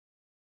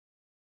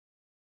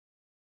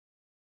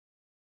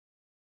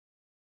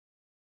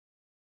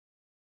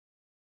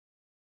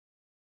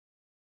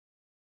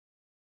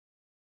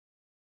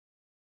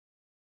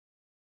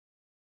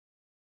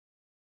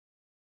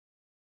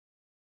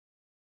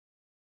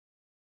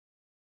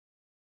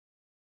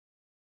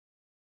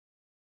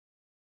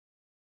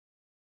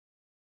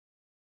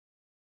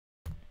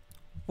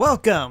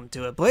Welcome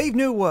to a brave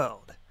new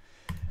world.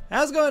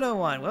 How's it going,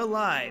 everyone? We're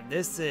live.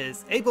 This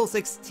is April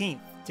 16th,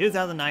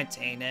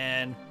 2019,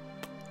 and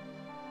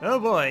oh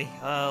boy,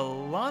 a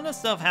lot of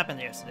stuff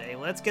happened yesterday.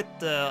 Let's get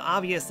the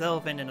obvious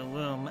elephant in the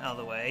room out of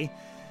the way.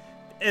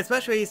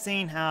 Especially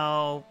seeing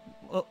how,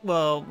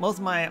 well, most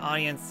of my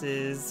audience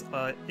is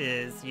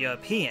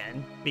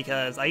European,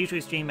 because I usually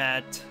stream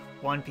at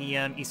 1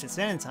 p.m. Eastern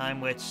Standard Time,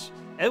 which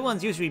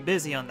everyone's usually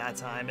busy on that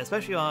time,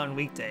 especially on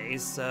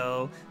weekdays,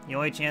 so the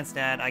only chance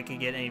that I could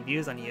get any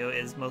views on you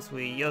is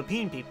mostly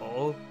European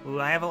people, who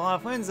I have a lot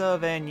of friends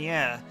of, and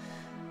yeah.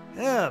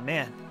 Oh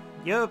man,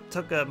 Europe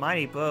took a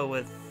mighty blow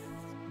with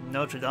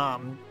Notre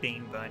Dame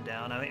being burned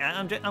down. I mean,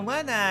 I'm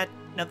glad that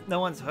no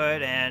one's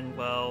hurt, and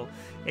well,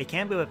 it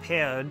can be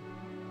repaired,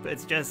 but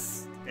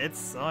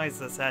it's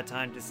always a sad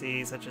time to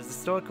see such a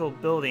historical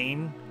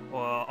building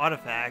or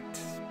artifact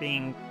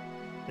being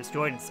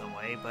destroyed in some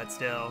way, but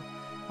still.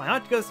 My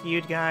heart goes to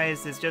you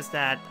guys. It's just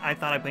that I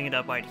thought I'd bring it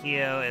up right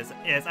here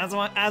as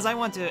I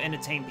want to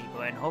entertain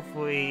people, and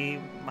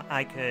hopefully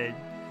I could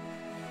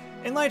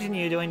enlighten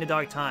you during the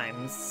dark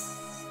times.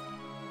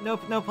 No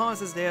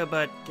promises there,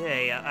 but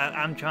hey,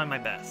 I'm trying my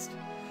best.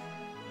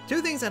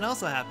 Two things that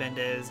also happened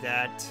is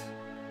that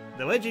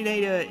the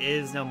originator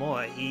is no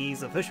more.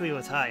 He's officially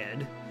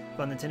retired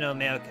from Nintendo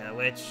America,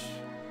 which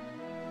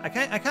I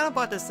kind of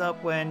brought this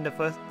up when the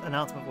first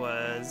announcement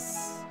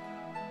was.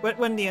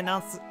 When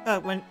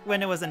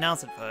it was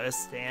announced at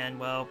first, and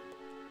well,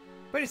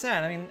 pretty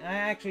sad. I mean, I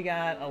actually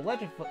got a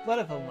letter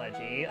from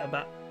Leggy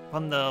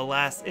from the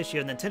last issue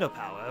of Nintendo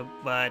Power,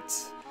 but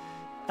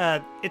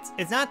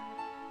it's not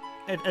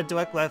a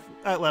direct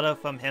letter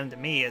from him to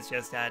me. It's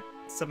just that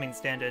something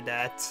standard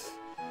that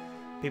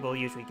people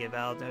usually give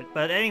out.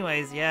 But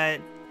anyways, yeah,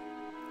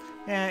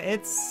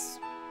 it's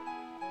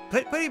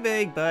pretty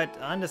big, but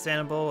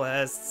understandable,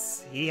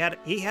 as he had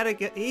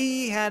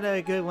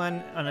a good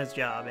one on his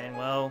job, and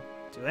well,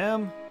 to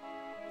him,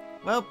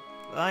 well,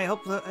 I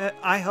hope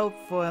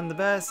for him the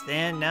best.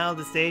 And now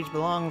the stage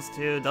belongs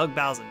to Doug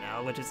Bowser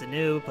now, which is the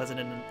new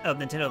president of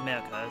Nintendo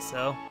America.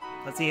 So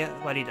let's see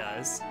what he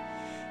does.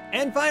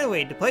 And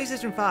finally, the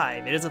PlayStation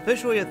 5. It is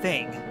officially a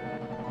thing.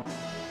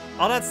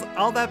 All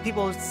that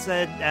people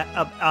said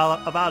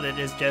about it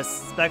is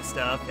just spec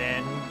stuff,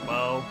 and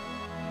well,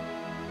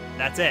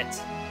 that's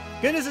it.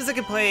 Goodness is it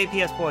can play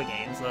PS4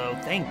 games, so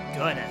thank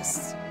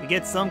goodness we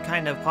get some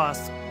kind of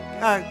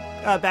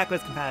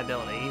backwards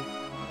compatibility.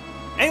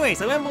 Anyway,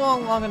 so I went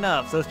along long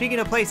enough. So speaking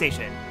of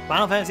PlayStation,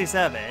 Final Fantasy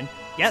VII,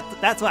 yeah,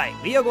 that's right.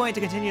 We are going to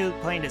continue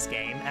playing this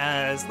game,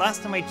 as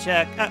last time we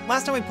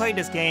played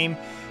this game,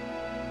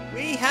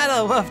 we had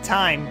a rough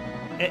time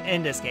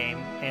in this game,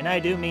 and I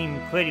do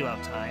mean pretty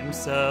rough time.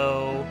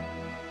 So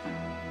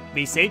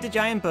we saved the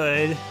giant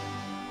bird.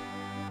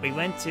 We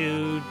went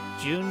to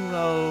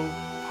Junro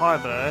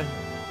Harbor,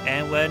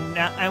 and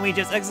we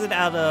just exited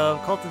out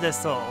of Costa del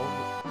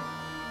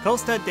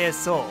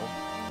Sol.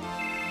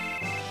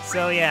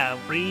 So yeah,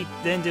 we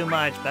didn't do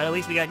much, but at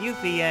least we got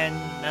Yuffie, and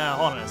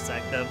hold on a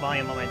sec, the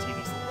volume on my TV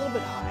is a little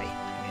bit high.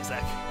 Give me a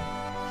sec.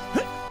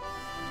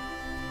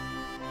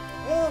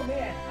 Oh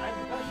man, I'm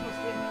a professional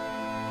streamer.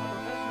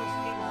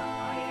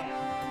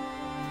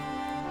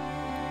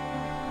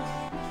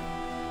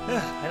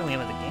 I don't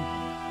remember the game.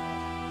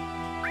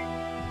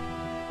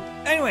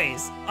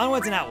 Anyways,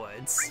 onwards and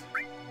outwards.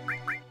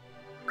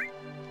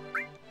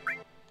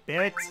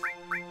 Barrett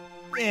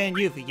and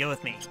Yuffie, you're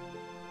with me.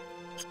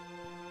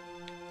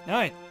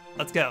 Alright,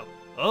 let's go.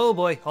 Oh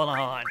boy, hold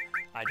on.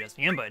 I just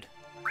remembered.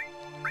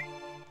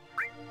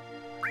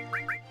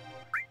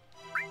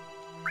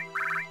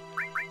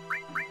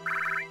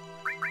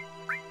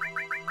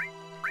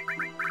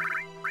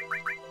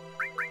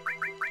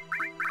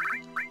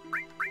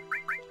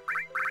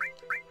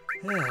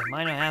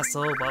 Minor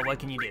hassle, but what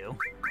can you do?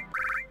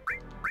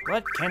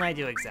 What can I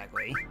do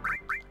exactly?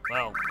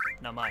 Well,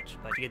 not much,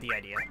 but you get the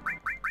idea.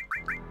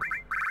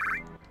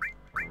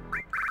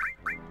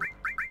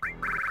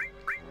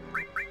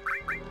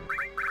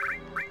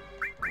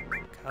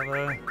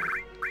 Cover,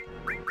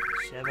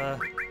 Sheva,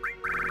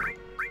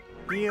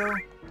 heal,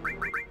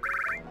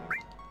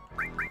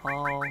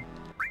 all,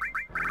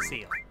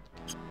 seal.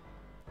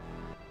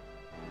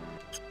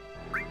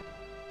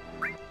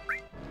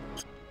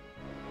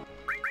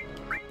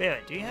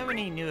 Barrett, do you have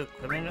any new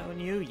equipment on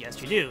you?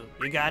 Yes, you do.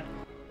 You got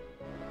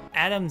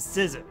Adam's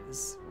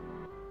scissors.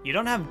 You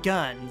don't have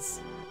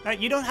guns.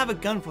 You don't have a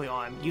gun for your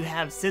arm. You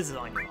have scissors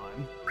on your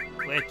arm.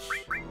 Which...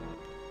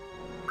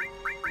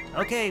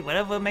 okay,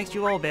 whatever makes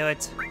you roll,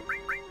 Barrett.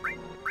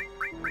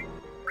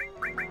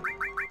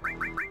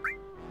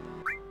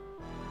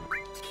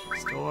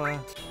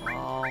 Store,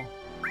 all,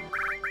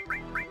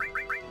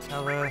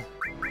 cover.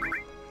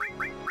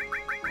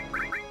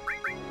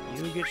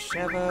 You get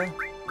Sheva.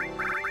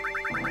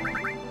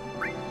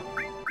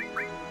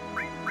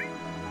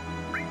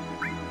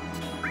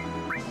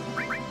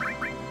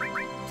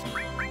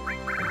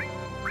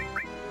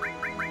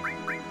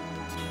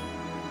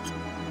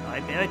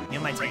 Alright, Barrett,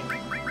 you're my tank.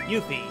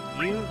 Yuffie,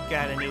 you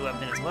got a new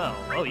weapon as well.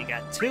 Oh, you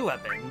got two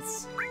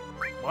weapons.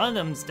 One of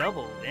them's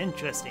double.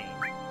 Interesting.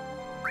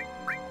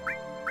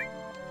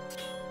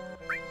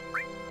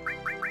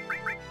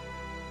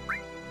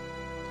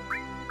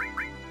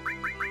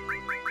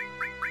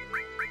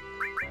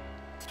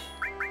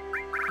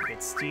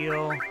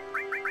 Steel.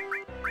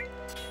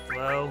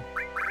 Glow.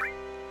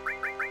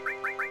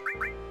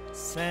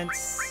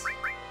 Sense.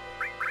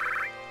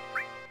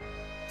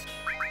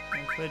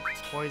 Input,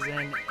 poison,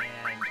 and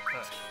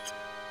earth.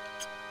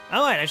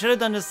 Alright, I should have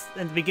done this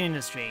at the beginning of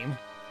the stream.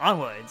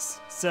 Onwards.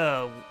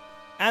 So,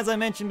 as I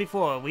mentioned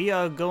before, we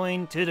are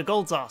going to the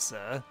Gold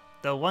Saucer.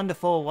 The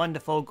wonderful,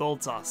 wonderful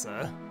Gold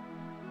Saucer.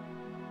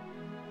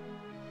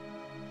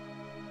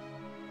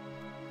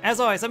 As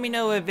always, let me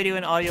know if video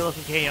and audio look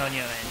okay on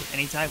your end.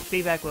 Any type of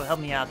feedback will help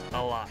me out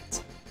a lot.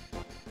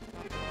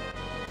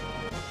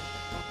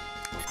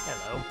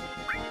 Hello.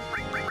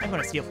 I'm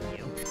gonna steal from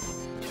you.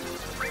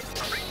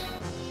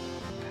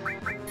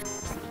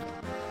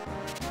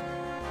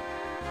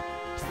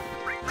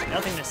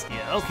 Nothing to steal.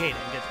 Okay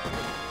then, good.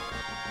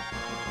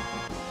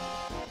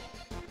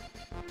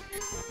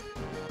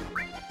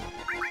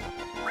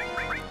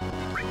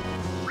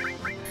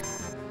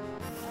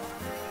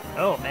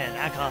 Oh man,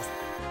 that cost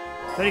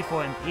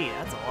 34 MP,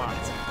 that's a lot.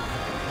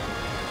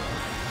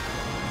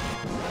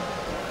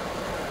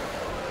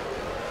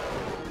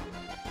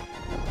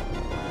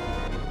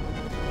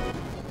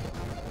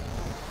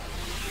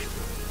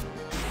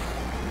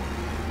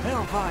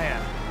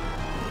 Hellfire!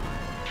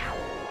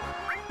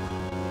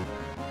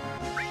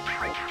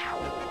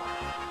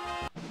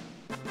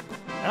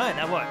 Alright,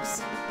 that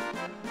works.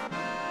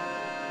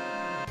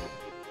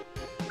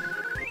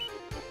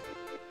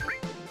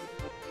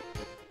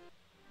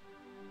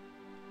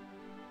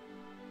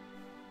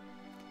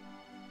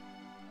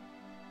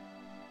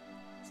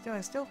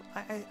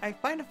 I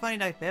find it funny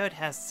that Barrett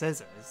has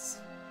scissors.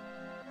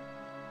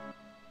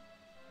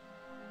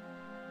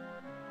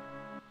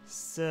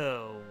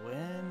 So,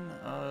 when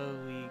are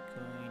we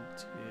going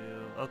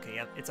to... Okay,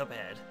 yep, it's up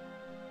ahead.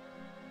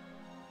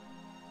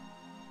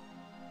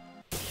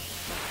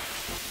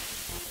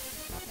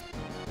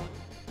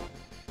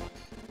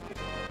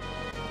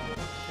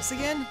 This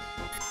again?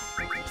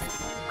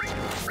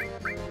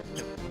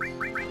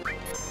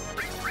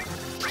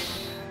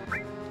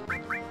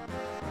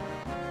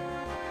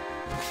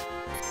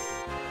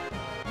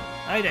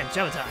 Alright then,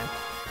 showtime.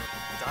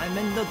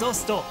 Diamond the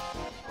Dosto!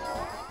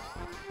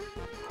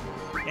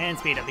 And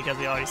speed up because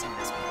we already seen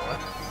this before.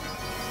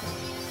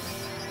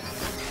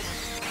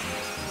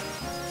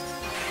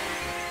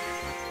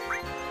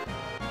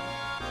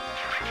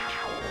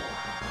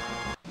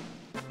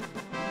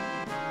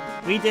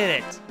 We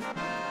did it!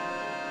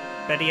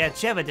 Better yet,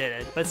 Sheva did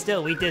it, but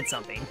still, we did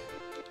something.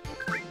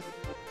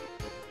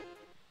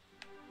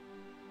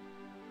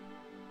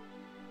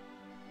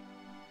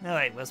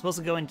 Alright, we're supposed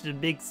to go into the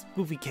big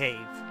spoofy cave.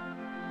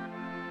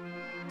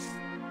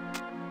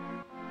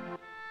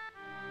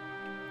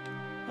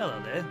 Hello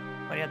there.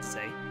 What do you have to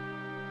say?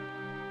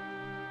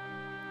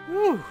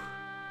 Whew!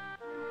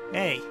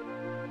 Hey,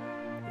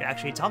 you're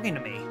actually talking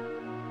to me.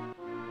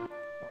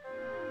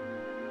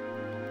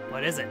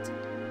 What is it?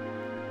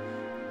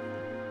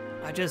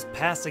 I just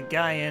passed a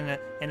guy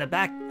in a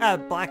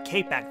black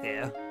cape back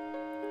there.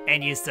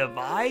 And you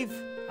survive?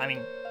 I mean,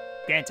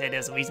 granted,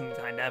 there's a reason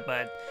behind that,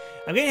 but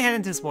I'm getting head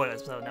into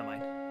spoilers, so never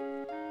mind.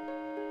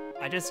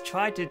 I just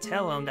tried to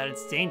tell him that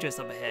it's dangerous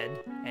up ahead,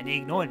 and he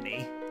ignored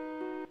me.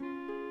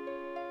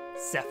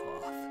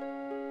 Sephiroth.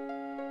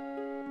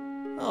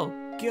 Oh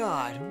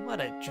god, what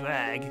a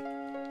drag.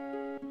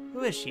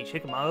 Who is she,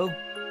 Shikamaru?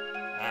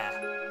 Ah.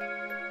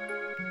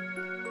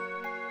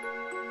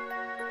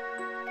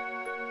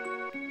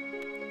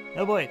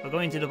 Oh boy, we're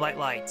going to the Black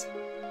Light.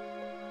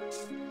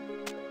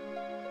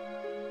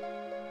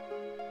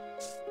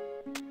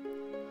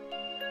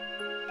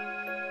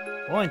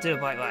 Going to the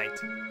Black Light.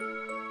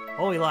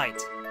 Holy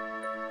light.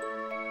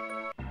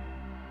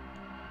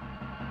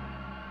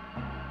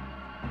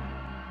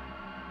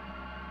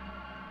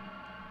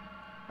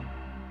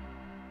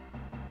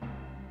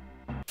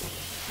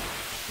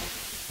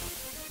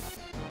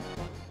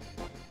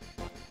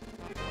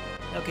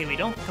 Okay, we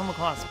don't come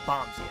across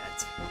bombs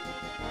yet.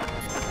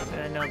 But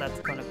I know that's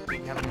gonna be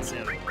happening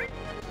soon.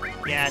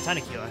 Yeah, time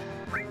to cure.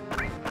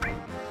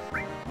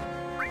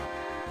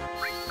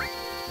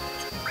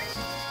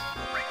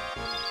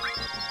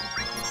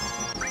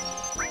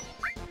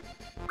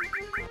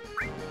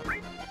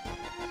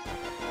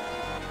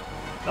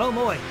 Oh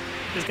boy,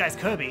 this guy's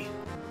Kirby.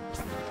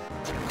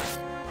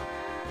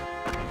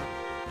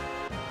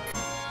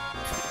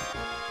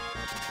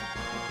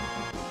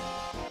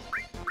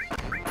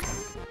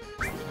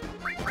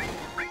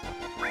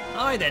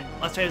 Alright then,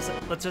 let's try this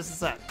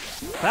out.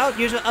 Cloud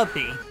user up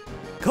B.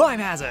 Climb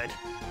hazard!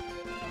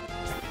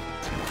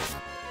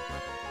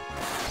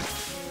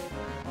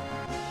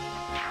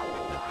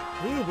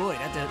 Oh boy,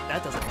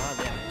 that does a lot of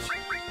damage.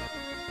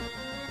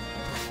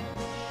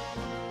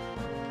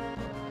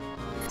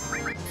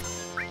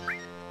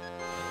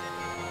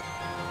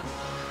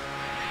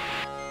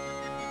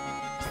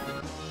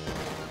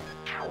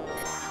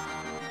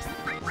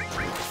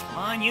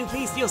 Come on, you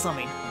please steal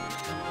something.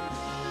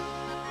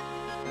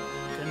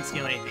 Couldn't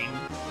steal anything.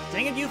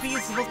 Dang it, Yuffie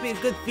is supposed to be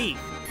a good thief.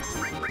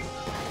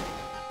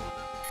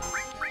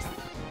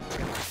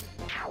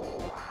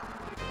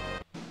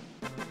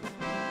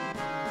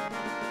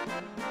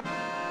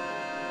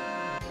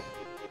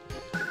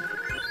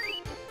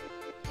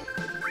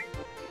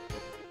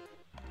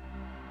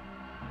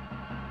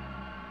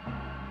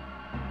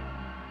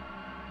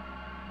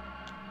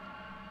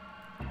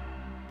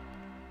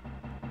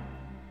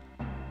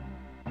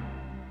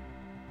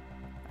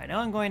 know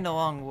I'm going the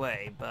wrong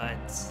way,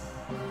 but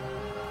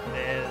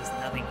there's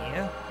nothing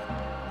here.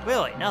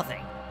 Really,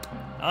 nothing.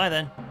 Alright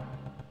then.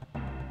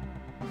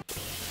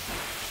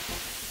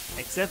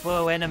 Except for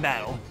a random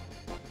battle.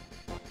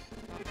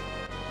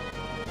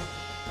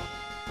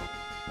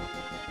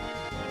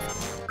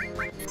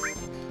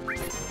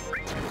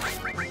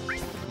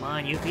 Come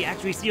on, Yuffie,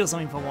 actually steal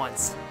something for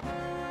once.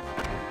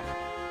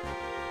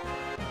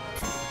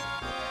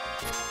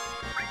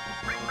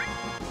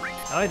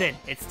 Alright then,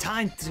 it's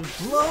time to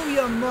blow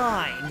your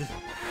mind!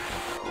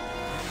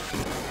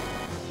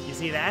 You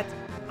see that?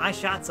 I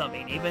shot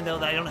something, even though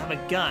I don't have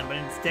a gun, but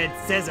instead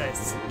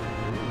scissors.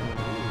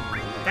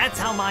 That's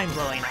how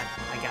mind-blowing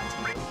I got to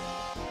you.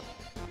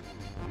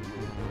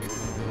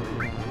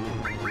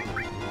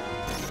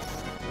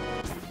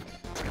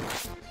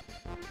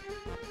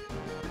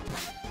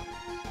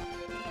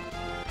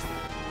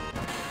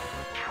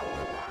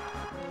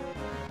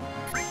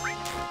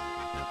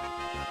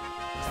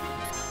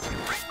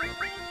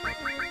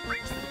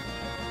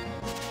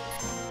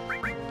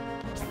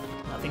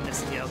 Nothing to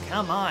steal,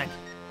 come on.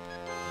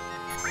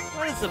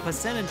 What is the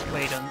percentage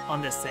weight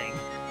on this thing?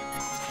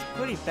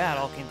 Pretty bad,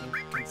 all can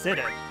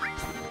consider.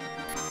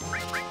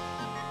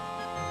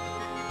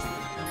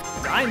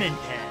 Diamond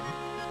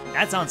pen.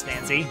 That sounds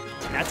fancy.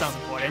 That sounds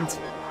important.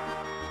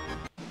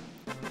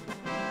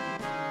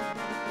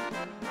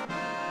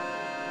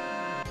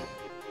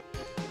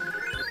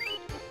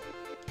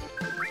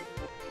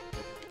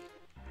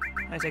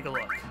 Let's take a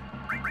look.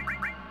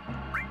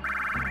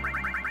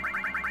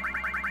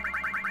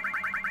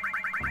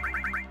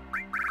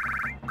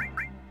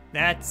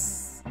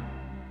 That's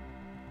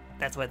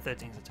what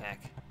 13's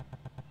attack.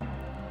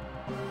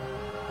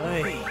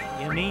 Hey,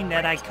 you mean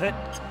that I could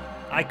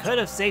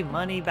have saved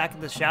money back at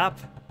the shop?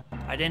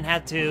 I didn't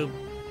have to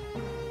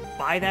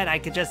buy that? I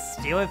could just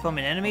steal it from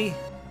an enemy?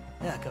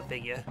 Yeah, go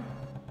figure.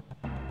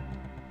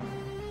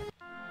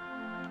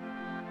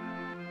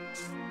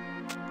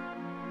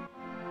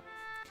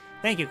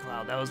 Thank you,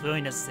 Cloud. That was really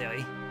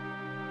necessary.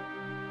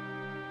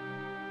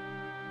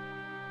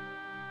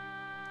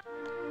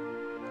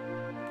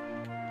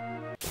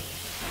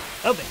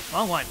 Open,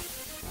 wrong one.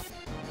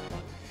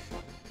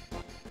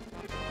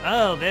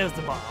 Oh, there's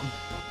the bomb.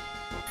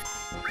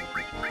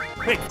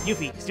 Quick,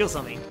 Yuffie, steal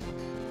something.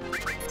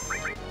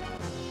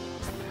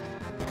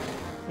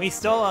 We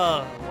stole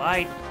a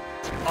right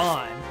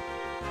arm.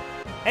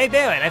 Hey,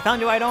 Barrett, I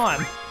found your right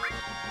arm.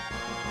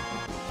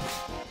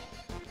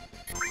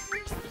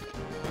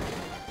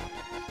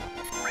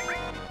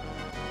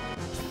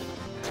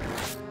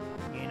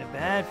 Getting a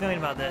bad feeling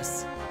about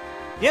this.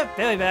 Yep,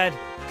 very bad.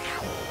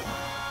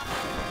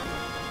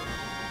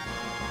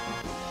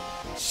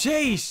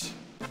 Sheesh!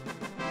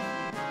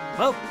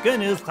 Well, good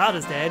news, Cloud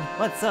is dead.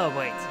 Let's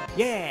celebrate.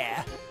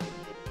 Yeah!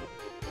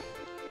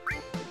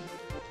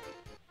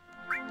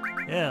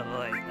 Yeah,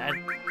 boy, that's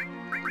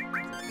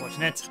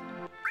unfortunate.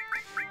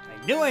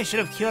 I knew I should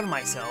have killed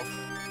myself.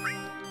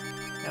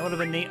 That would have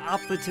been the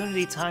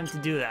opportunity time to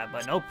do that,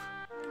 but nope.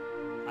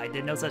 I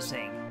did no such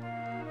thing.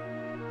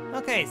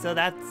 Okay, so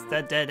that's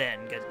the dead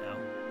end. Good to know.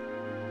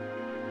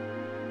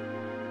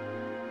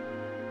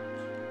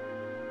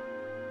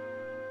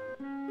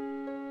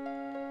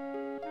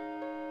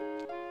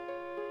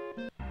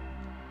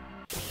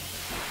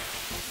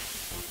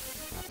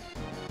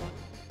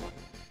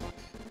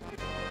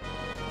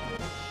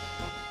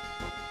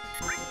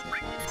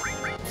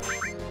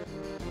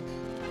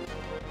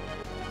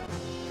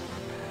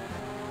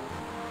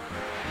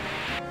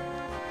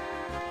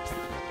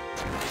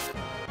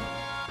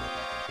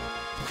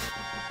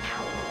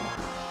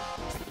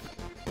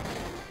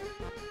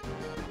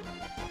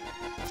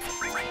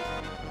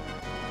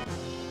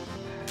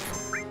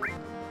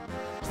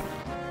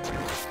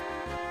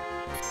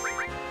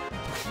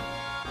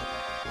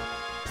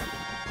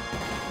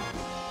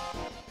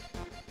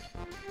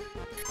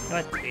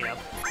 Let's beat up.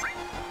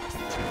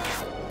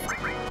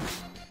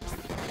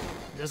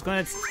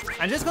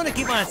 I'm just gonna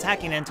keep on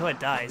attacking it until it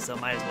dies, so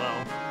might as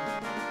well.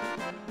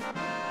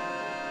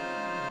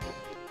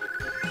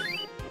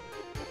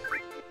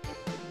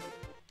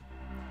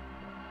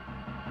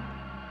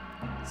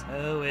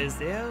 So is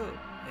there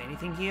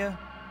anything here?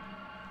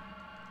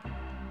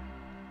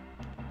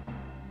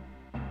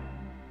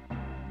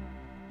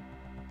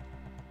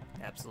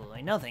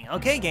 Absolutely nothing.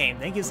 Okay, game.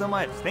 Thank you so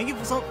much. Thank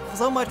you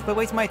so much for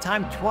wasting my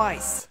time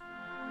twice.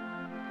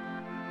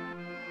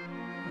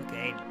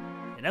 Okay,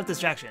 enough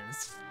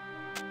distractions.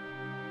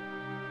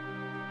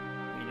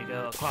 We need to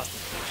go across the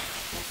bridge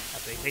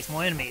after we face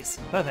more enemies.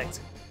 Perfect.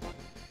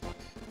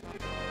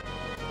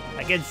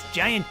 Against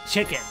giant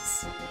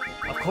chickens,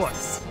 of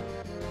course.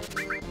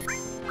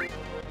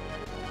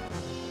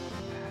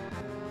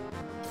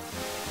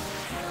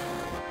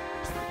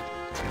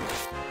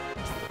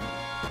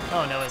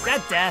 Oh no, is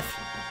that death?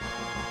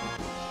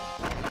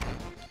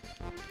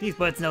 These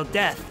birds know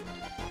death.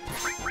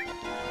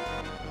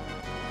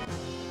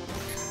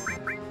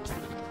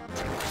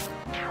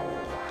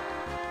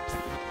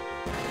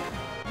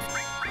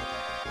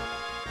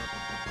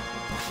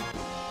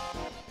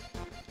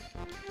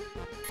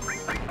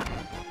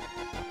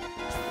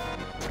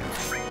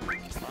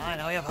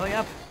 hurry up, hurry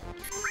up.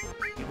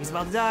 He's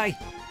about to die.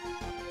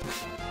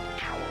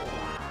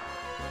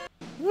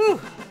 Woo!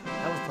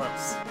 That was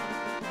close.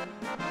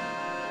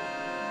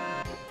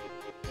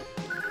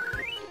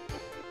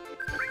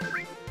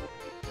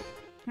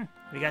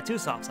 We got 2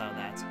 socks out of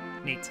that.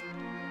 Neat.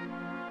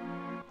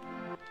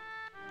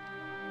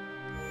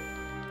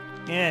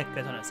 Yeah,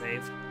 good on a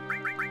save.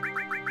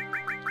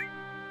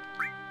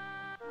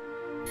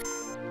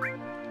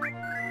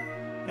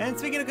 And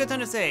speaking of good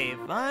time to save,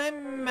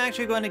 I'm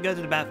actually going to go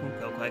to the bathroom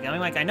real quick. I mean,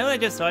 like, I know I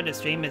just started the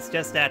stream, it's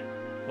just that,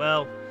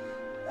 well,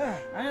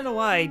 I don't know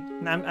why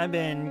I've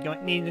been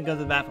needing to go to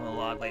the bathroom a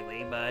lot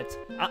lately, but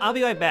I'll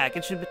be right back.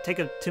 It should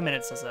take 2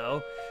 minutes or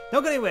so.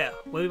 Don't go anywhere.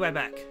 We'll be right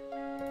back.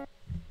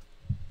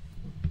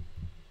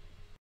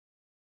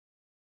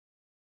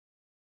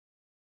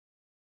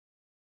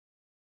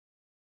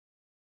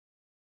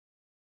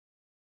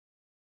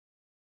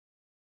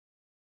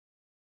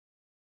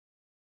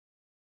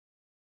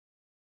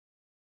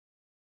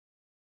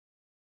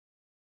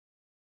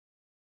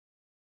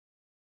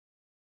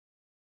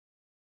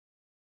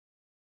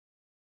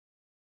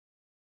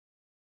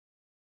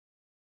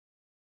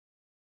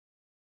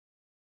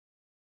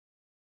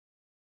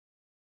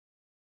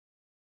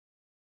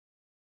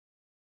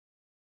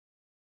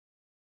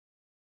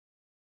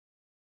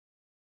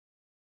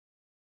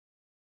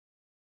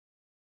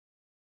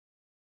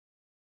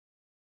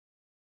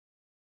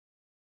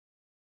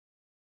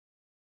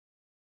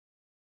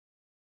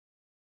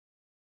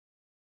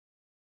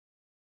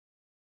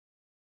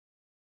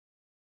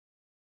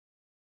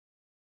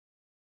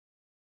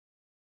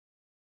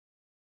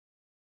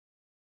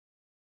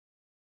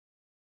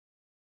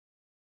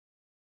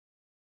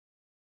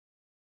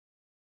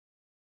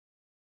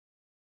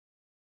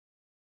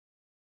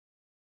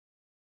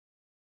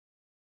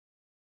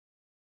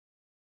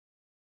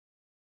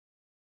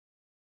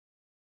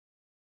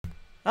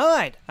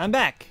 Alright, I'm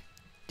back.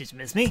 Did you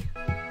miss me?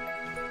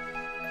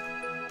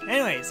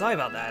 Anyway, sorry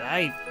about that.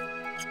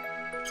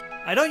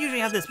 I don't usually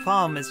have this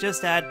problem, it's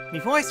just that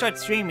before I start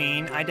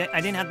streaming, I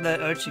didn't have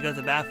the urge to go to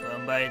the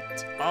bathroom,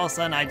 but all of a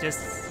sudden I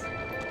just...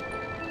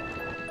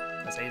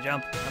 Press A to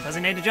jump. I'm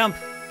pressing A to jump.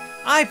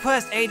 I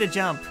pressed A to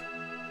jump!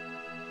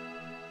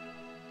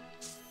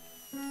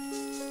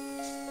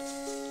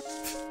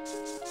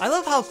 I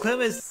love how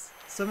Clem is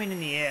swimming in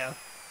the air.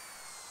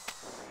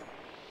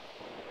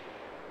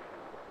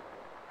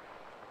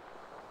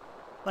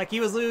 Like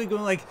he was literally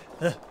going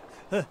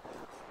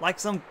like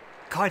some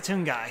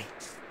cartoon guy.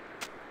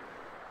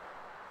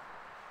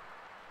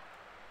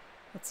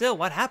 But still,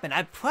 what happened?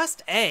 I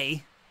pressed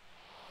A.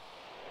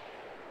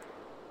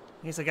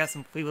 I guess I got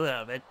some free loot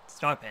out of it.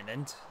 Star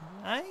pendant.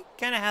 I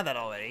kind of had that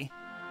already.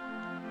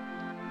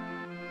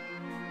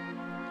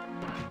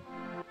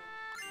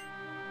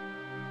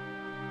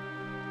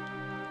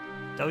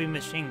 W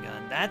machine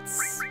gun.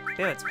 That's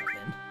Barrett's weapon.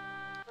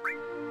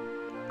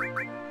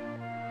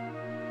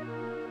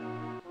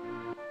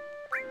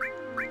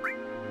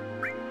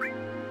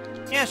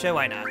 Yeah, sure,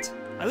 why not?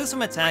 I lose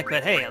some attack,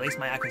 but hey, at least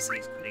my accuracy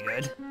is pretty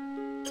good.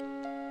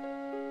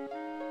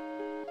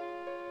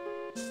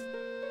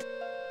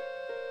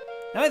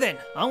 Alright then,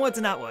 onwards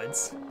and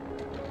outwards.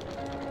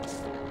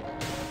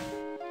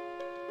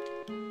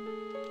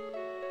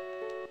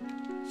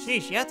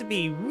 Sheesh, you have to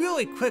be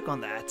really quick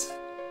on that.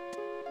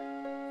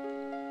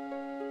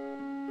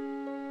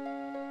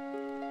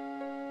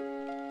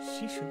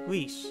 Sheesh,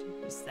 weesh.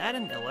 Is that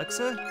an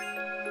elixir?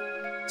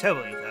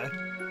 Turbo ether.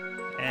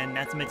 And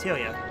that's a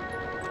materia.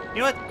 You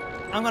know what?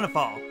 I'm gonna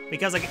fall,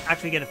 because I can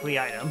actually get a free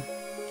item.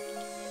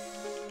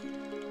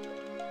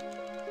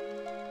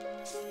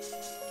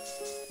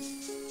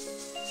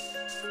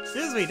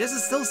 Seriously, this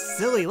is so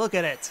silly, look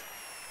at it!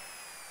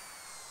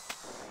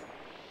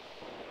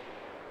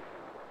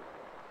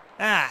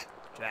 Ah,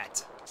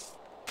 drat.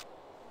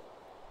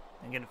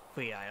 And get a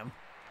free item.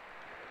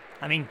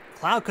 I mean,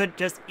 Cloud could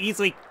just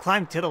easily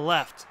climb to the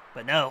left,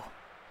 but no.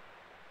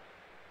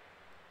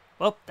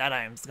 Well, that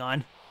item's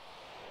gone.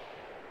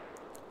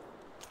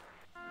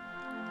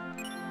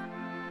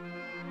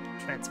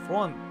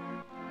 Transform?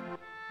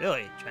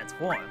 Really?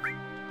 Transform?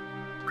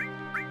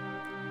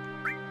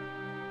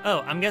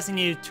 Oh, I'm guessing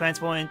you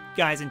transform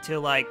guys into,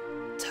 like,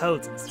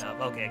 toads and stuff.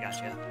 Okay,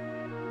 gotcha.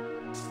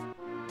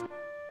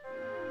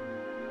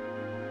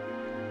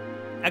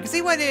 I can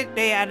see why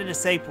they added a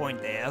save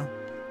point there.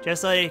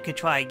 Just so they could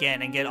try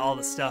again and get all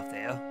the stuff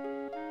there.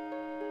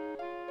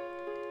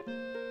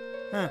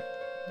 Huh.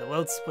 The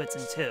world splits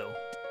in two.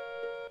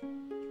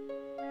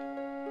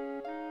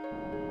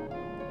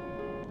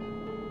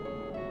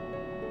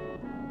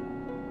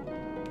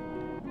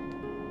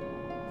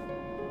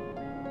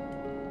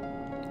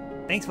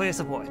 Thanks for your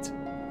support.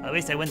 At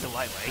least I went the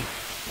right way.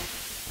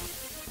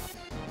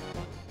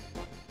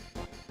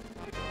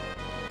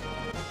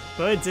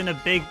 Birds in a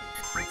big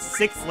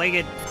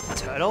six-legged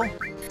turtle?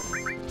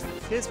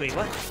 Seriously,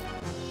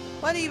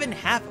 what is even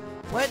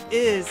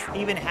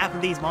half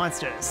of these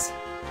monsters?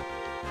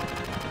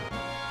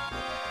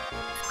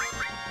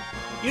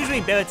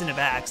 Usually Barrett's in the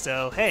back,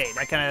 so hey,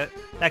 that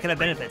kinda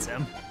benefits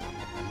him.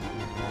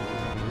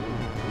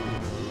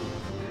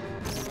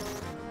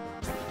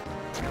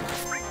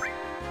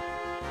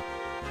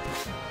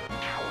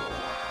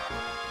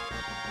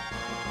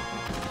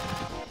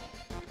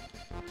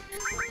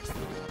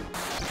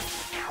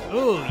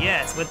 Ooh,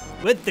 yes,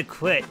 with the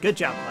crit. Good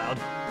job, Cloud.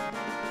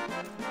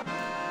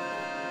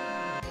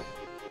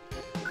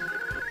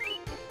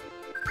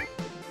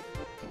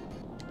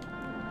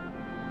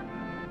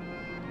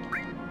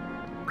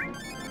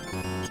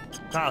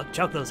 Cloud,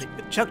 chuck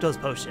those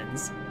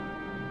potions.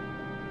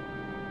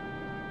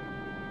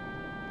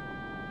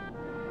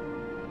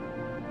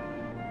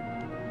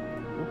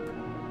 Oop.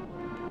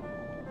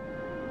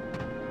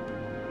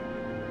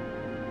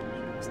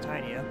 It's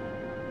tinier.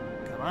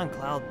 Come on,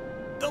 Cloud.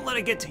 Don't let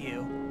it get to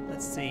you.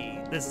 Let's see.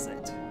 This is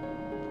it.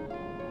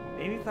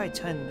 Maybe if I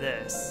turn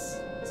this,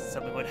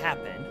 something would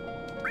happen.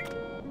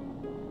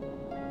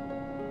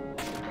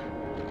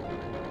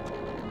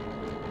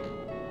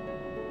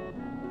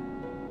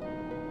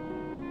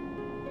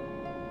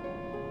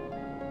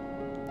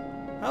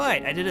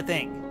 Alright, I did a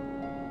thing.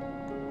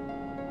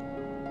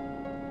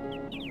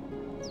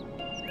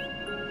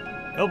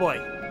 Oh boy,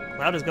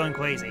 Cloud is going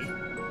crazy.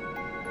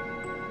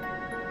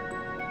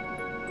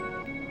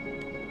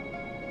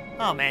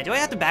 Oh man, do I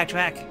have to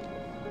backtrack?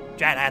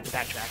 Drat, I have to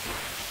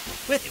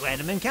backtrack. With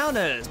random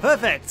encounters,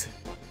 perfect!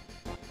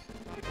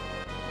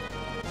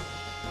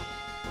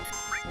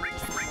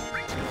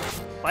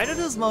 Why do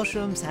those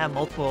mushrooms have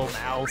multiple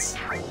mouths?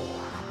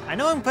 I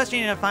know I'm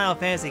questioning a Final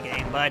Fantasy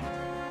game, but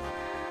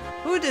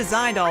who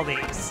designed all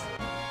these?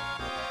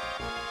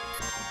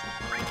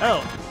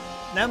 Oh,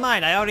 never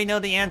mind, I already know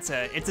the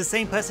answer. It's the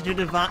same person who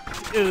drew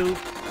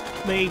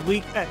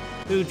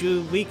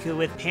Riku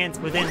with pants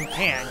within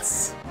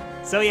pants.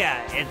 So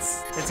yeah,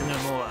 it's a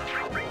Nomura.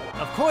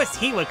 Of course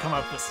he would come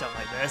up with stuff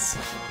like this.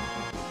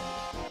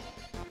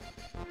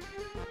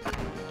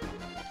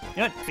 You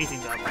know what?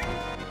 Facing's up.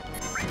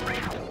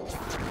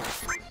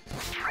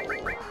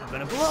 I'm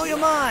gonna blow your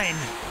mind!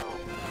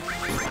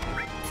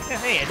 Yeah,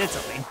 hey, I did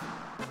something.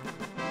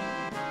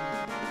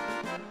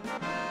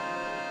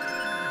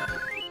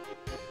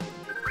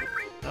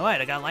 Alright,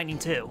 I got lightning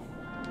too.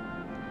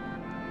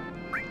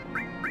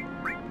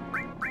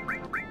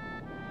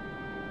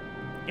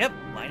 Yep,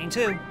 lightning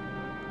too.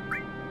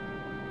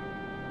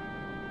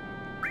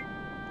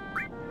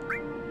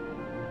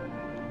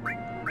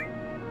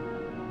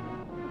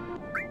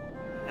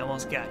 I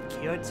almost got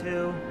cured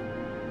too.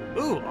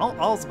 Ooh,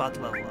 all's about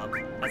to level up.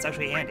 That's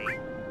actually handy.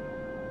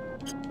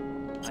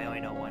 I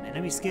only know one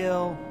enemy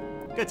skill.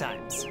 Good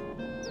times.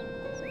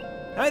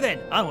 Alright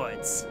then,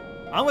 onwards.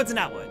 Onwards and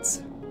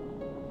outwards.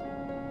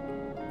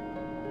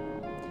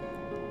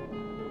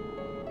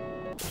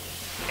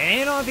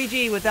 Ain't an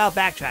RPG without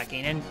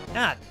backtracking, and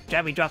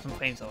we dropped some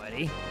frames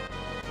already.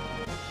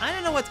 I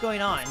don't know what's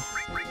going on.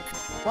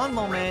 One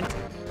moment,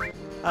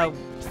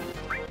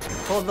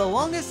 for the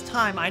longest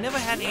time I never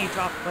had any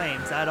drop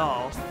frames at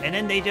all, and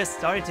then they just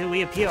started to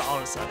reappear all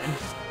of a sudden.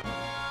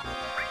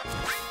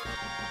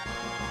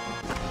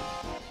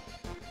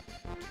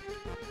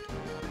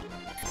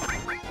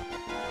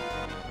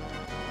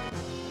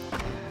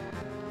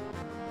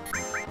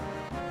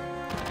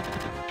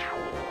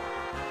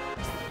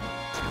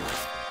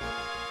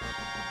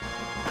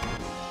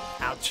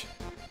 Ouch.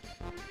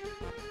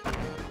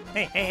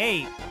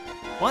 Hey,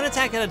 one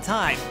attack at a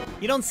time.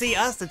 You don't see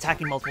us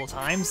attacking multiple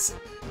times.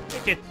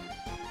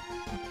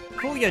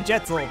 Cool your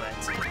jets a little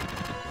bit.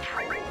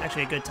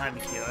 Actually a good time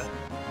to cure.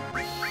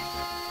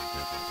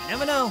 You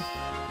never know.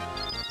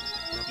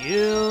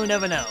 You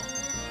never know.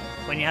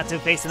 When you have to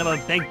face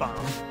another big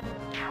bomb.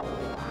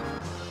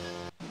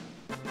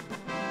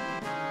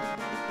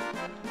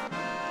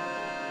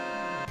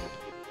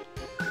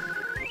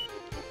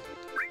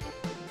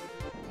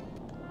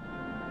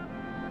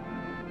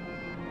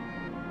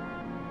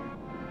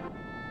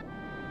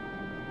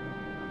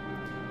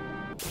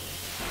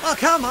 Oh,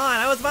 come on!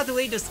 I was about to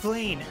lead this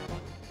clean.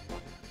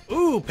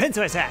 Ooh,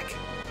 pincer attack!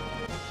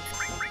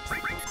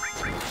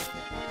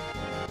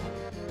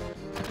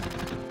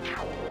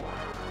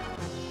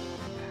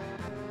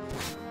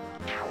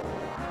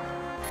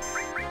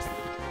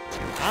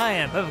 I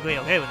am perfectly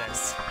okay with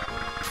this.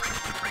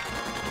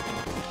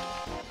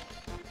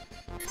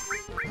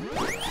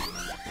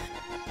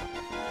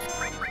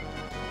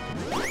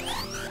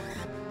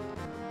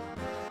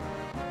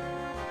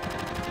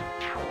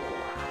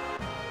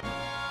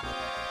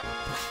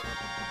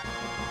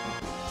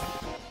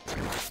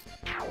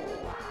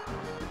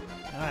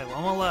 Alright,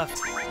 one more left.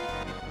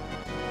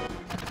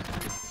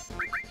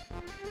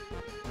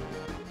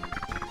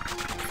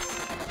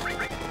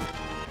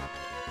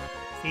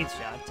 Seed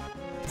shot.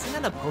 Isn't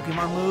that a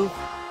Pokemon move?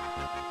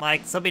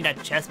 Like something that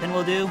Chespin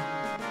will do?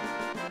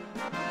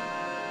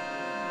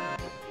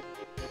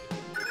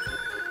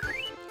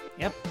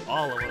 Yep,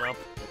 all leveled up.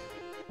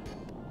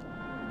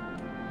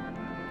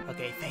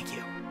 Okay, thank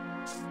you.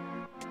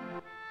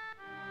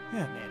 Oh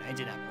man, I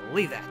did not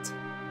believe that.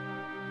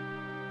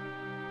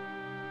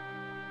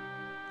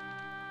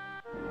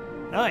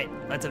 Alright,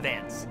 let's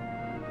advance.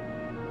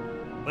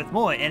 With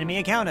more enemy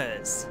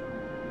encounters.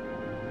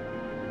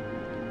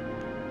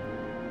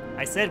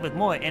 I said with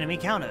more enemy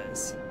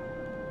counters.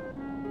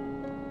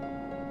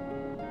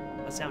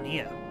 What's down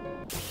here?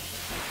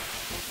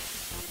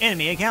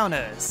 Enemy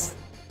encounters.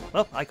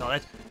 Well, I call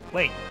it.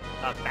 Wait,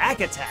 a back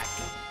attack.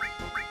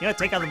 You know,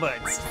 take out the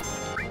birds.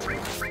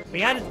 We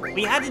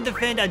had to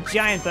defend a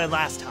giant bird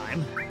last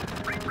time.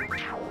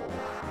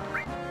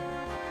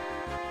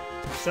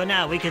 So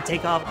now we can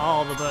take off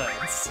all the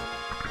birds.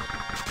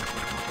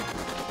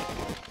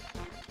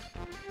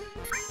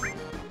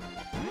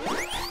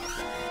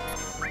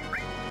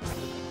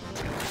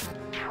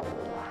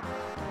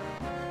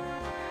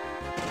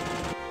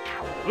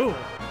 Ooh,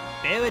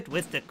 Barrett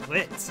with the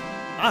crit.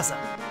 Awesome.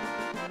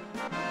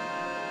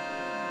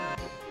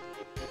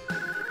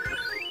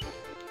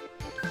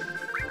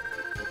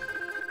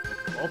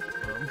 Bolt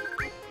plume.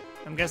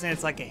 I'm guessing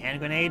it's like a hand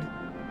grenade.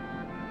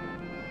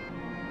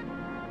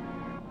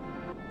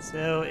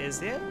 So, is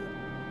there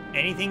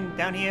anything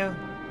down here?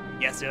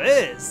 Yes, there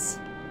is!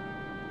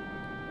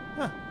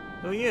 Huh,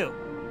 who are you?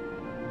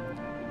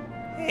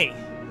 Hey,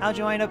 how'd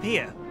you wind up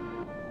here?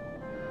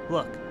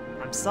 Look,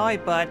 I'm sorry,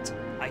 but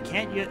I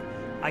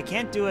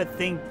can't do a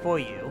thing for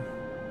you.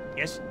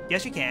 Yes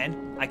you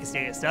can. I can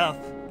steal your stuff.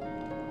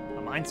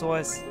 A mind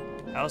source,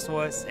 power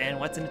source, and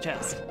what's in the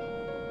chest?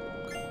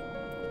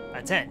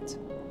 A tent.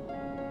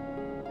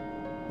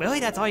 Really,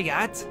 that's all you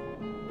got?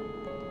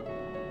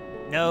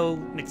 No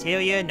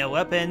materia, no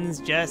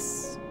weapons,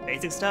 just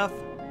basic stuff?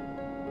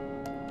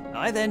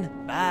 Alright then,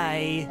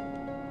 bye!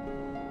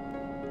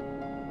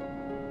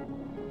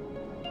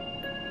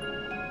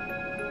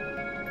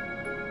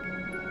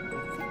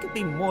 I think it'd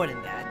be more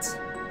than that.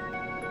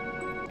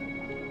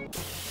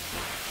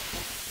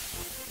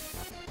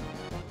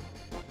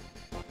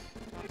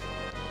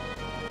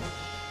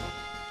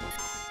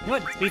 You know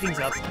what? Speed things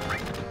up.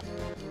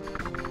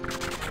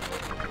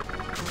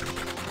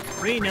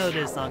 We know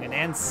this song and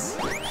dance.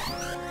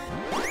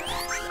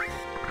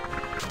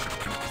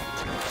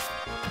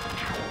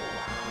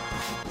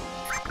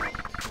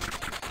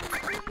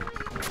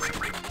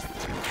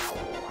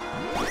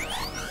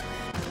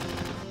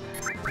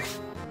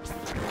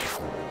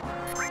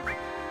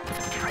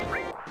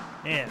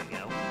 There we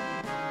go.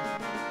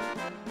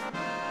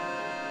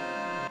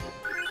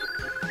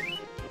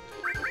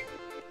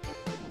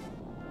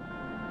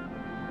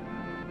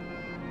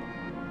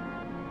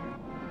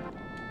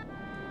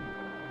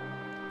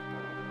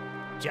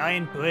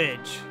 Giant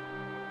bridge.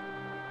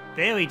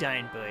 Very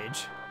giant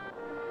bridge.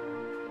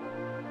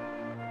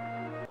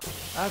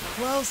 A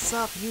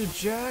close-up, you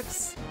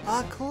jerks!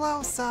 A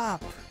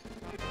close-up!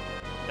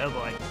 Oh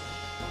boy.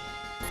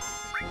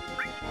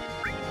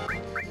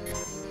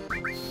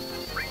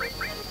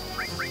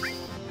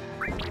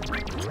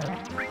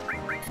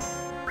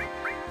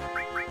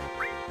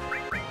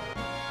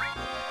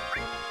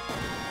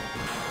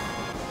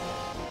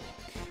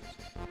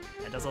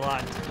 That does a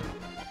lot.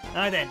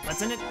 Alright then,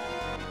 what's in it?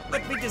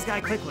 Let's beat this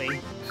guy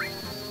quickly.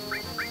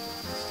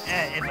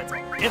 If it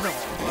won't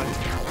work.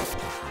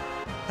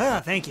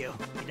 Ah, thank you.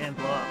 He didn't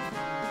blow up.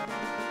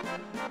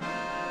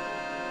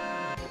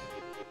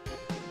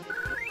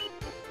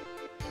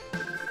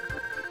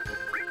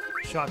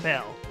 Sharp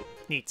bell.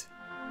 Neat.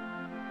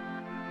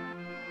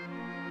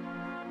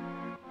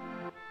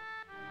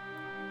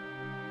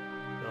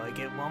 Will I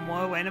get one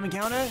more random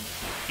encounter?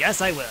 Yes,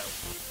 I will.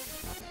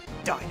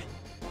 Darn.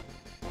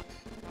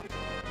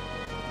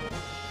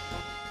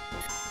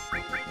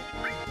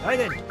 Right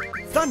then,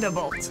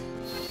 Thunderbolt!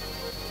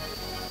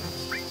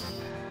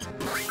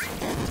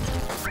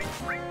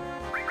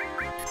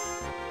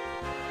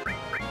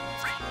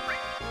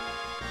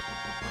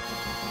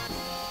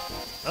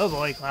 Oh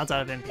boy, Cloud's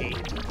out of MP.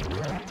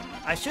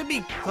 I should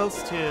be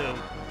close to...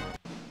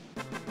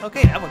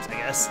 Okay, that works, I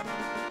guess.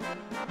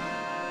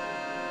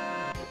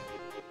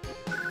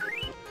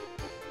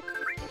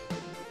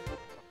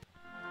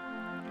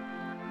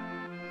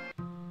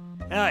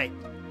 Alright,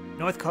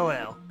 North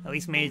Colorado. At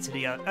least made it to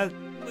the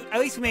at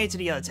least we made it to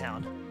the other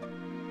town.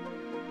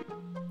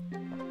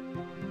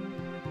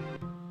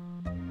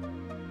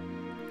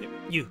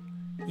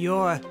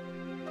 You're...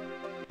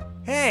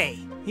 Hey!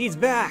 He's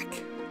back!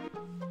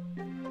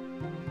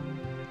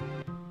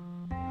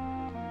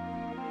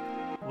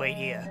 Wait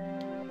here.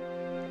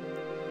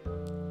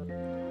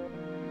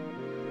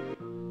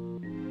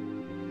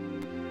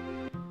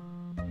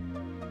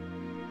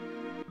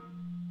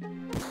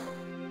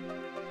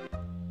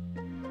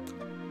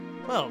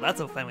 Well, that's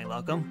a friendly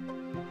welcome.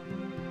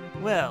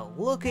 Well,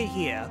 look at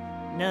here.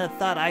 Never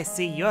thought I'd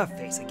see your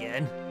face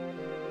again.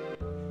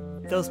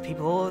 Those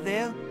people over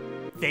there?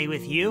 They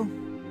with you?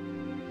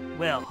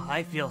 Well,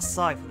 I feel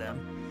sorry for them.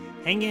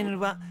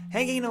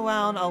 Hanging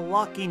around a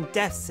walking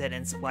death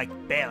sentence like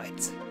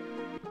Barrett.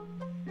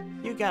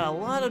 You got a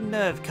lot of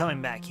nerve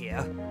coming back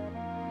here.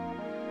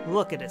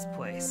 Look at this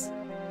place.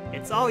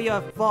 It's all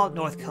your fault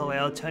North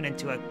Colorado turned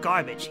into a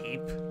garbage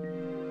heap.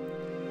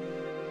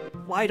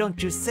 Why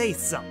don't you say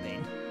something?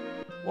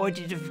 Or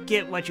did you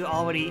forget what you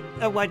already...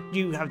 what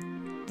you have...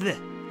 Bleh.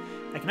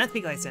 I cannot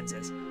speak like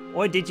sentences.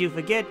 Or did you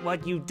forget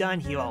what you've done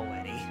here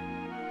already?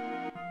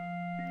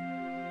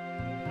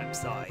 I'm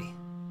sorry.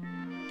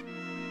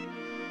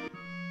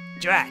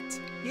 Drat!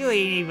 You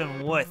ain't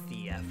even worth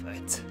the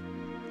effort.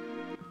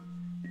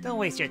 Don't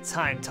waste your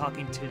time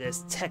talking to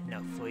this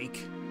techno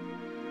freak.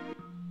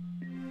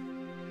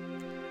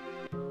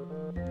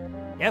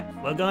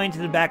 Yep, we're going to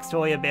the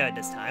backstory of Barrett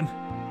this time.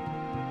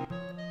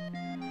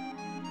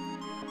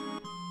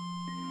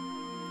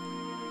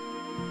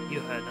 You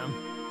heard them.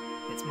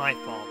 It's my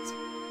fault.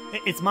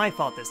 It's my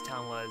fault this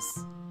town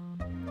was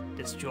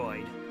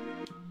destroyed.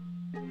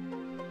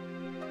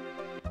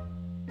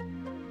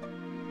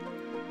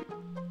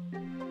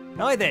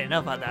 Alright then,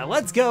 enough about that.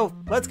 Let's go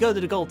to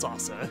the gold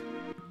saucer.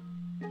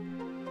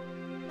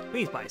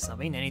 Please buy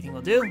something, anything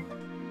will do.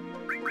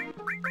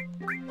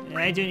 And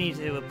I do need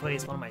to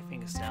replace one of my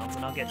finger stones,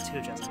 and I'll get two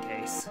just in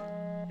case.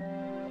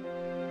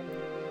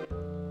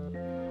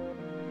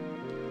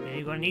 And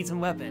you're gonna need some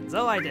weapons.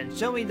 Alright then,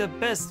 show me the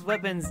best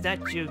weapons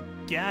that you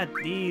got.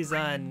 These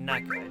are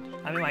not good.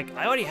 I mean, like,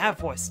 I already have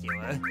Force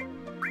Stealer.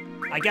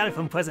 I got it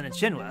from President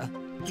Shinra.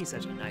 He's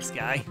such a nice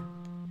guy.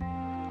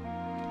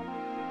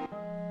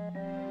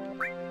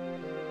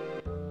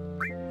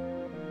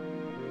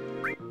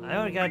 I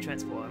already got a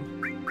transform.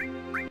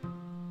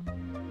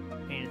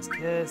 Pain's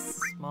Kiss,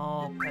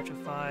 Small,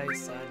 Petrify,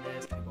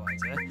 Sadness,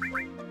 Tranquilizer.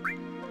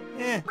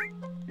 Eh.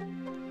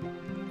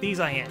 These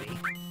are handy.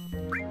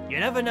 You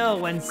never know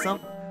when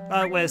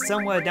where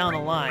somewhere down the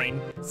line,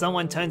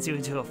 someone turns you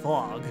into a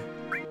frog.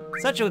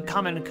 Such a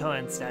common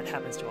occurrence that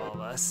happens to all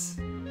of us.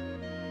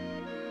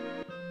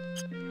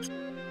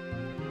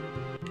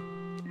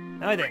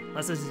 Alright then,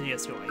 let's listen to your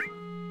story.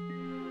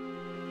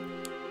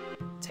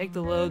 Take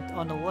the road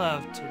on the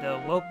left to the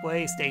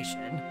Ropeway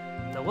station.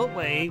 The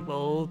Ropeway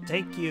will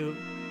take you...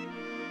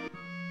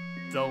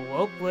 The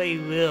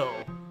Ropeway will.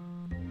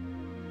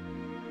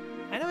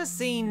 I never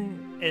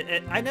seen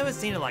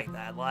it like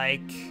that.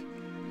 Like,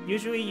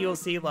 usually you'll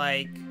see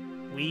like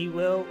we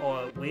will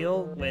or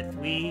wheel with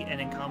we and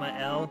then comma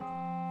L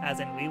as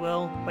in we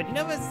will, but you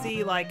never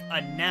see like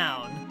a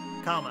noun,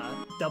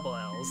 comma, double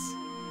L's.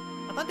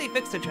 I thought they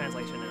fixed the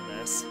translation in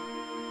this.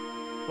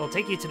 We'll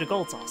take you to the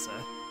gold saucer.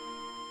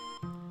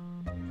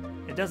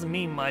 It doesn't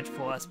mean much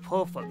for us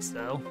poor folks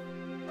though.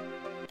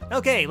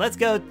 Okay, let's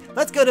go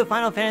to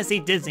Final Fantasy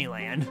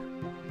Disneyland.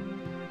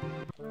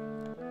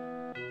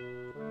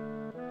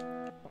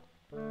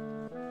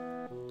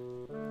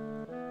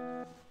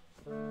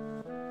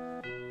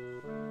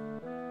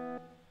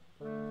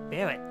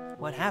 Barrett,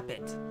 what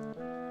happened?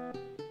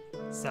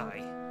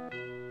 Sorry.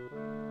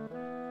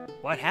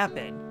 What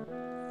happened?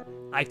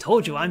 I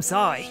told you I'm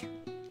sorry.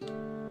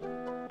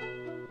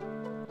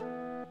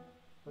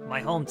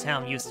 My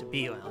hometown used to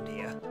be around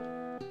here.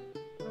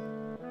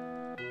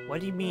 What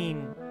do you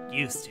mean,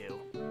 used to?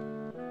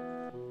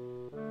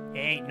 It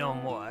ain't no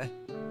more.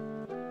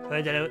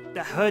 Heard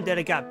that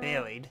it got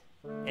buried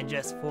in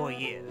just 4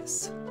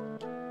 years.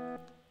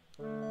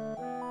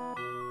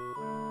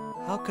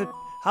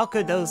 How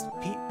could those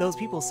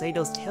people say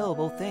those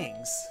terrible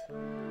things?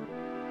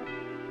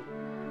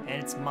 And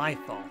it's my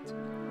fault.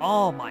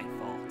 All my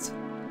fault.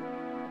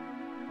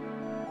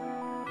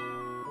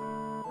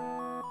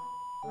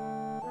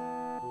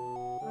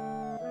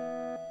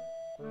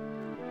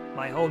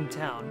 My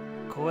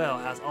hometown,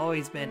 Corel, has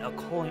always been a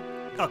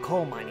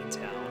coal mining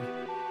town.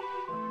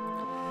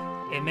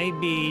 It may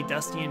be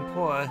dusty and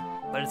poor,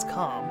 but it's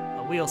calm,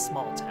 a real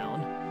small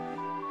town.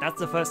 That's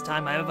the first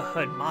time I ever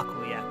heard Mako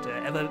Reactor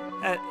ever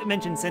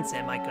mentioned since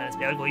then. My goodness,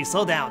 Barrett, will you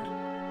slow down?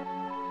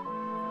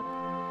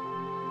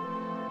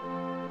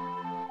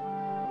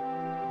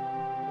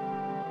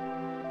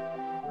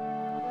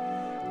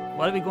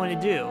 What are we going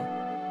to do?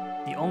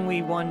 The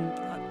only one...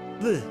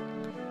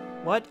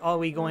 What are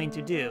we going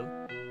to do?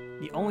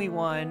 The only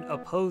one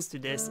opposed to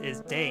this is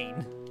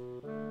Dane.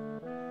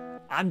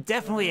 I'm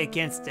definitely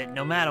against it,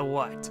 no matter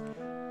what.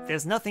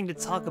 There's nothing to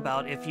talk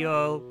about if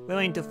you're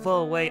willing to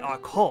throw away our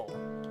coal.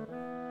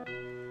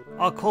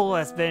 Our coal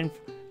has been...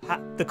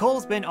 The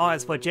coal's been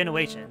ours for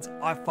generations.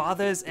 Our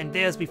fathers and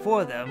theirs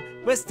before them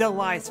risked their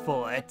lives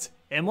for it,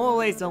 in more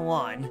ways than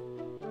one.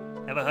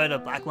 Ever heard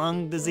of black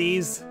lung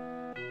disease?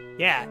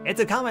 Yeah, it's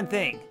a common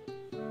thing.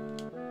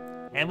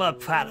 And we're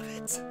proud of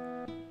it.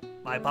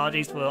 My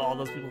apologies for all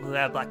those people who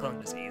have black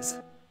lung disease.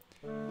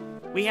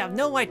 We have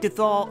no right to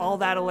throw all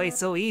that away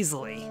so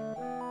easily.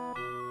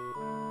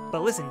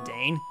 But listen,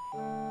 Dane.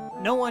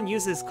 No one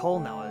uses coal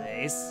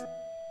nowadays.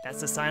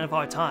 That's a sign of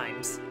our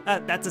times.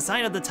 That's a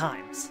sign of the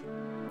times.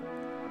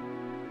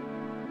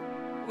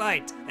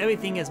 Right,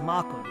 everything is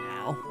Mako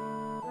now.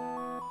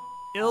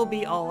 It'll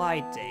be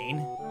alright,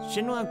 Dane.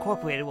 Shinra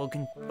Incorporated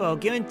will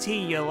guarantee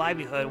your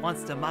livelihood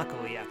once the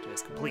Mako reactor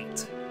is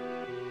complete.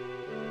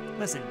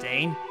 Listen,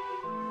 Dane.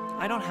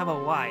 I don't have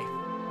a wife.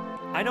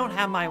 I don't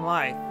have my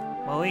wife,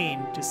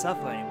 Maureen, to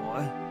suffer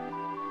anymore.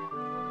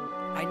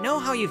 I know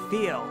how you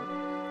feel.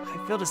 I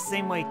feel the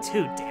same way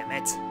too, damn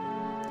it.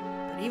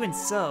 But even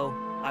so,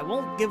 I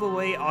won't give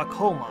away our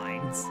coal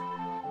mines.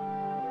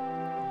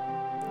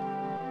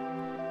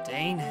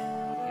 Dane,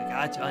 you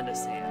got to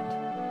understand.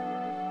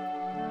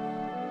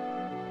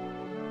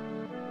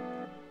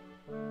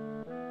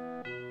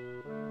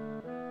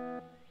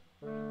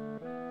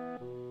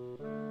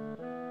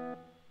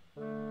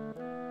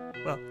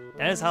 Well,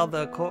 that is how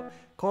the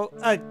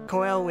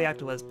Corel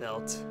reactor was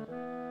built.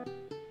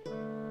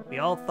 We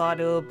all thought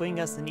it would bring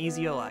us an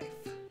easier life.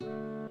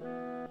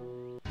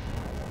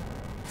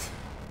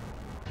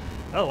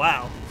 Oh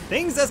wow,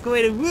 things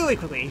escalated really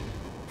quickly.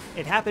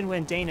 It happened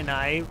when Dane and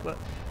I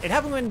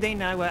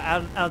were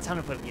out of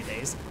town for a few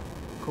days.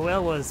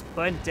 Koel was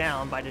burnt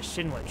down by the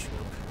Shinra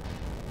troop.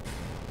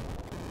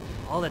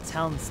 All the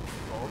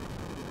townspeople,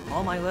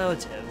 all my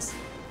relatives,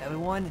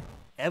 everyone,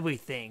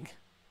 everything.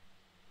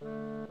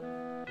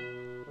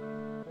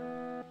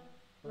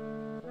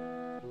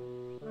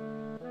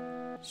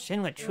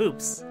 Shinra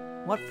troops?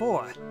 What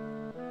for?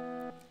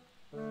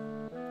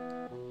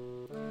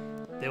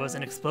 There was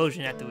an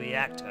explosion at the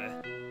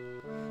reactor.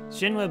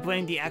 Shinra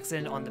blamed the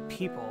accident on the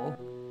people,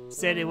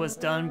 said it was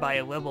done by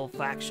a rebel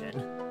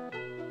faction.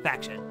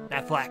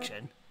 That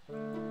faction.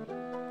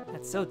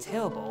 That's so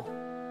terrible.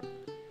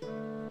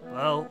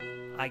 Well,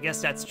 I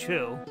guess that's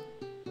true,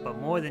 but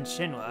more than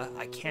Shinra,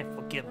 I can't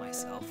forgive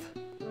myself.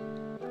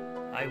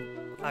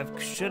 I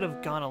should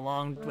have gone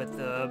along with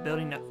the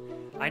building.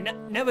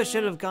 Never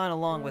should have gone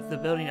along with the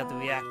building of the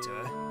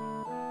reactor.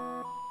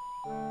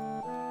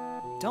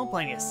 Don't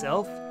blame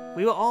yourself.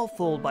 We were all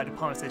fooled by the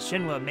promises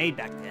Shinra made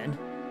back then.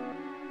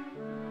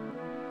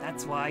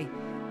 That's why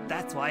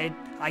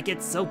I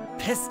get so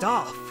pissed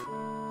off.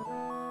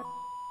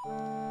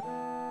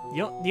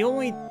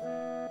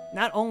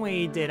 Not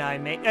only did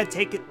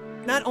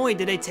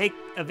they take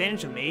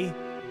advantage of me,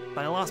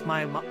 but I lost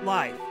my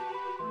life.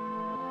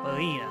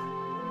 Belina,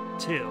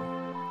 too.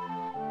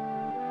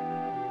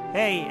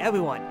 Hey,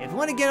 everyone, if you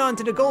want to get on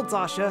to the gold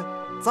saucer,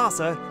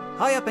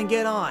 hurry up and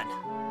get on.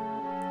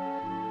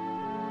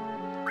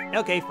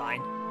 Okay,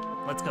 fine.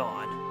 Let's go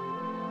on.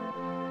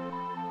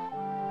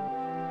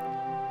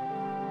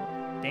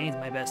 Dane's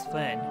my best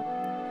friend.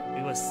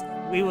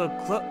 We were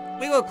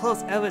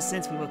close ever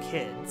since we were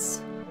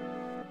kids.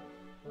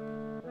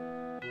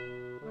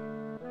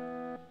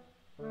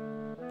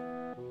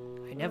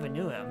 I never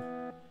knew him.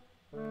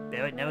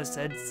 Barrett never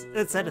said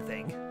a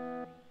thing. ...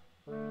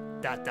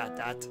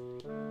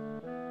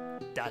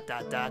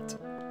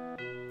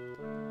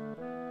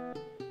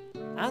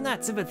 I'm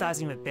not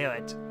sympathizing with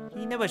Barrett.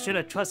 He never should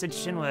have trusted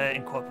Shinra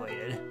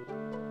Incorporated.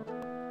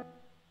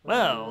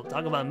 Well,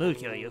 talk about mood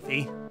killer,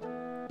 Yuffie. ...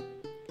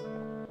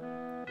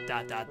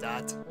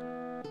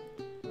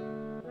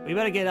 We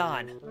better get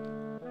on. ...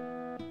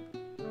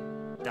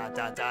 A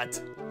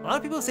lot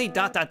of people say ...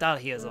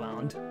 here is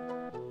around.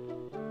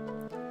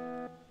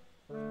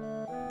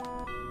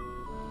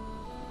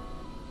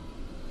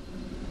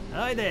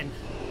 Alright then.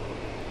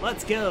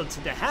 Let's go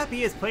to the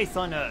happiest place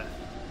on Earth.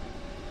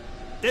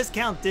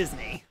 Discount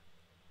Disney.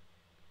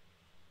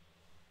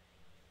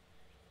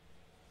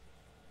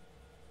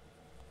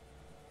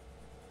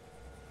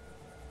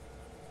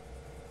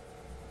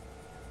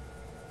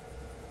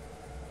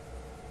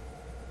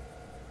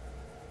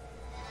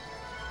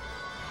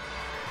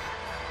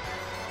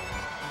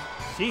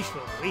 Sheesh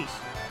Louise.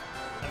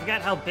 I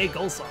forgot how big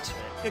Gold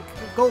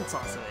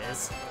Saucer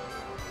is.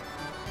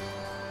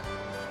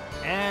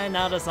 And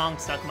now the song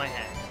stuck in my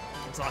head.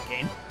 It's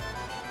Arcane.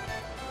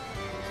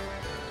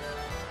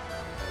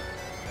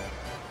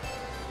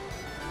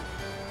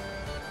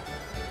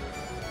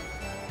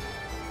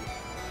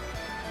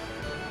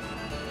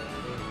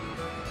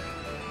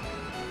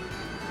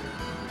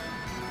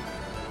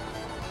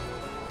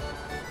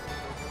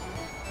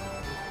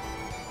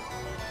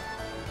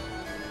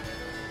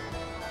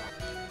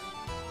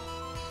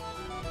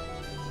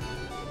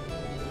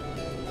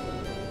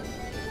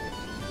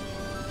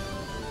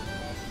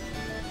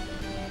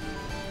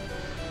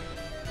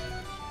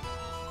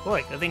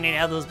 Boy, good thing they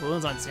have those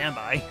balloons on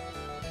standby.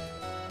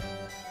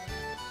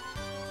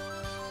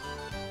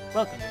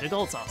 Welcome to the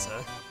Gold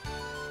Saucer.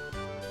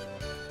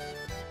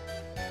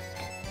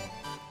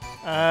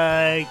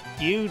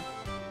 You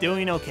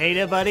doing okay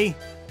there, buddy?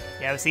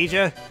 You have a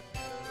seizure?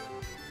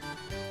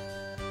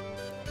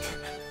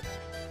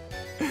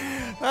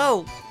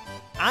 Oh,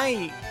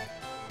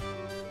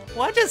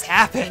 what just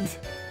happened?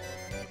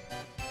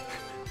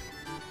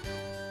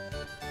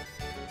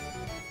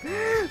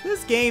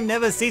 This game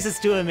never ceases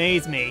to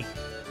amaze me.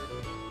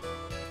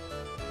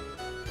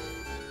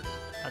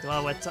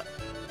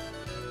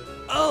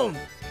 Oh,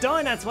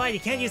 darn, that's why you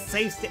can't use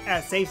save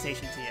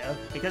stations here,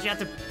 because you have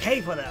to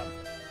pay for them.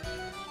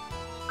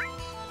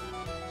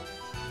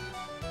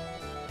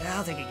 Yeah,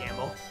 I'll take a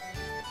gamble.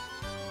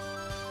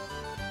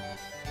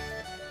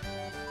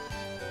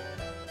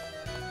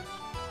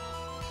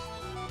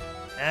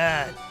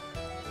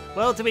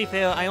 Well, to be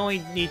fair, I only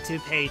need to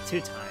pay 2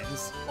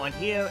 times. One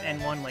here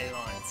and one later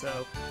on,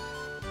 so...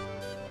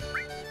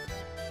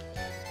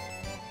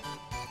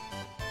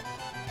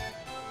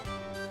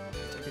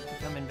 Ticket to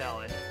become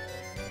invalid.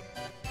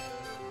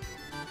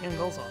 In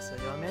Gold Saucer,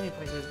 there are many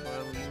places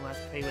where you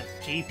must pay with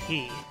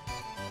GP.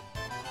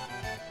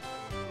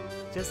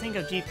 Just think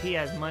of GP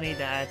as money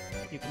that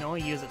you can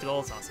only use at the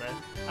Gold Saucer.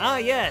 Ah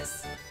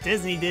yes!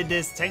 Disney did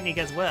this technique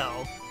as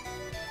well.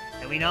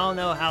 And we all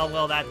know how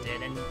well that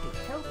did, and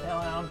kill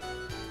down.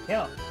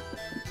 Kill.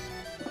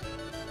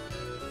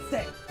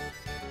 Stay.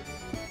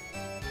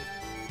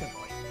 Good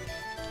boy.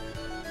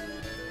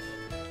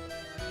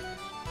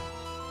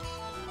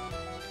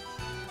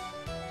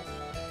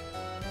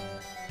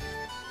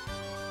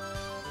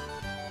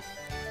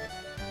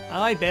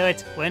 Alright,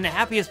 Barrett, we're in the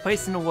happiest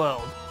place in the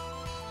world.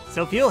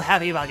 So feel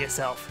happy about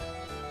yourself.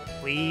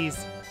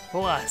 Please,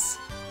 for us.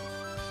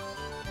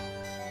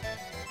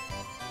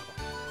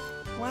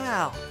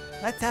 Wow,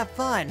 let's have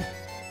fun.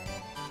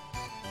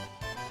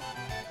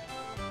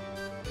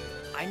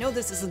 I know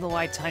this isn't the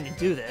right time to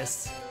do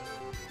this.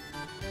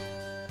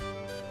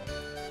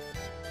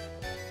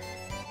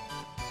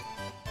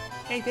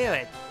 Hey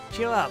Barrett,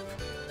 chill up.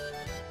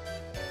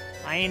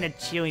 I ain't in a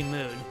chilly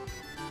mood,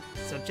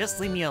 so just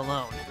leave me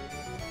alone.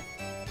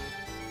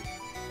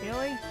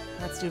 Really?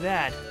 That's too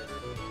bad.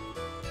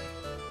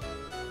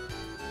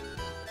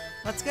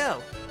 Let's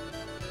go.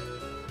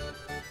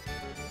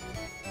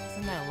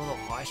 Isn't that a little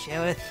harsh,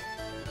 Aerith?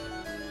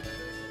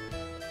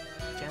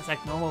 Just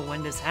like normal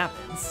when this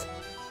happens.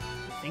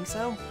 You think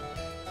so?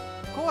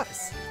 Of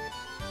course.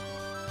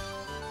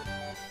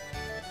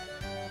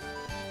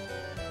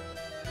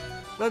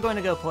 We're going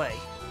to go play.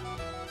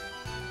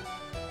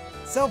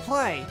 So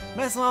play!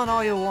 Mess around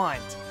all you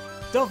want.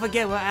 Don't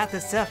forget we're at the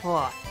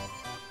Sephiroth.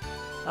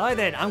 Alright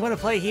then, I'm gonna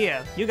play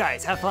here. You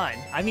guys, have fun.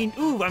 I mean,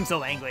 ooh, I'm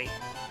so angry.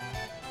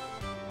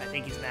 I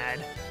think he's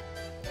mad.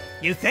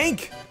 You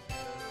think?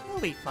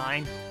 He'll be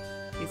fine.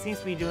 He seems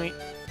to be doing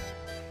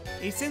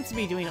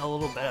a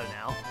little better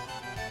now.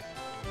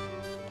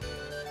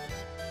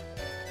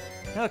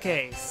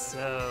 Okay,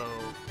 so...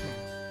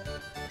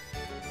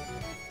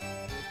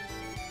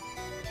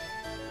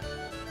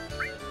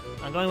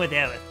 I'm going with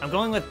Aerith. I'm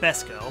going with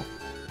Best Girl.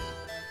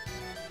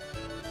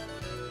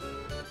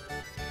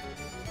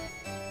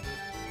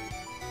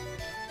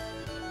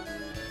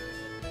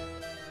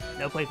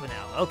 No play for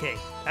now. Okay,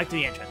 back to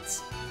the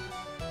entrance.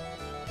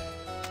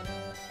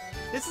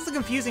 This is a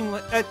confusing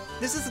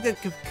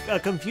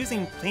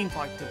confusing theme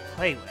park to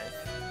play with,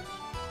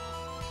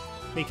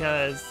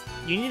 because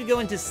you need to go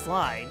into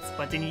slides,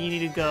 but then you need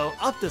to go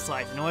up the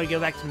slides in order to go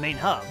back to the main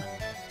hub.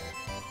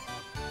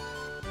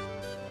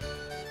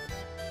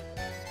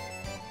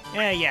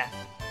 Yeah.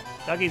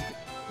 Doggy's...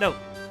 No.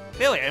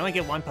 Really, I only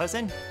get one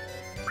person?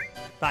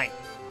 Fine.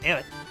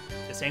 Aerith,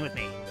 just staying with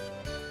me.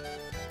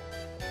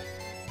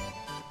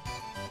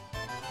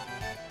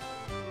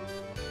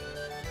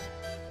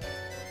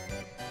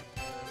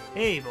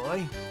 Hey,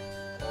 boy.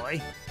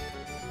 Boy.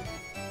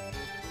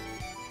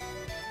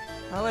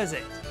 How is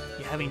it?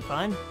 You having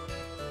fun?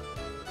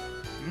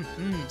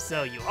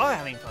 So you are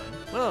having fun.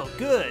 Well,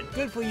 good.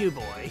 Good for you,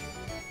 boy.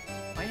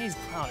 My name's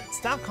Cloud.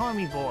 Stop calling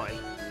me boy.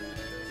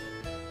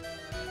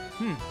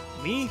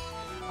 Me?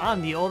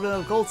 I'm the owner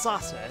of Gold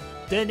Saucer.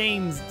 The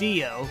name's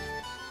Dio.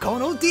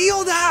 Kono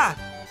Dio da!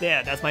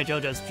 There, that's my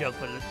JoJo's joke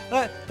for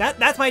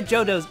that's my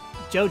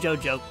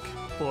JoJo joke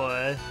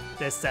for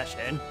this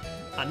session.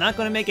 I'm not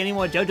gonna make any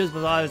more JoJo's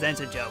Bizarre's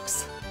Answer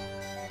jokes.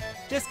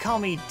 Just call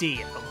me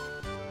Dio.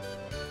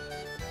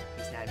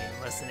 He's not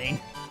even listening.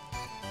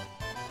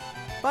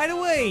 By the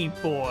way,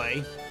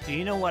 boy, do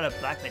you know what a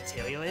black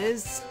material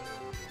is?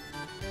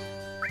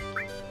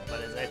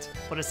 What is it?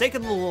 For the sake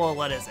of the lore,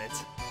 what is it?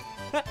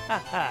 Ha ha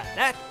ha,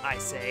 that, I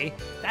say,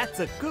 that's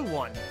a good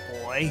one,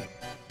 boy.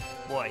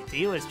 Boy,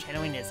 Dio is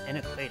channeling his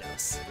inner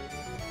Kratos.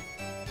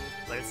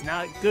 But it's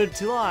not good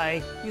to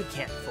lie, you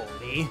can't fool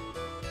me.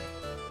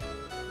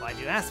 Why'd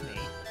you ask me?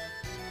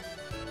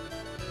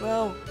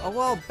 Well, a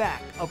while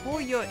back, a boy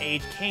your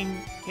age came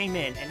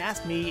in and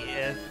asked me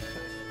if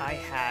I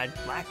had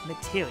black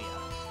materia.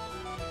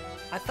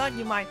 I thought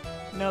you might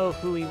know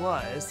who he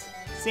was,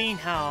 seeing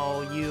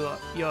how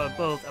you're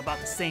both about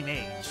the same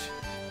age.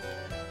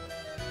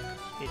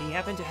 Did he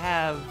happen to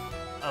have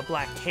a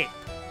black cape?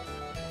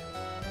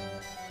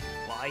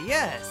 Why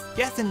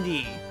yes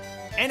indeed,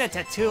 and a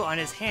tattoo on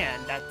his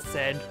hand that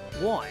said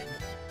 1.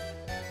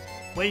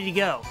 Where did he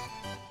go?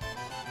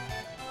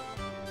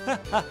 Ha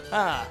ha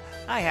ha,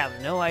 I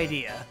have no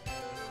idea.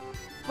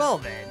 Well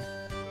then.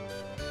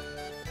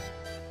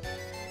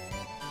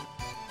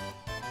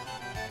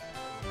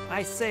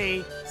 I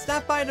say,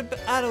 stop by the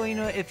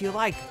arena if you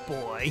like,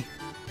 boy.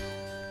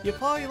 You'll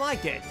probably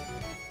like it.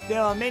 There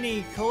are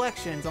many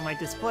collections on my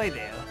display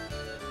there.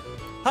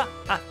 Ha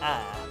ha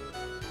ha.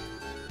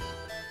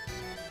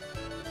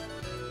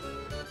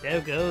 There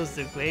goes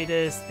the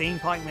greatest theme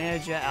park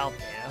manager out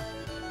there.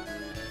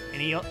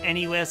 And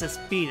he wears a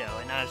Speedo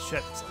and not a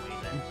shirt for some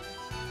reason.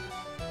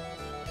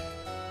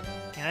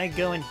 Can I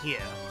go in here?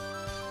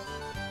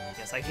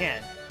 Yes, I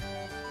can.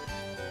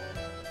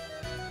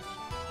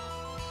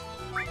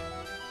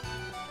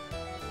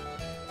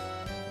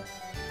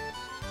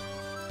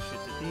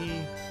 Should it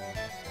be?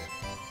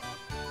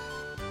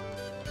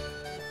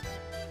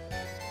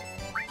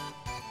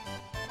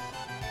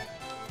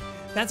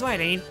 That's right,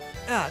 Ain.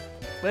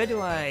 Where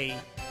do I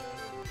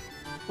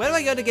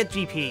go to get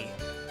GP?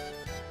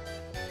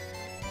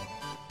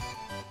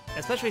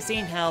 Especially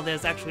seeing how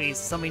there's actually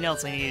something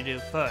else I need to do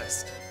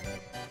first.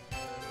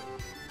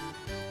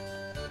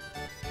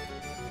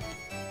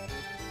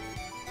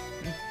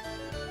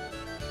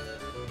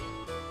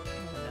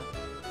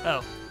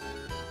 Oh.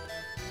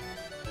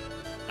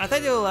 I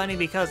thought they were running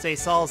because they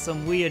saw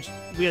some weird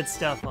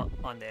stuff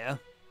on there.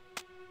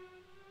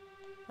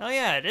 Oh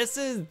yeah, this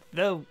is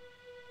the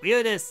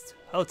weirdest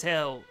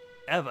hotel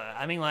ever.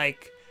 I mean,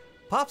 like,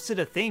 props to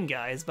the theme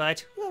guys,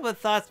 but whoever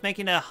thought's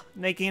making a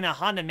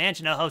haunted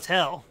mansion a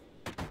hotel?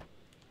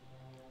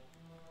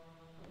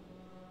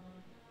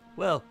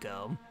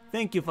 Welcome.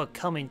 Thank you for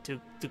coming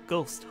to the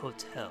Ghost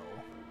Hotel.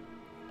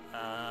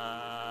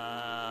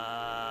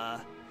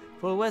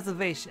 For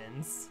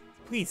reservations,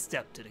 please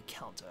step to the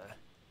counter.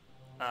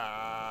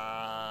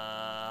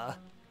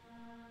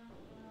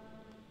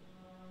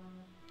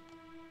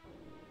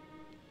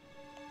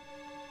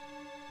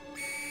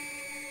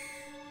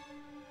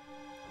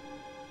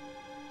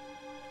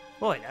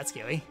 Boy, that's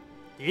scary.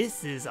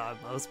 This is our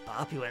most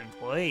popular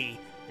employee,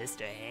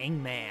 Mr.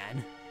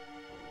 Hangman.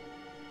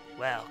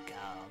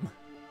 Welcome.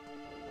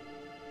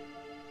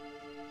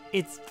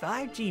 It's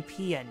 5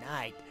 GP at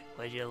night.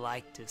 Would you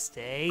like to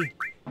stay?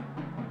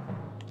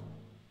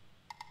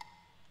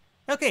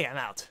 Okay, I'm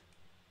out.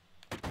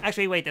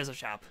 Actually, wait, there's a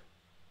shop.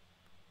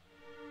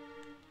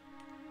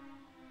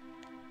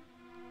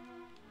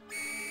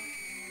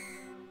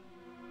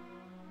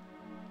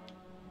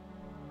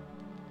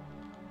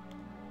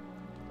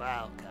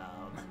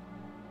 Welcome.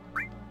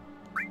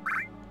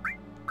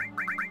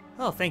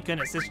 Oh, thank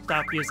goodness this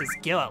shop uses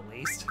skill at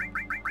least.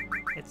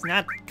 It's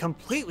not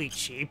completely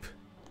cheap.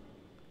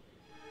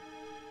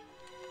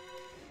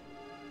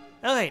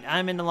 Alright,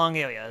 I'm in the long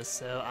area,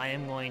 so I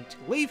am going to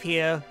leave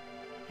here,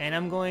 and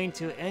I'm going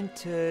to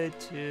enter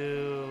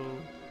to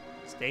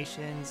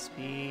Station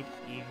Speed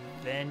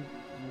Event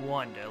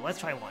Wonder. Let's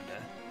try Wonder.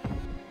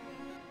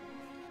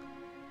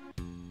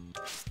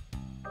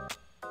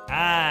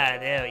 Ah,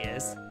 there he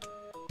is.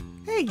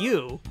 Hey,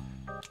 you!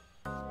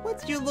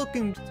 What you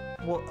looking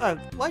for?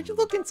 Why'd you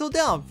looking so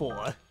down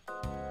for?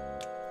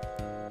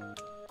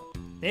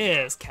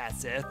 There's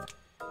Cassith.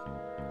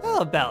 How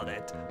about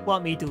it?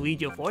 Want me to lead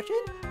your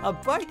fortune? A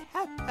bright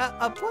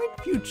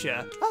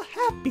future, a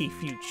happy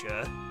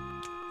future.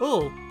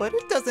 Oh, but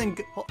it doesn't.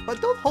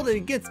 But don't hold it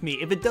against me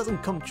if it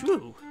doesn't come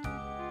true.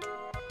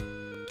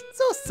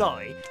 So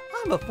sorry,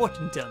 I'm a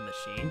fortune telling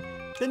machine.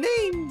 The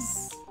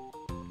name's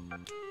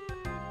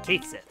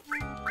Cassith.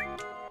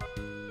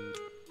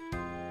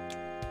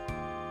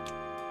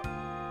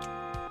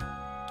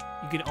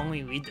 You can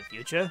only read the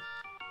future?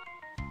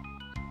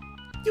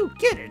 You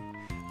kidding?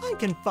 I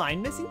can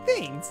find missing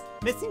things,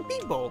 missing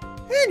people,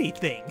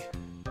 anything.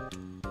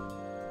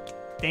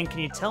 Then can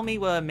you tell me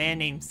where a man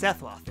named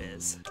Sephiroth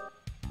is?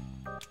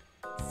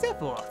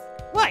 Sephiroth,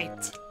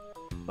 right.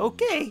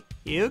 Okay,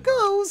 here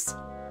goes.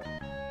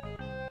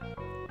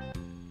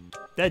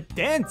 The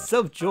Dance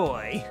of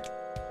Joy.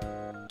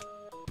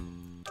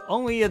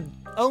 Only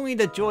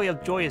the joy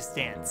of joyous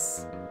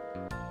dance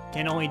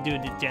can only do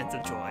the Dance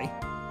of Joy.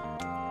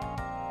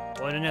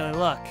 Ordinary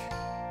luck.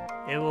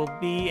 It will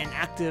be an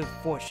active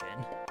fortune.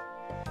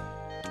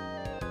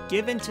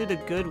 Given to the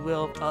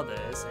goodwill of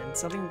others, and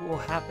something will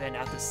happen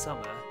after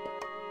summer.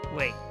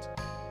 Wait,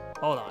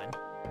 hold on.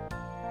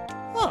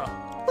 Huh,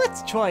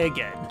 let's try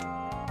again.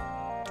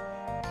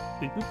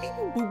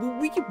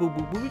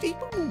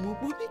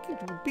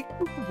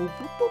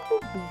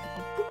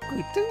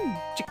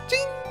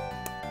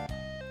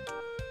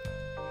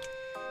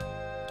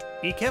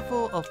 Be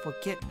careful of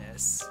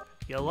forgetfulness.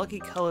 Your lucky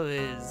color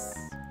is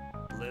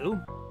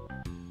blue?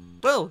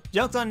 Well,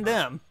 joke's on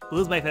them.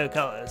 Blue's my favorite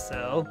color,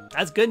 so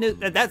that's good news.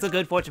 That's a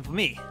good fortune for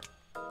me.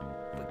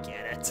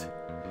 Forget it.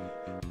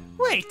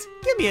 Wait,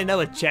 give me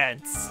another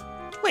chance.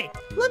 Wait,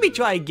 let me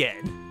try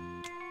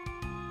again.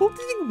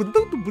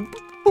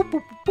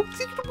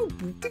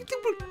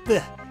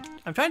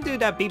 I'm trying to do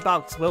that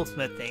beatbox Will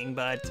Smith thing,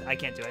 but I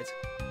can't do it.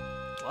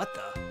 What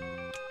the?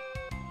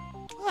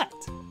 What?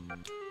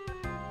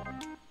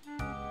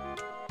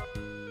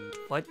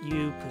 What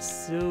you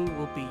pursue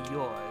will be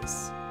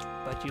yours,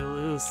 but you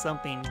lose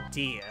something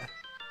dear.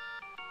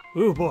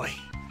 Ooh boy.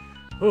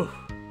 Ooh.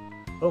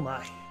 Oh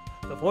my.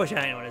 The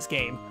foreshadowing on this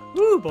game.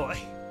 Ooh boy.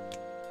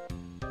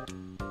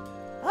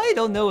 I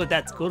don't know if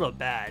that's good or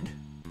bad.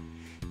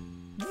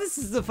 This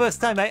is the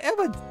first time I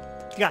ever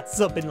got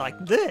something like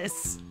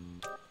this.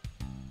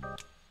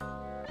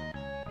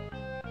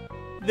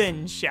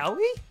 Then shall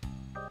we?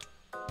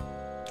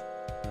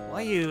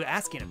 What are you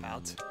asking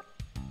about?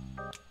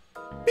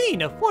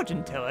 Being a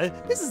fortune teller,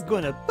 this is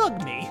gonna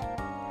bug me.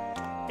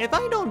 If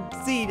I don't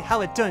see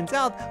how it turns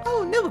out, I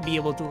will never be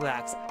able to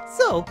relax,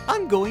 so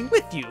I'm going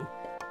with you.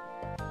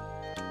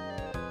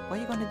 What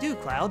are you gonna do,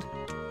 Cloud?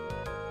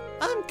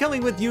 I'm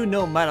coming with you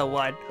no matter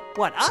what.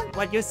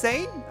 What you're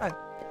saying?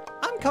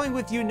 I'm coming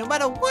with you no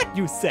matter what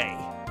you say.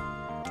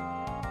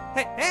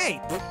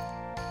 Hey!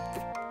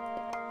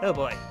 Oh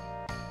boy.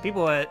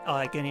 People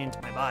are getting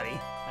into my body.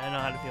 I don't know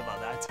how to feel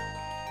about that.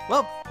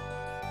 Well,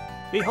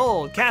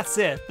 behold,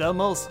 Cassith, the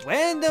most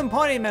random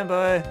party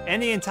member in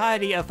the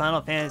entirety of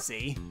Final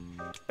Fantasy.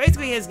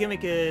 Basically, his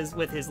gimmick is,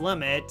 with his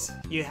limit,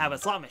 you have a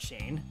slot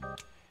machine,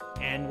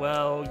 and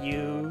well,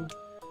 you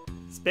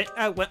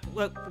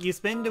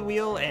spin the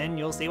wheel and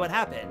you'll see what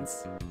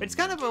happens. But it's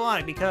kind of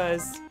ironic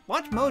because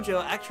Watch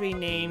Mojo actually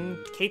named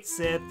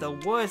Cassith the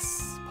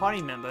worst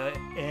party member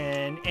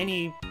in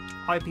any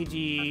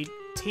RPG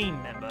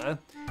team member.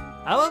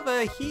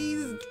 However,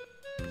 he's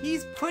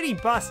He's pretty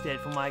busted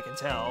from what I can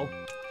tell.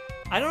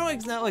 I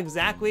don't know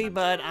exactly,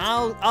 but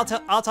I'll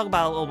talk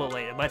about it a little bit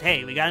later. But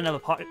hey, we got another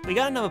party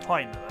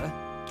member.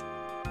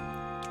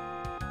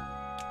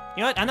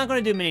 You know what? I'm not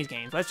gonna do mini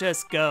games. Let's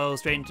just go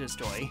straight into the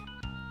story.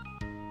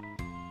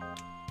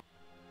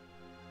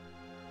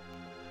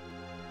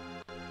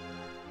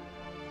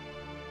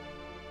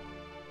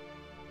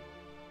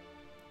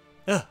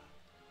 Ugh.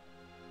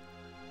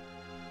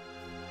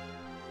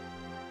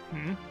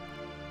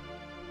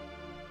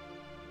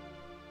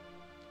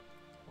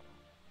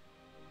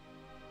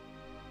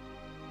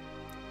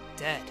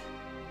 Dead.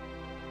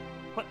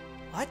 What?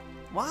 What?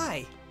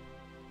 Why?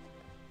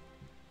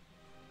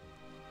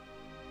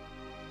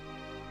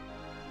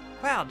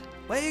 Cloud,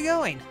 where are you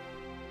going?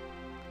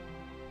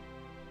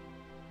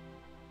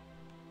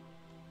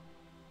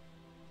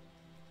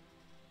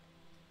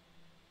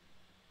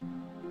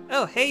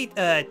 Oh, hey,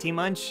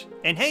 T-Munch.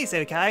 And hey,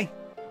 Sekai.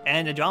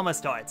 And the drama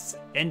starts.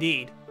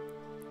 Indeed.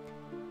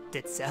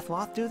 Did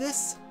Sephiroth do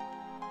this?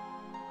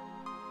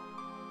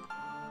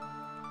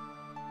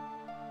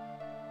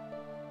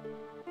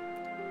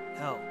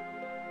 No.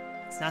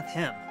 It's not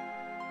him.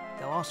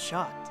 They're all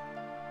shot.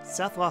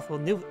 Sephiroth will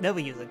never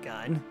use a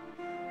gun.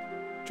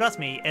 Trust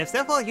me, if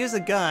Sephiroth used a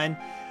gun,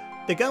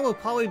 the gun will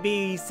probably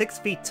be 6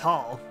 feet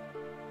tall.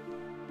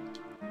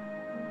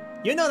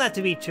 You know that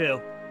to be true.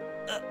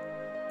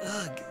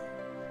 Ugh.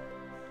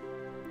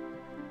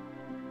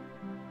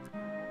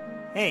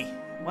 Hey,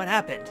 what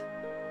happened?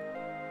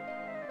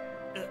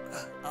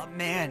 A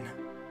man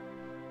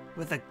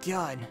with a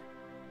gun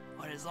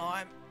on his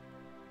arm.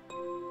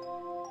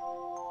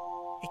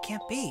 It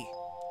can't be.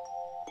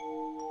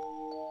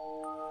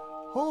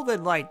 Hold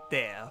it right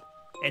there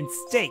and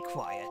stay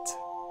quiet.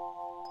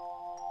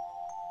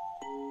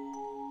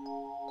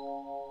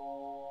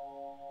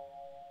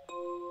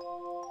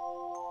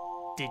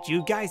 Did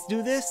you guys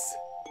do this?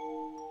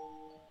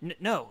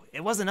 No,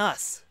 it wasn't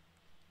us.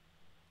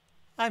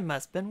 I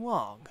must have been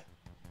wrong.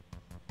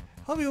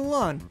 Hurry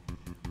along.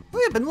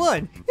 Hurry up and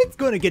run. It's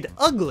gonna get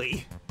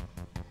ugly.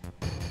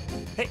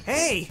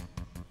 Hey!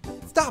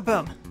 Stop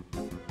him!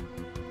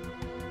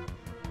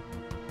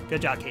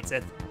 Good job, Kate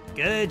Sith.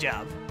 Good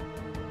job.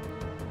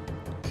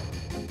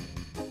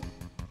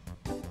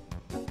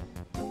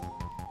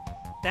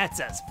 That's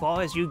as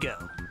far as you go.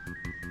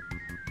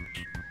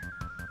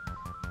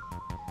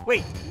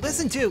 Wait,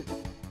 listen to...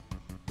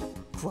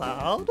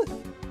 Cloud?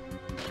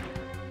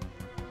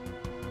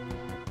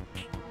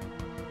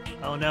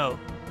 Oh no.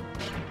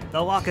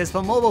 The walkers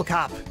from Mobile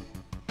Cop!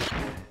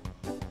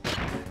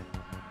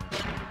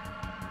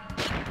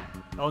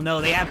 Oh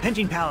no, they have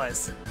pinching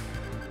powers!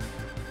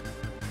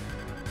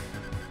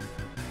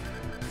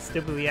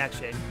 Stupid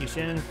reaction. You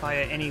shouldn't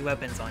fire any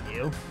weapons on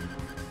you.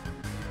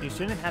 You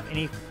shouldn't have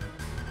any...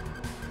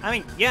 I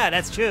mean, yeah,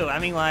 that's true. I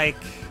mean, like,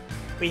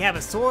 we have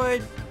a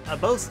sword, a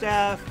bow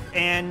staff,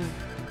 and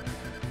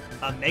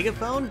a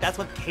megaphone? That's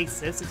what Kate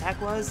Sith's attack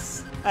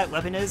was?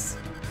 Weapon is?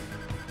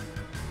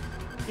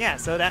 Yeah,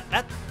 so that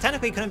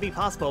technically couldn't be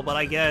possible, but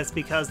I guess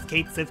because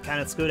Kate Sith kind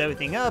of screwed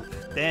everything up,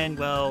 then,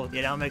 well,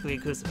 it automatically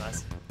accused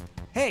us.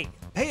 Hey,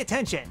 pay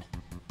attention!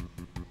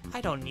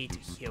 I don't need to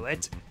hear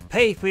it.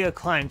 Pay for your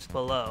crimes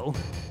below.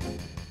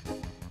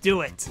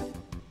 Do it!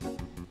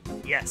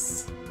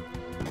 Yes.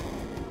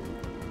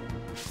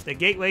 The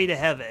gateway to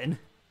heaven.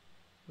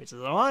 Which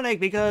is ironic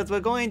because we're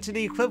going to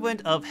the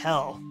equivalent of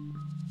hell.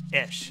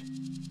 Ish.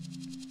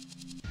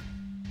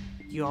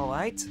 You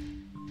alright?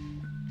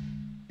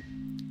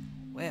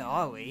 Where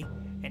are we?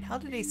 And how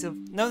did they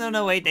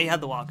No, wait, they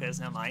had the walkers,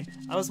 never mind.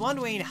 I was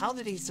wondering how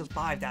did he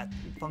survive that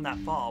from that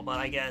fall, but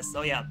I guess,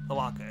 oh yeah, the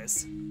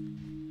walkers.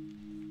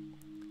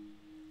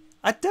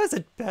 A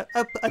desert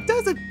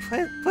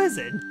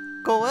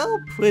prison. Goel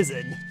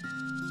prison.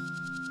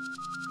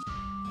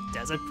 A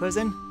desert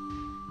prison?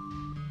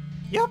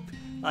 Yup,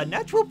 a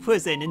natural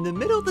prison in the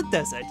middle of the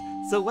desert,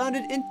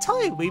 surrounded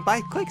entirely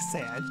by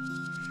quicksand.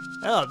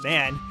 Oh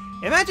man,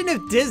 imagine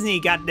if Disney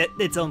got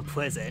its own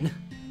prison.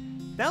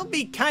 That would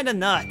be kinda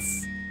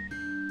nuts.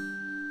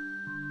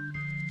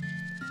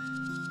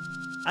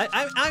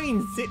 I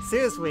mean,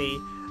 seriously,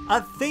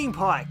 a theme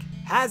park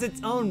has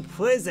its own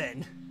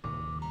prison.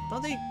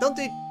 Don't they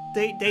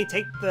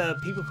take the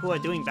people who are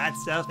doing bad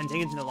stuff and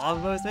take it to the law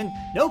enforcement?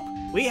 Nope,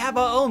 we have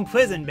our own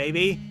prison,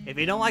 baby. If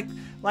you don't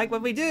like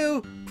what we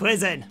do,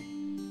 prison.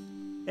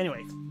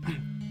 Anyway,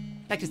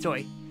 back to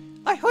story.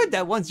 I heard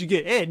that once you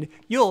get in,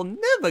 you'll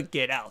never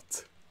get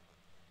out.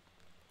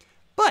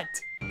 But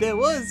there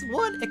was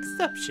one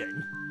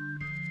exception.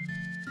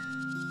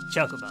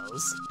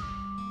 Chocobos.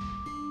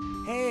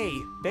 Hey,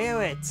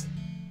 Barrett.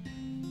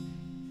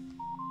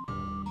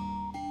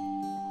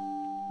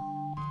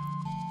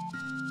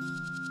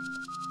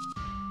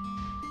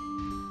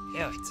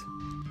 Barrett.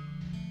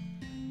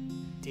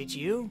 Did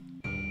you?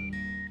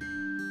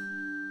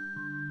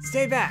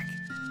 Stay back.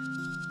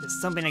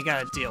 There's something I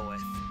gotta deal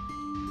with.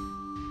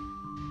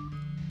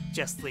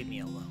 Just leave me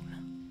alone.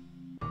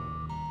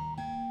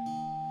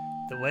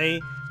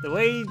 The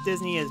way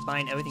Disney is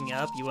buying everything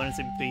up, you wouldn't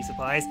be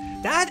surprised.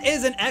 That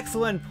is an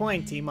excellent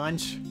point,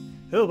 T-Munch.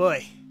 Oh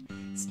boy.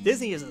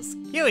 Disney is a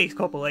scary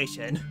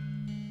corporation.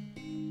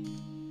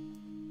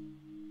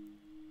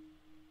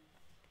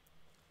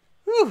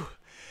 Whew.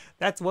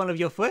 That's one of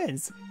your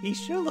friends. He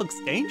sure looks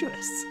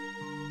dangerous.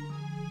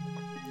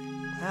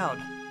 Cloud,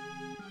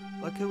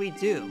 what could we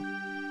do?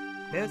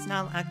 Barrett's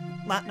not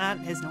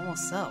his normal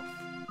self.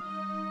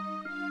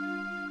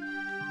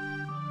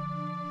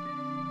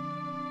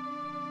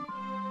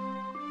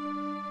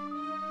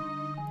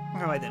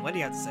 Alright then, what do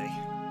you have to say?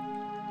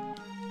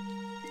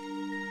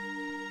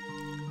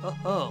 Oh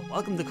ho,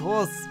 welcome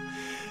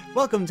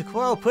to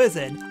Coral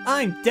Prison.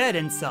 I'm dead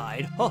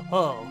inside. Ho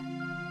ho.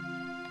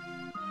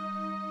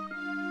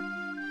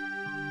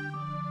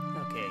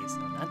 Okay, so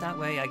not that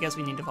way. I guess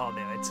we need to follow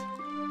Barrett.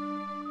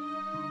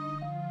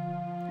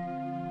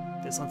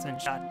 This one's been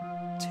shot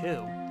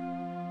too.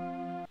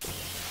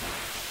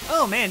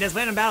 Oh man, there's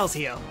random battles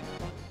here.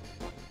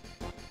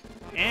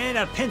 And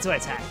a pincer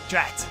attack.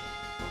 Drat.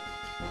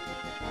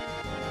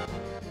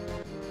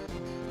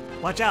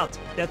 Watch out,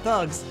 they're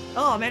thugs.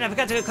 Oh man, I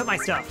forgot to equip my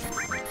stuff.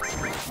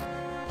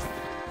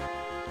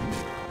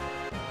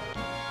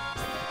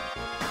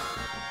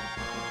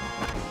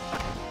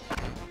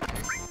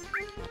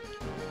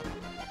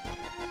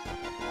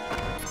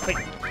 Wait,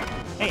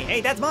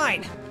 hey, that's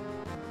mine!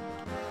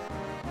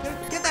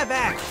 Get that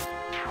back!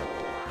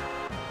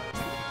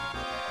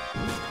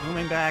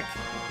 Moving back.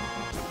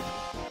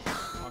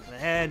 On to the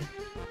head.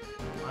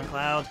 Come on,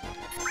 Cloud.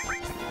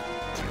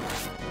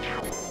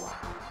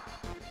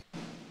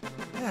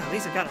 Yeah, at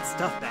least I got its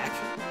stuff back.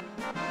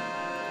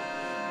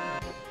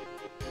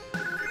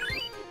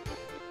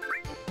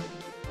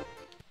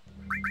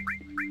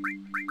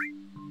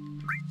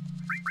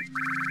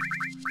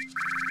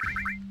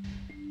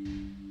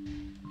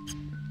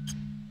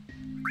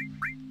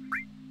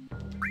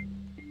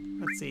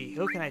 Let's see,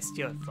 who can I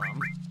steal it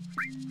from?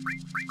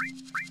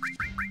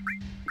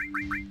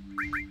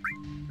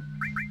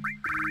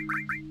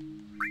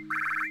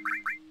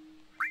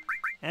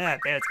 Yeah,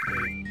 Barrett's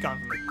gone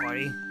from the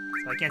party,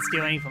 so I can't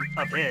steal any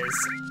of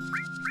his.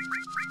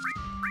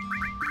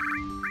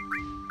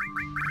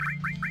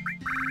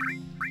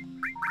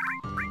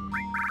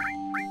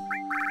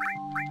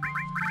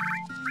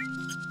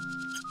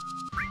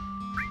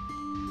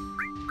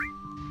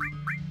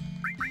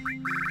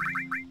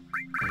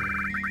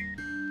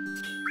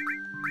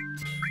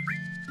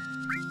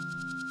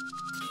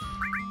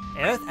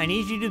 Aerith, I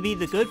need you to be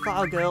the good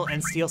flower girl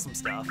and steal some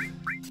stuff.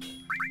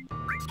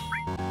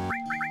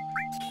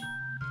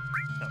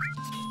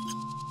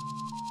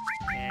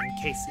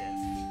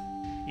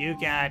 Kasif. You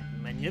got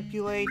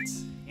manipulate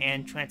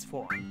and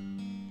transform.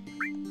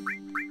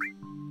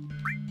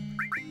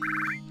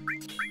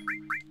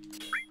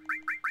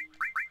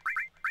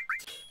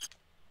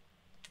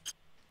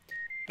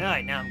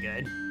 Alright, now I'm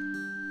good.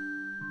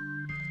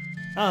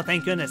 Oh,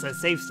 thank goodness, a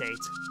save state.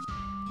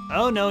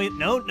 Oh no,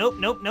 nope.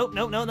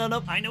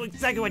 I know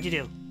exactly what you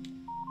do.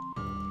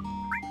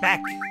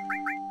 Back,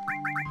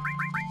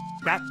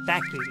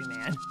 baby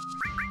man.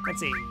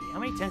 Let's see, how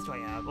many tents do I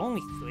have?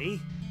 Only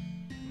 3?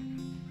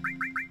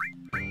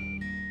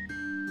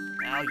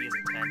 I'll use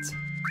a tent.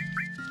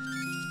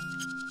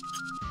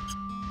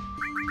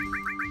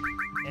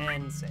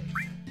 And save.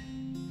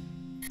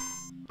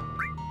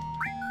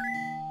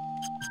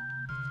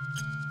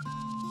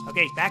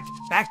 Okay, back!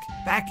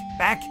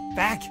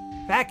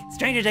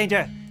 Stranger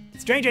danger!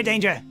 Stranger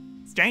danger!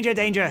 Stranger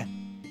danger!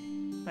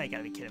 Oh, you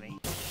gotta be kidding me.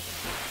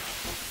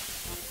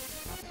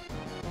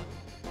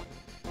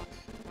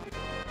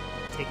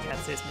 Take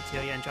Kats's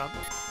materia and drop.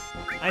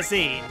 I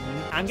see.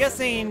 I'm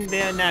guessing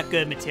they're not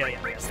good materia,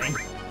 I'm guessing.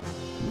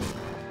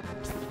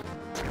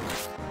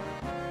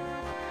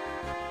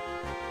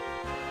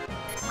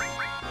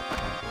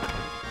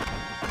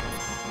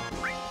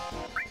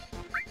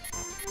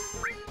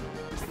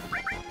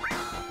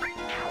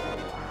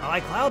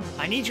 Alright, Cloud,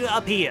 I need you to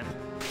up him.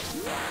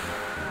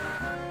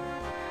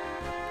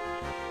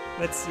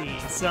 Let's see,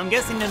 so I'm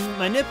guessing the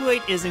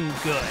manipulate isn't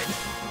good.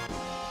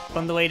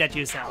 From the way that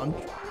you sound.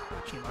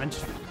 Lunch.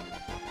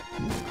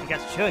 I got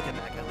the shuriken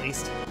back at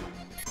least.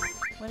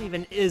 What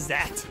even is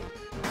that?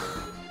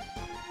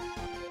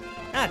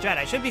 Ah, drat,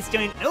 I should be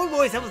stealing. Oh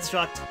boy,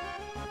 self-destruct.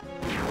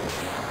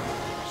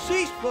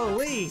 Sheesh,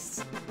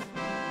 police!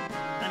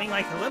 I mean,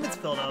 like, the limit's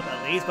filled up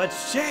at least, but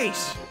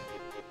sheesh!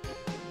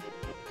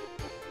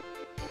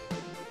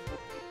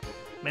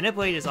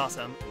 Manipulate is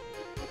awesome.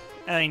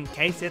 I mean,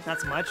 K-Sith, not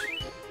so much.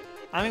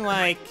 I mean,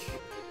 like...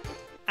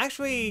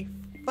 Actually,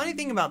 funny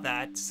thing about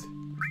that...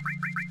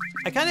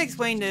 I kind of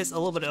explained this a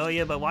little bit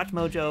earlier, but Watch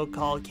Mojo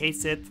called Kate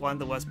Sith one of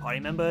the worst party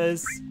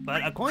members.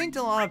 But according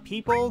to a lot of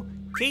people,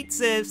 Kate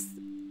Sith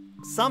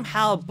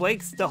somehow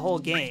breaks the whole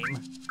game,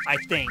 I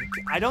think.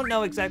 I don't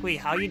know exactly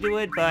how you do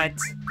it, but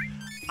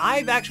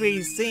I've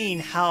actually seen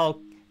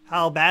how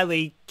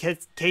badly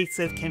Kate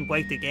Sith can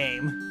break the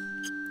game.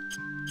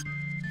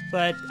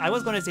 But I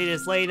was going to say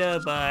this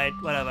later, but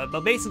whatever.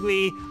 But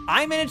basically,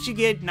 I managed to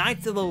get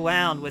Knights of the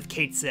Round with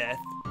Kate Sith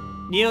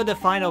near the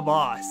final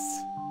boss.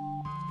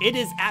 It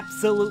is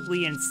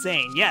absolutely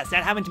insane. Yes,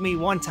 that happened to me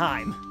one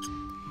time.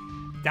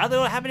 Doubt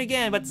it'll happen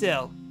again, but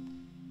still.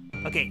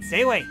 Okay,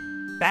 stay away.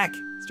 Back.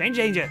 Strange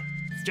danger.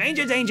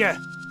 Stranger danger.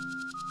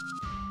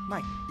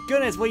 My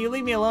goodness, will you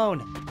leave me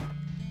alone?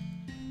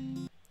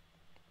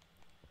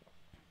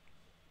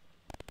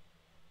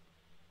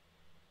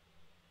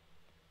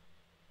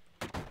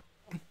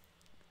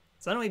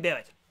 Suddenly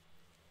Barrett.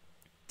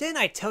 Didn't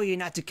I tell you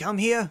not to come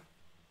here?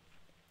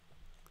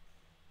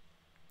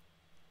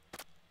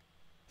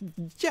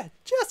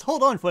 Just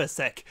hold on for a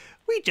sec.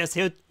 We just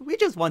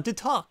want to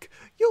talk.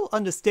 You'll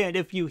understand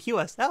if you hear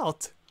us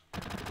out.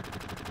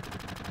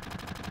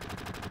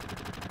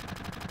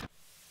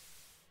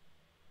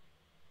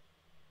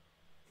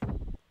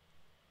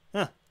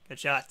 Huh, good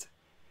shot.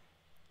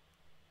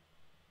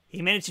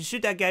 He managed to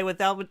shoot that guy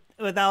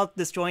without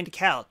destroying the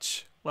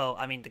couch. Well,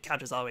 I mean, the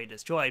couch is already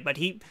destroyed, but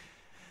he...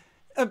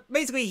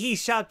 basically, he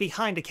shot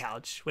behind the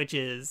couch, which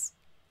is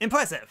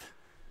impressive.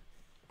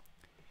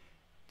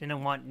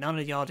 Didn't want none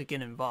of y'all to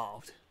get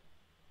involved.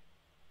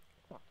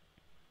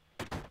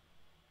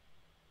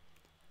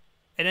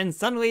 And then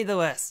suddenly the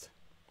rest.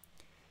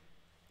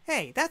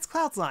 Hey, that's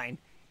Cloud's line.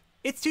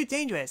 It's too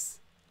dangerous.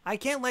 I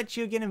can't let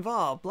you get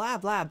involved, blah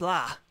blah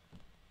blah.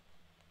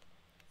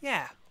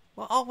 Yeah,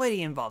 we're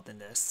already involved in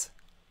this.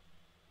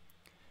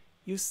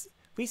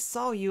 We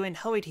saw you and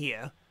hurried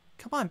here.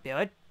 Come on,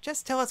 Barrett,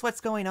 just tell us what's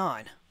going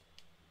on.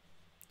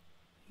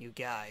 You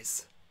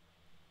guys.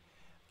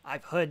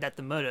 I've heard that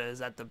the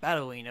murders at the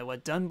battle arena were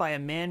done by a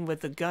man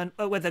with a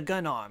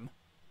gun arm.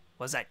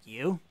 Was that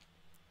you?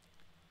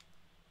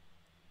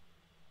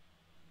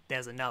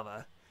 There's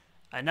another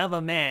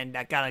man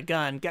that got a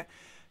gun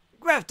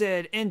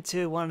grafted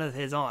into one of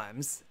his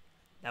arms.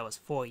 That was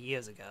 4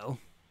 years ago.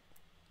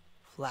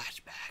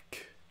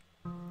 Flashback.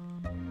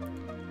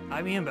 I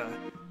remember.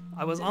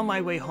 I was on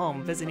my way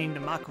home visiting the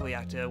Mako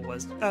reactor while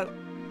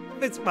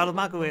the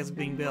Mako reactor was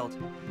being built.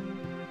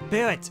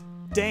 Barrett,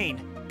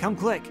 Dane, come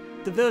quick.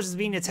 The village is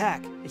being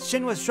attacked. It's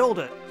Shinra's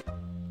shoulders.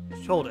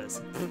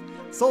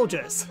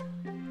 Soldiers.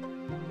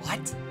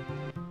 What?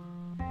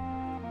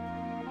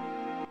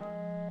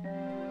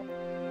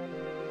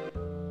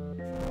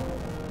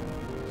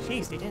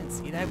 Jeez, they didn't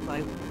see that.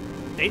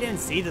 They didn't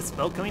see the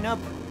smoke coming up.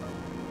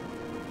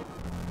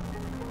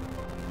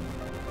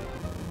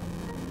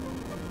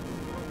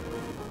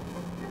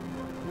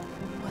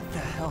 What the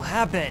hell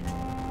happened?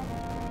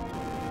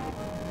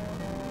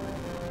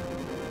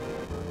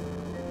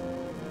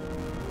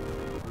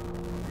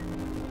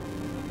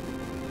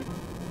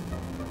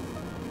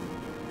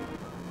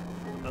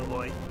 Oh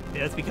boy,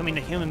 it's becoming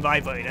a human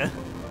vibrator.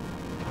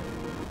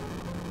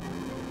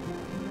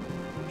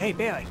 Hey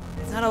Barrett,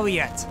 it's not over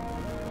yet.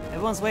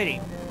 Everyone's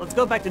waiting. Let's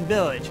go back to the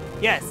village.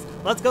 Yes,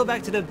 let's go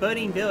back to the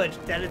burning village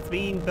that is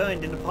being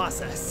burned in the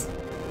process.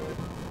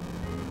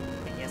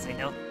 And yes, I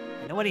know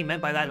what he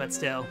meant by that, but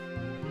still.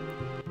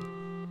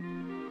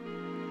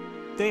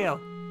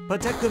 Dale,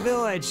 protect the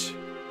village.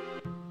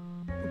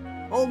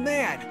 Old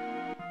man.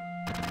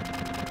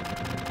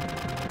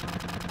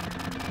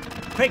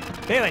 Quick,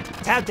 Barrett,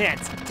 tap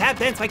dance. Tap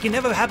dance like you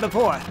never have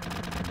before.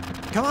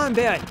 Come on,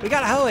 Barrett, we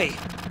gotta hurry.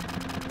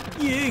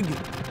 Yig.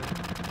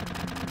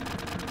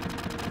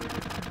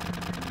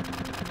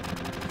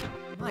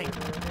 My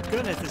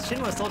goodness, the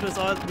Shinra soldiers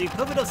are the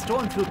equivalent of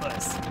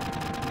stormtroopers.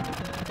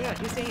 Yeah,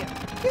 you stay here.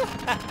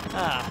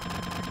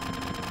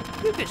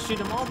 You could shoot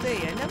them all day.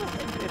 I never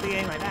hit a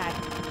game like that.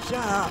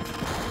 Shut up.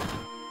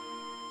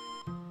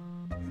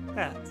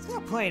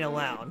 Stop playing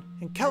around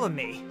and cover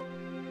me.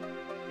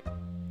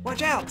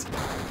 Watch out!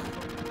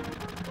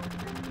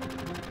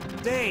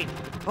 Dane,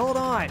 hold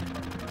on.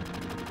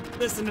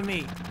 Listen to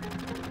me.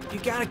 You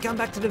gotta come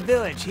back to the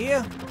village,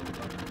 here?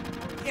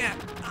 Yeah,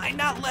 I'm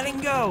not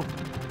letting go.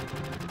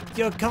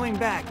 You're coming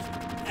back.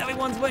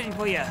 Everyone's waiting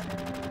for you.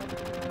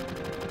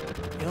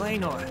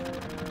 Eleanor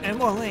and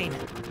Marlene,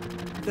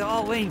 they're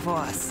all waiting for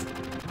us.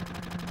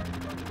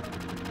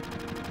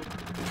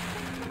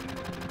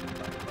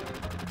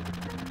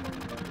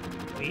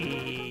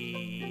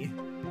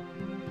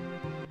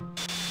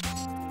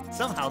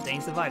 Somehow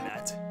Dane survived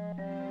that.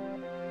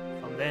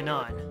 From then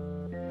on,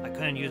 I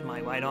couldn't use my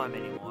right arm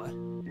anymore.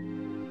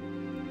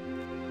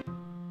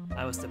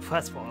 I was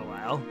depressed for a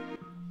while,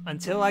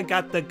 until I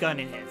got the gun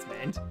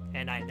enhancement,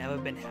 and I've never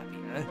been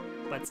happier,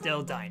 but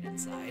still dying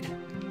inside.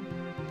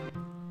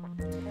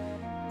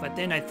 But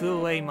then I threw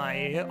away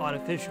my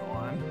artificial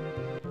arm,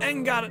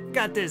 and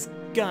got this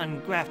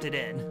gun grafted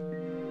in.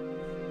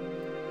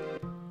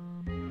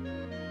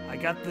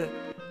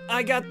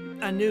 I got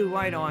a new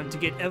right arm to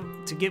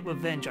get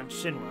revenge on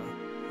Shinra,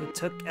 who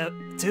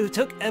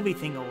took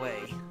everything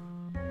away.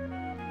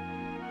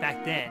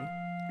 Back then,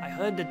 I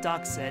heard the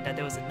doc said that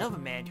there was another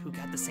man who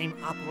got the same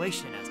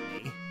operation as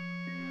me,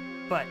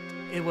 but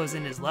it was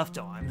in his left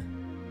arm.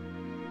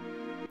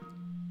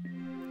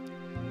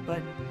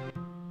 But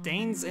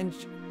Dane's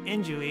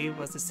injury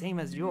was the same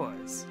as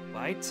yours,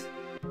 right?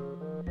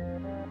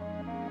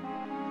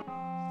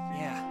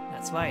 Yeah,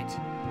 that's right.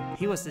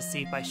 He was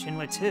deceived by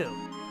Shinra too.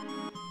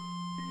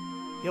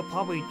 He'll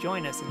probably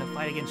join us in the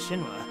fight against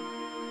Shinra.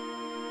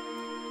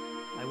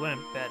 I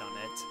wouldn't bet on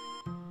it.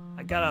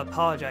 I gotta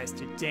apologize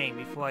to Dane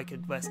before I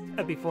can rest in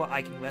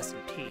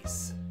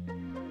peace.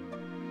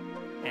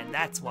 And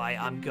that's why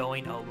I'm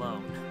going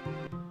alone.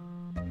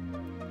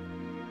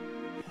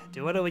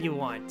 Do whatever you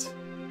want.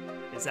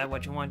 Is that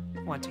what you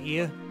want to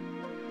hear?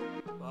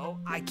 Well,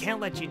 I can't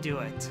let you do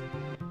it.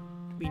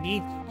 We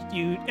need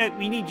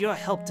your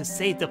help to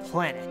save the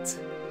planet.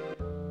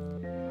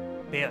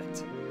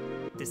 Barrett,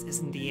 this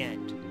isn't the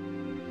end.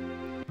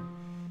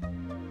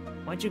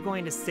 Aren't you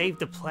going to save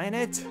the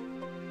planet?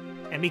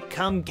 And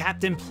become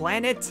Captain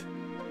Planet?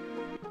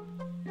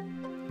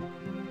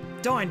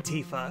 Darn,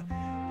 Tifa.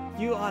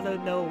 You ought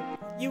to know.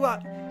 You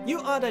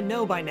ought to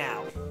know by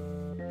now.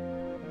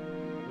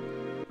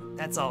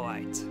 That's all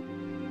right.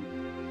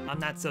 I'm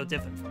not so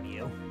different from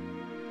you.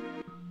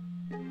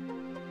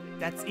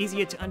 That's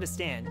easier to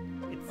understand.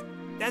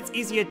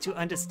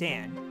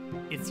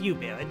 It's you,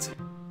 Barrett.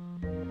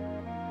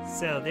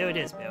 So there it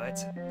is, Barrett.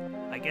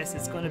 I guess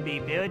it's gonna be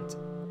Barrett,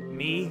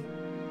 me,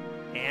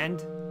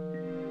 and...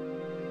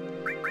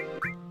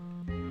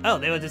 Oh,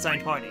 they were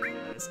designed party.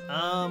 Let's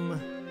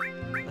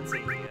see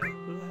here.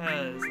 Who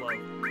has love?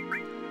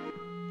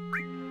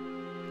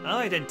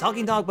 Alright then,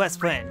 Talking Dog Best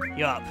Friend,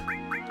 you're up.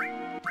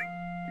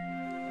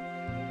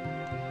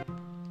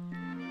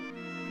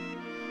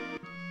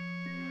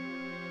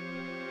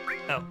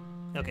 Oh,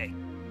 okay.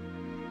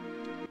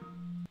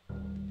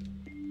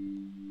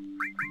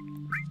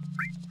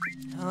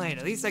 Alright,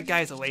 at least that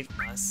guy's away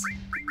from us.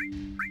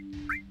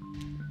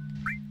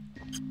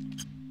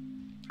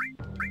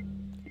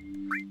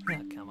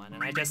 Oh, come on,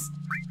 and I just...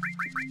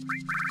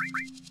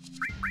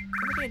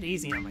 I'm gonna get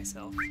easy on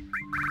myself.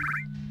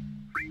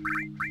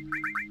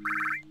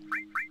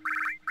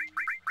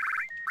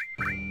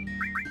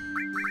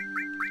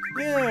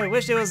 Yeah, I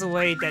wish there was a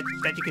way that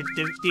you could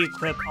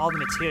de-equip all the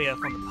materia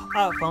from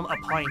a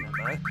party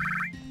member.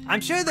 I'm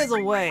sure there's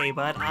a way,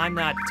 but I'm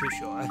not too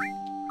sure.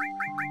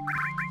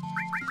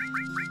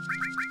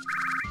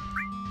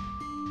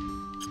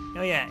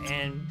 Oh yeah,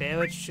 and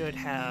Barrett should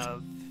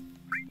have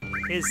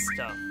his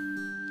stuff.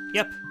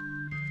 Yep.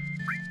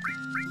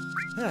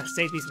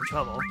 Saved me some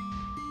trouble.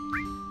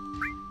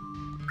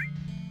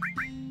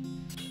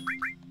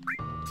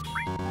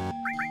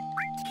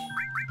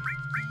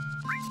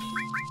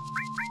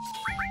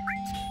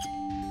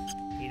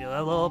 Need to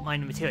level up my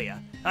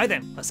materia. Alright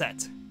then, what's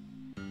that?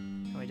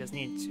 We just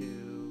need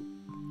to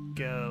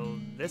go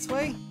this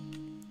way?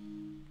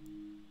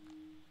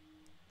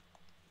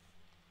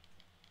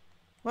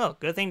 Well,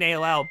 good thing they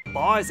allow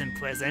bars in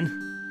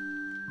prison.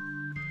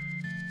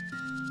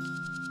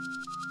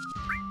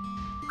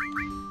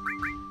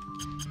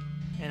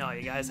 And all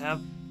you guys have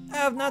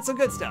not so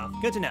good stuff.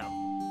 Good to know.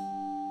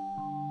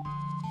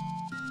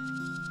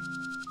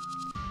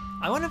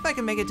 I wonder if I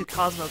can make it to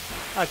Cosmo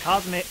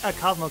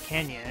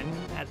Canyon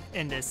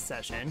in this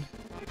session.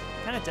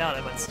 Kinda doubt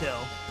it, but still.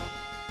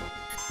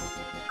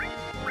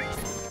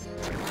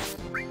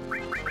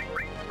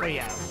 What do you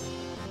have?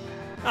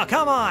 Oh,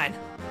 come on!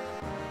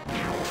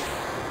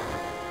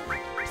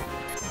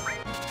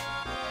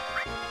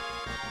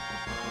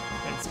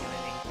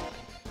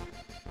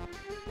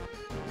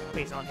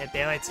 Please don't hit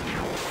Barrett.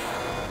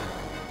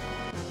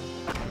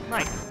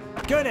 My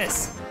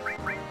goodness!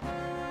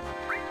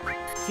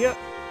 Cure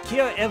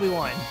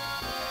everyone.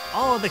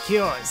 All of the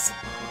cures.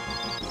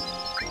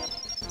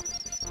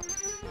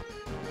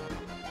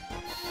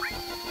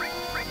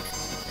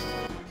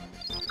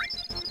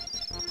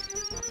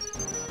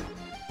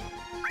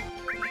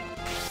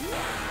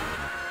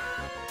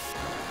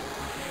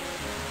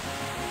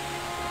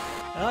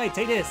 Alright,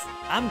 take this.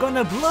 I'm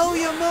gonna blow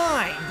your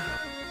mind!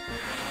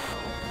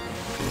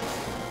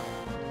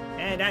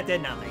 And that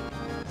did nothing.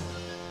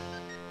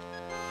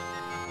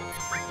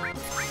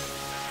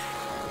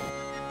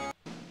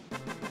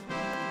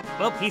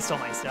 Well, he stole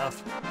my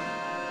stuff.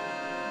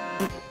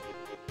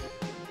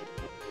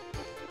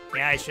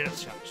 Yeah, I should have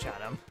shot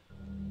him.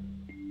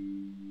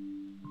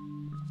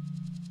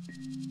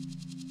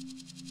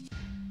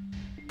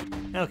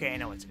 Okay, I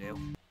know what to do.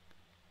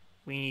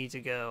 We need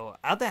to go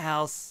out the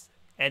house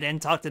and then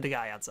talk to the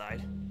guy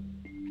outside.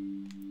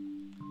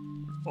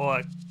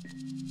 Or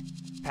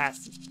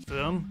pass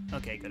through him.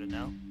 Okay, good to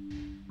know.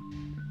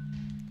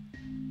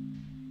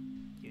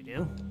 You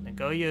do? Then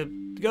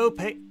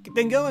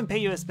go and pay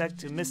your respect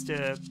to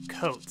Mr.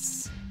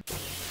 Coates.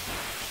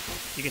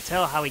 You can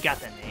tell how he got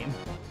that name,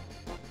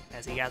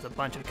 as he has a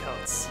bunch of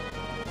coats.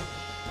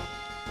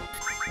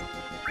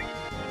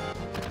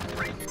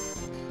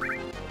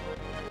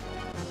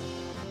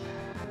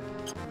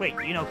 Wait,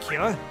 you know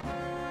Cure?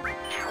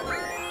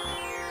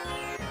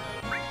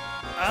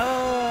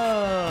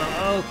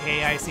 Oh,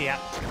 okay, I see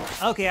how.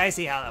 Okay, I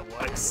see how that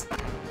works.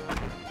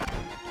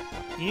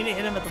 You need to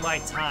hit him at the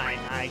right time.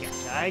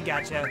 I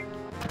gotcha.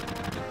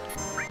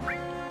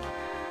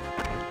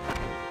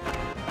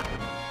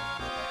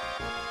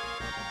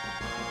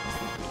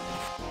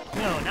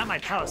 No, not my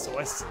power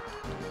source.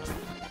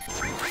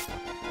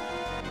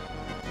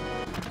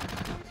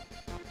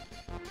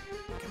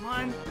 Come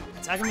on.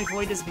 Attack him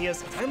before he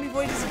disappears. Attack him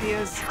before he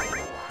disappears.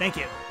 Thank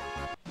you.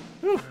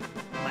 Whew.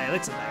 My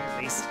elixir back,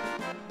 at least.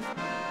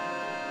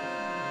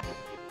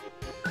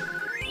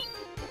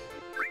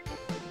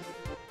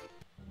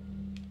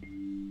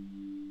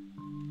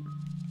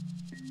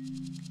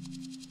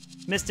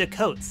 Mr.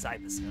 Coates, I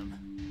presume.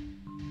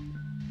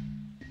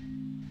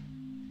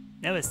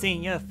 Never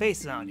seen your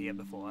face around here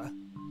before.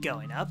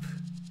 Going up?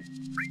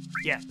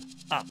 Yep,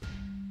 up.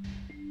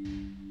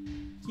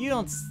 You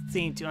don't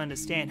seem to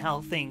understand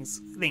how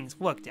things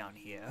work down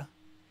here.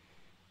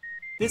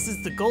 This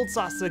is the Gold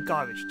Saucer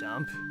garbage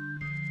dump.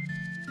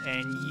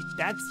 And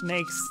that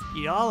makes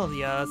all of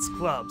you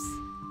scrubs.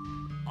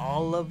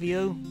 All of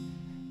you?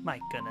 My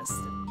goodness.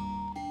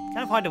 Kind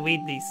of hard to read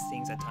these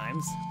things at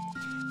times.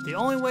 The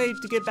only way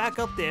to get back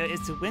up there is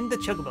to win the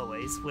Chocobo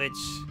race, which...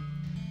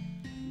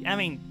 I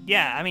mean,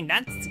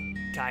 that's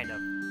kind of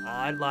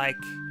odd. Like,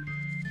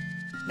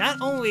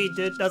 not only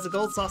does the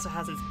Gold Saucer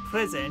has its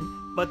prison,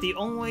 but the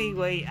only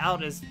way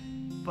out is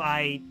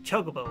by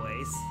Chocobo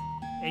race.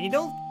 And you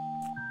don't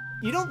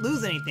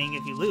lose anything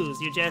if you lose,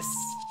 you just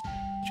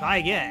try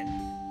again.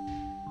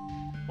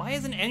 Why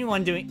isn't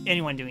anyone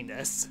doing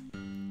this?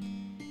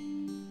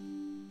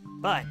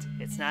 But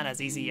it's not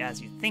as easy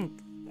as you think,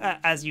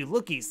 as you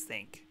lookies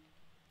think.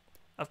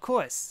 Of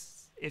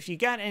course, if you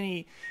got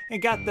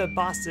the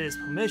boss's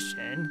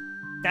permission,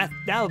 that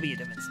would be a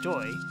different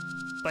story.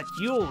 But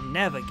you'll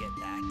never get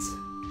that.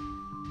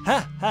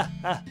 Ha ha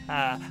ha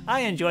ha!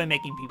 I enjoy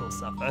making people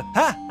suffer.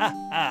 Ha ha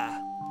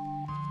ha!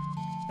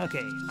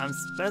 Okay, I'm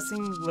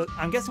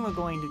guessing we're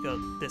going to go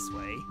this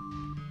way.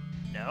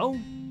 No?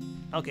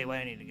 Okay, where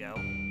do I need to go?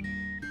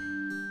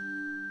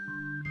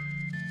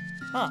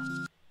 Huh.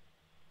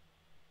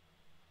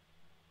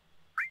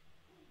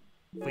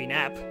 Free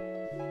nap.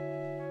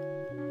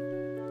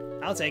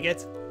 I'll take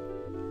it.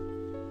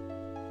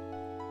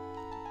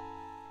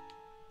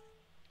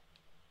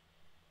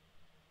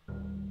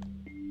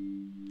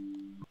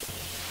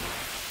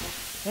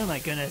 Oh my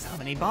goodness, how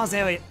many boss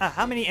areas?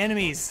 How many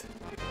enemies?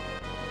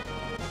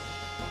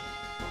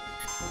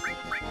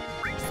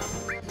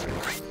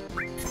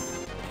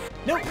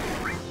 Nope!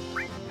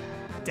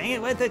 Dang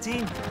it, Red 13!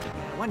 Yeah,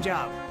 one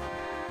job.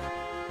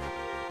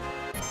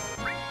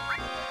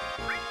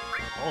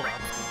 Hold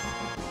up.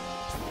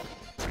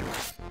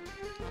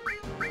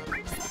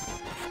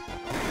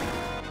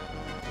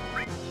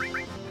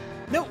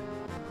 Nope!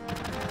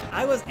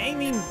 I was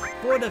aiming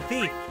for the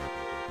thief!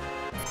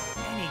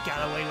 And he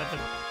got away with it.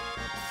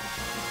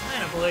 I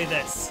don't believe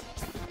this.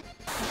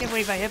 I can't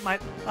believe I hit my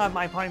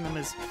party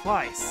members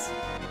twice.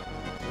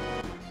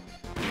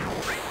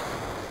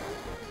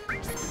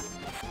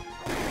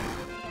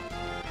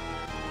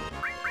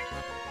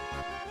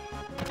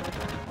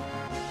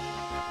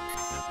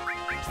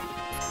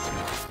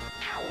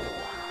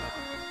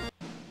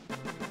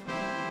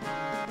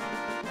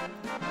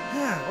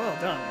 Well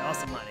done, we lost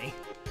some money.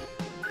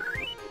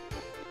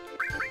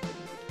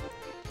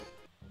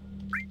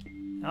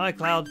 Alright,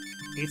 Cloud,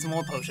 eat some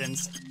more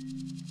potions.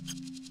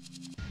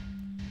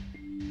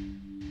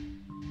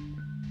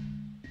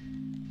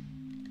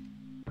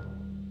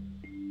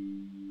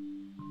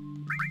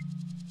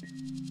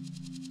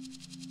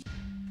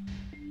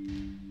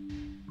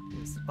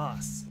 Who's the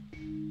boss?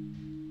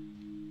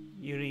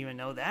 You don't even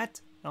know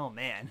that? Oh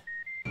man.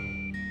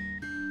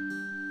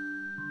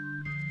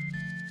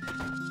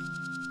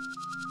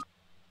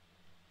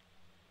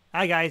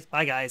 Hi guys,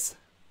 bye guys.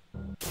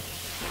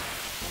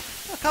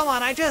 Oh, come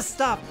on, I just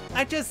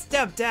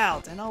stepped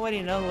out and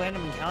already know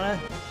random encounter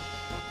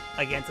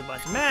against a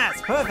bunch of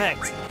mats.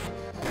 Perfect.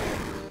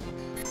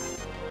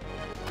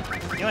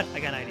 You know what? I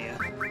got an idea.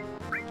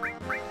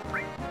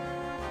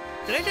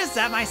 Did I just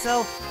zap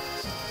myself?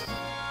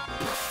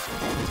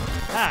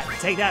 Ah,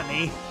 take that,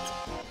 me.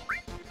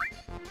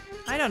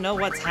 I don't know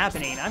what's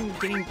happening. I'm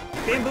getting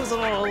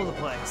bamboozled all over the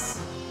place.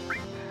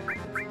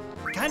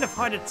 Kind of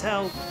hard to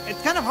tell.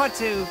 It's kind of hard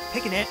to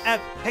pick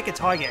a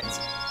target.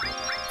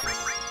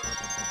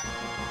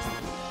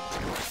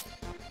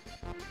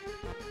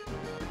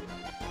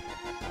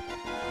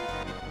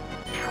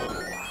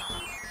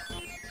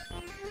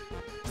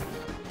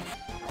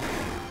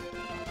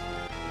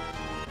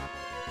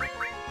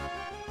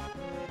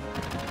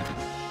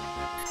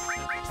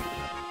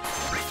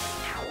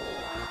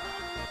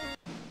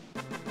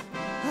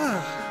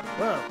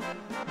 Whoa,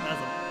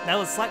 that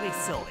was slightly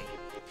silly.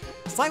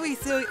 Slightly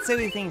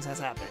silly things has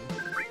happened.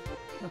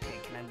 Okay,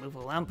 can I move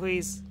around,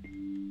 please?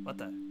 What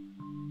the?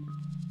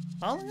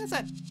 Oh, look at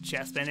that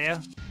chest in there.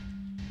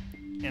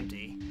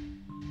 Empty.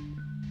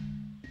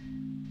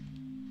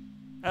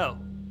 Oh,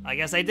 I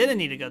guess I didn't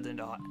need to go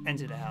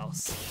into the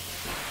house.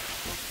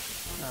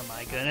 Oh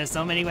my goodness,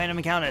 so many random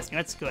encounters.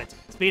 That's good.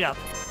 Speed up.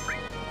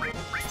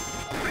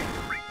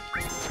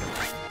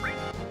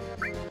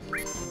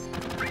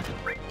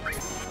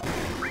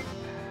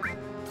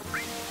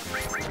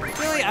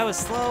 Really? I was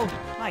slow?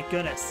 My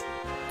goodness.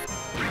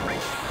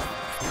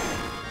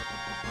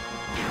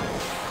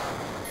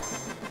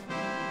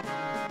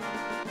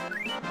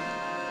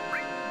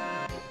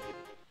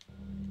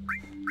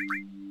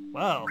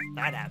 Whoa,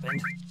 that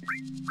happened.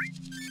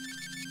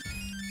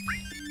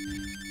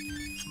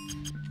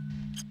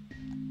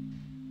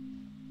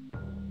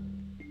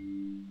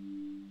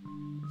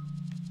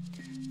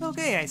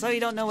 Okay, so you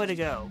don't know where to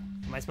go.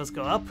 Am I supposed to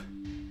go up?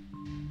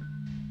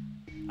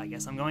 I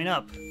guess I'm going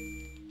up.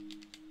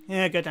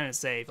 Yeah, good time to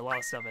save. A lot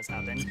of stuff has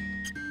happened.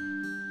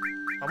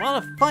 A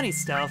lot of funny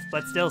stuff,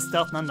 but still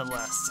stealth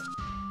nonetheless.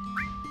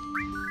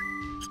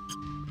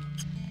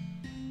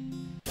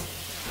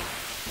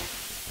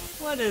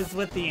 What is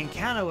with the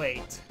encounter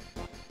weight?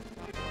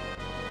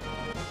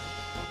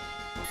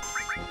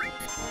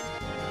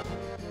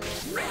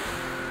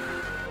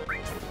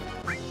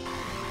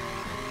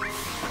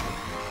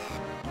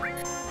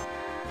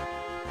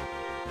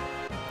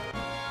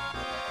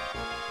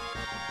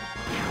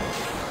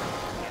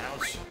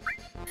 Ouch.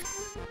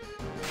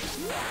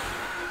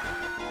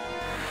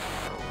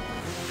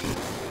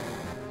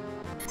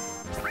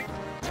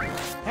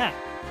 Huh.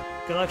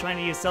 Good luck trying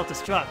to use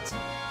self-destruct.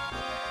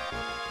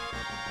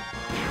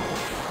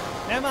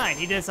 Never mind,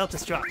 he did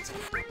self-destruct.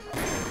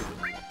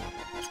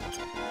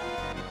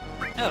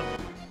 Oh.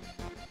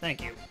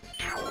 Thank you.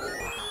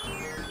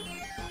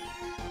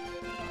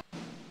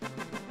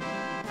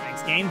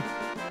 Thanks, game.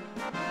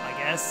 I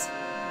guess.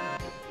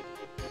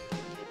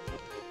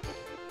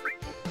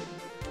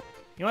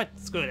 You know what?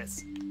 Screw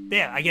this.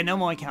 There, I get no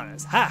more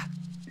encounters. Ha!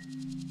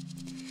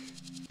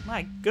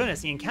 My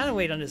goodness, the encounter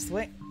weight on this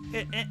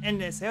in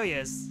this area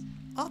is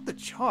off the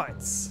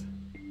charts.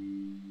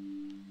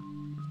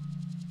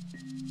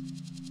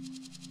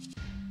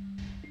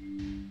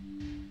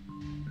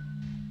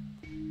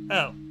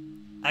 Oh,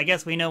 I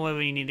guess we know where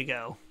we need to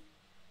go.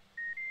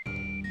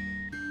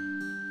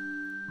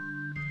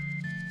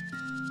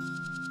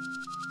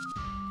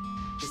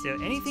 Is there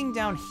anything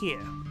down here?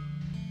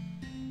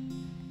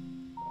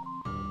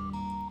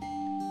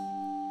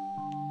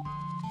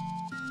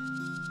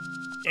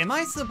 Am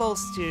I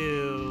supposed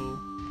to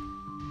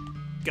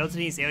go to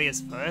these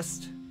areas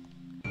first?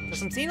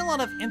 Because I'm seeing a lot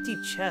of empty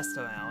chests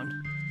around.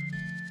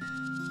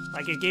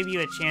 Like it gave you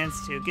a chance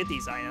to get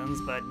these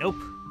items, but nope,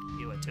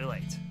 you were too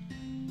late.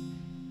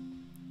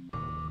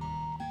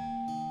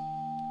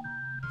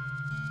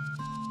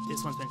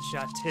 This one's been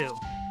shot too.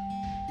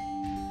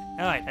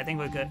 Alright, I think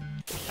we're good.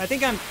 I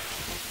think I'm...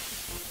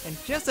 And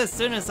just as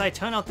soon as I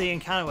turn off the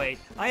encounter weight,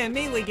 I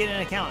immediately get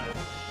an encounter.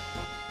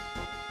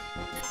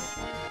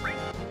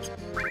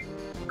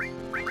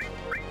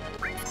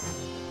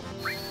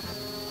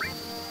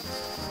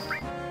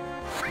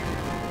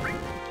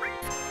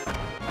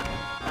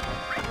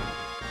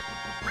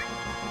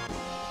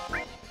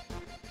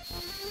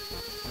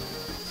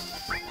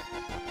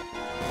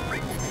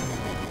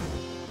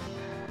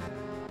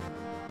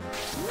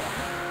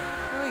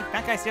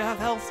 That guy still have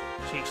health?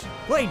 Sheesh.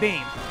 Blade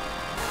Beam!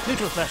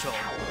 Neutral Special!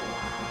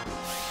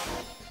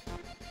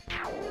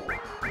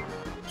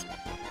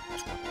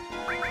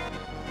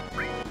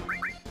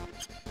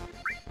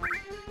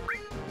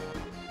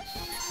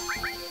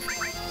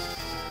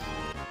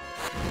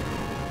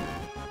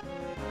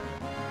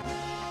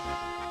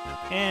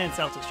 And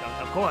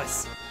self-destruct, of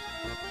course.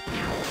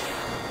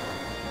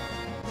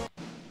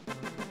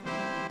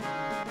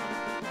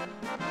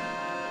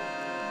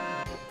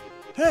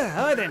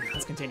 Alright then,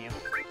 let's continue.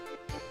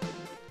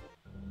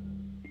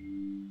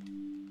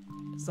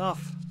 It's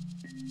off.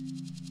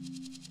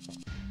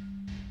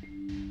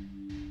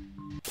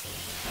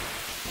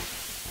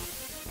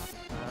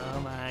 Oh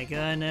my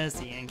goodness,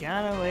 the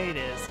encounter weight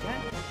is...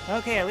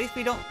 Okay, at least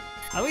we don't...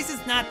 At least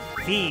it's not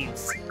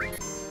thieves.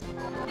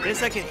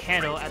 This I can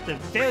handle at the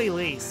very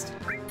least.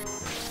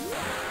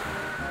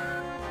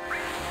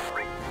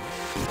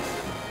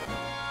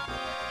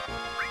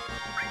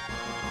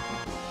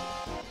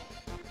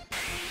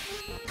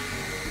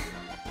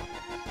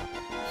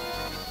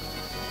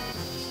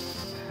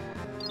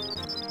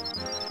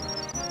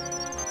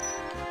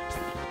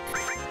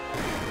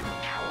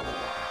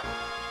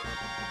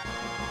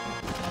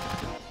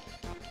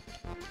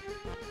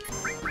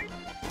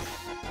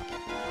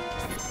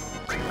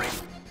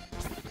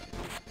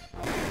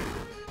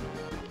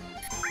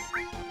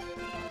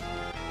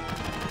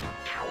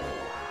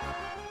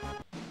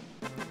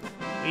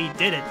 We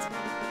did it!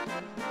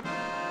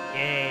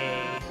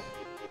 Yay!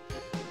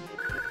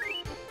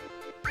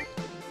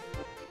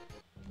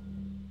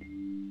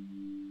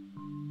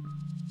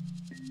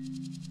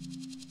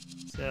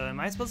 So, am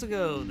I supposed to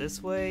go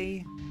this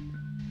way?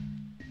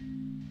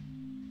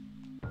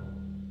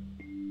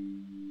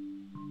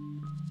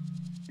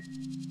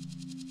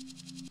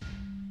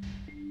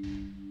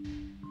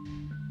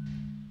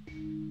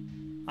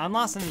 I'm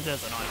lost in the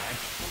desert, aren't I?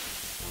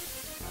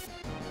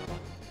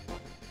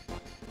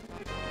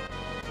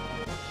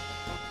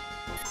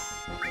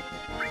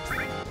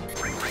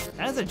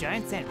 That is a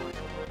giant sandwich.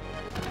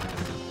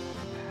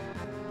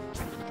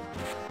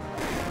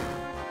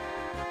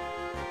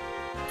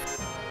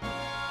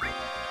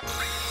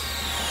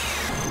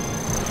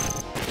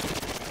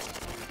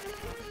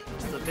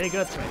 This is a big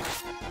earthquake.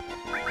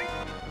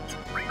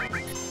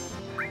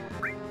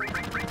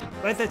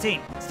 Red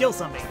 13, steal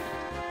something.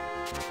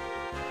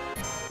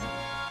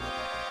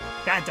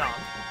 Bad dog.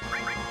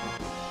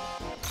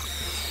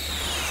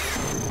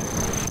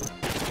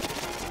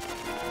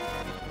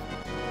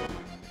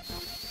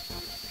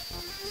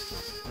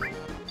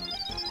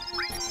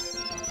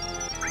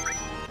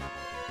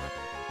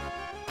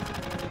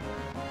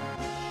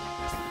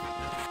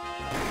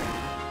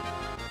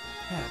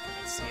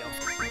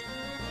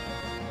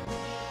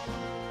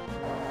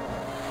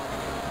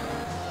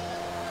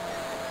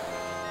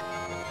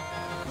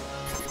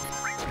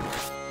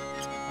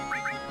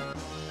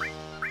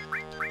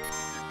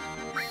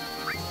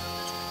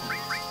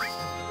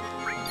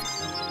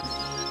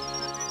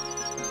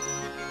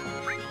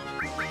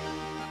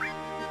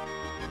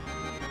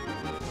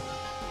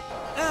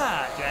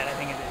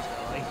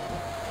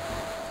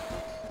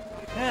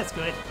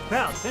 That's good.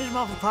 Well, finish him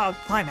off with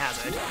climb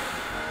hazard.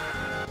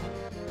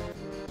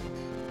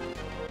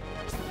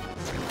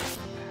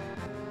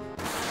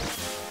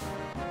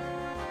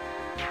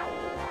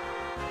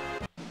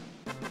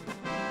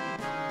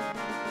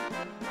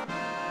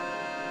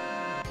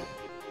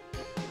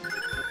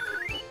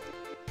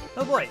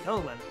 Oh boy, oh,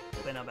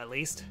 went up at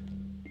least.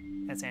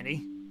 That's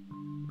handy.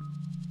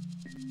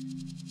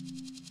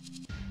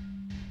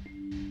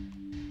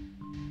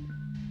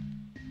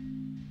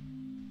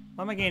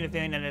 Why am I getting a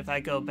feeling that if I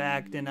go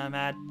back, then I'm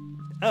at...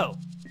 Oh!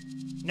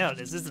 No,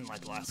 this isn't like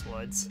the last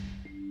woods.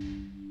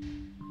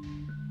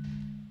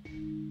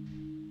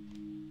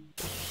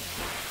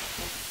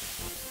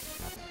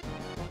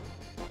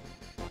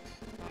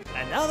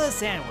 Another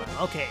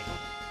sandworm, okay.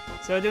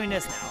 So we're doing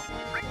this now.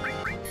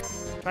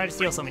 Try to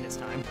steal something this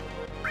time.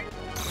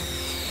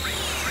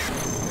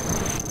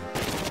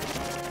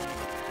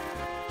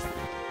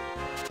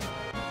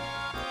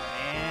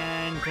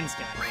 And couldn't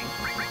steal anything.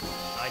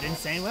 I didn't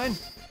say one.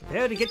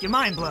 Prepare to get your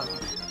mind blown.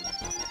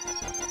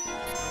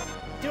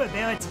 Do it,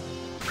 Barrett.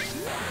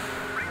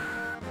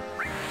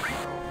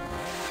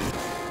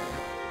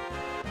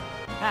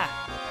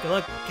 Ah, good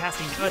luck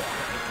casting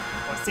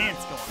Earthquake or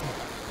Sandstorm.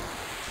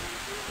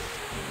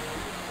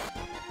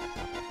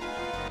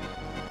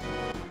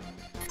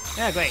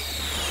 Yeah, great.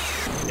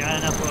 Got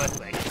enough for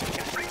Earthquake.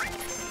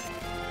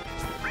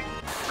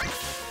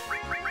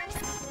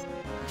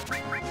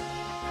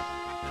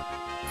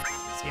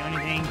 See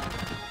anything?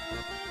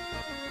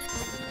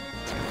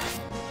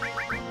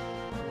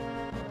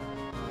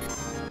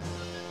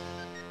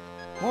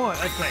 More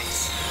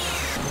Earthquakes.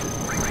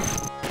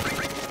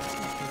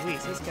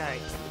 Please,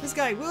 this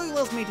guy really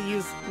loves me to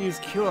use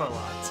Cure a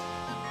lot.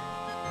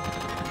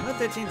 My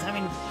 13's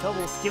having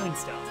trouble skewing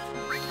stuff.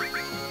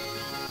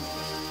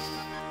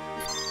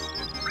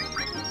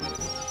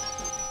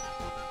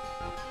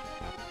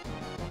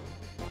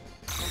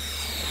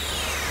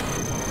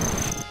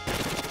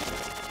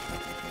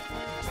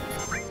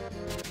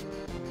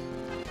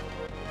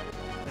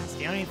 That's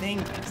the only thing.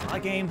 It's not a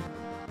game.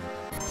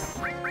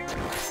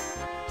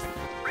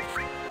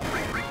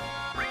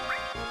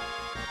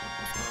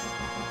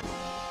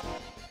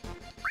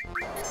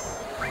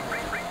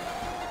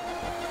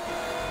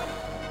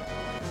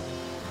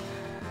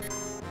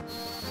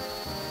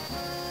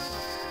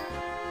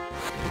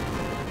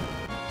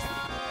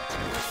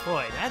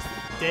 Boy, that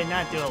did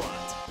not do a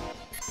lot.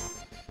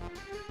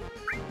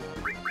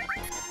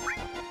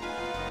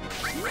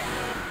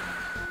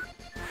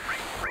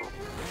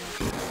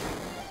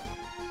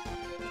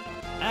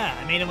 Ah,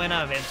 I made him went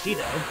out of MP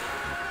though.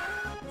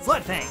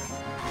 Slut Fang!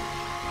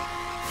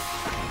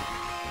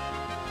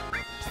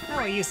 How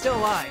are you still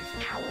alive?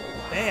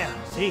 Bam!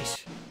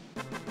 Sheesh.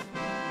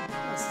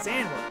 Those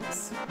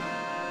sandworms.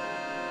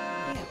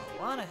 They have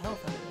a lot of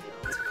health under the belt.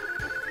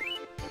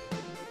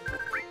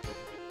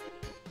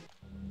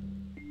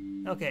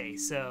 Okay,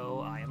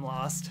 so I am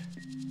lost.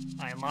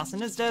 I am lost in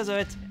this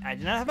desert. I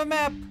do not have a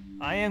map.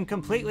 I am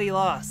completely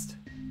lost.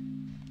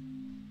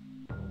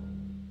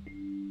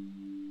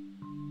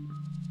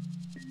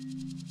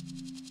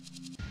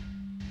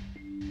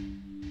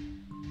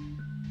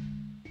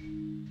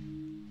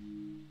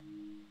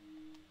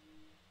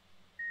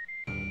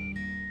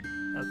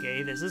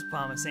 Okay, this is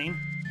promising.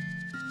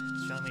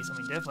 Showing me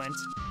something different.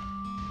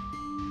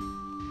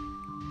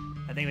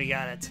 I think we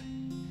got it.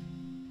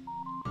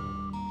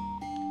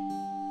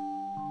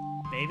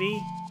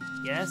 Maybe?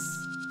 Yes?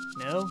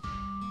 No?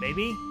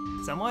 Maybe?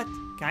 Somewhat?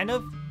 Kind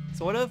of?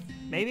 Sort of?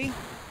 Maybe?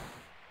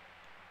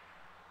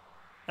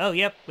 Oh,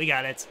 yep, we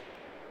got it.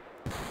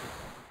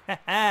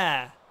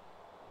 Haha!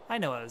 I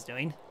know what I was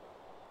doing.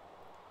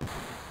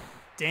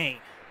 Dang.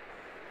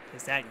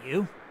 Is that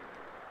you?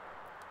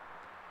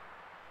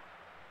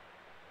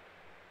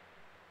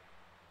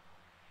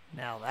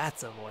 Now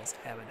that's a voice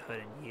I haven't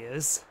heard in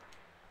years.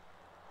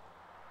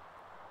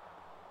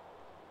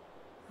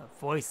 A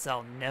voice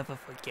I'll never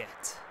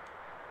forget.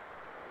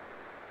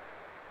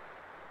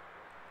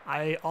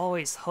 I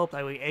always hoped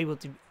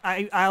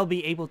I'll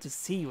be able to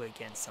see you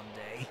again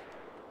someday.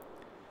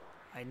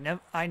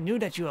 I knew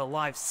that you were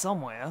alive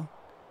somewhere.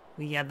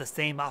 We had the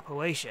same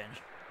operation.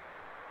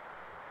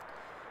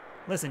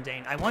 Listen,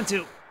 Dane, I want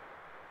to...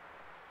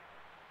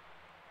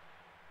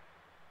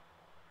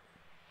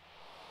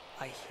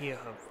 I hear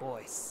her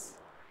voice.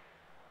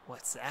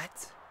 What's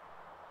that?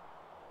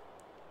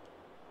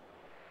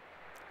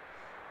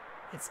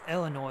 It's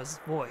Eleanor's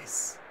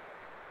voice,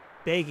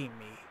 begging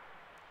me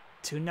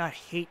to not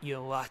hate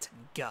your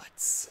rotten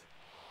guts.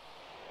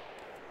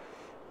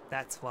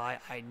 That's why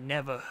I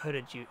never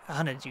hunted you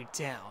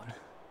down.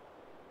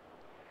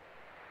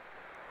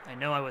 I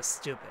know I was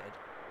stupid.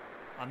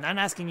 I'm not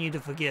asking you to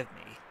forgive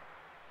me.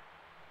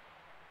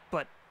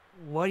 But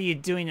what are you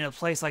doing in a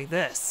place like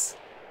this?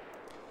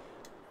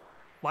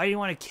 Why do you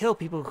want to kill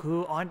people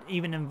who aren't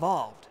even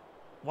involved?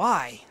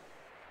 Why?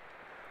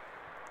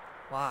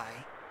 Why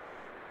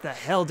the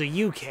hell do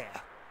you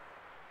care?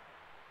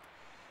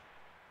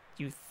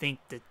 You think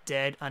the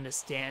dead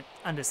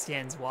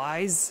understands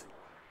whys?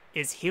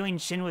 Is hearing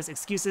Shinra's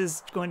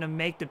excuses going to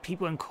make the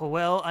people in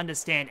Koel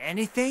understand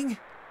anything?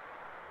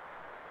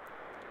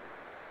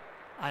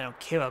 I don't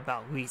care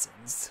about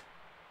reasons.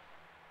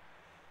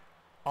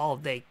 All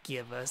they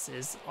give us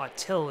is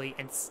artillery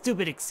and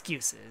stupid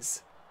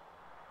excuses.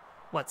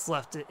 What's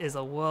left is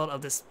a world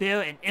of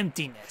despair and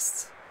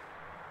emptiness. ...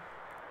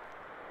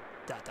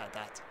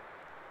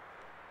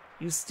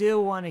 You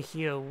still want to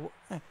hear?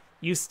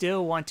 You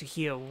still want to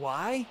hear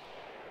why?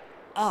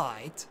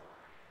 Alright,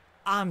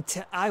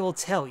 I will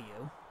tell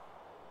you.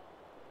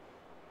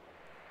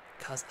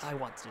 Because I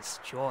want to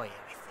destroy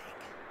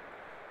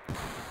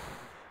everything.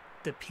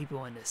 The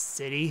people in the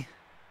city.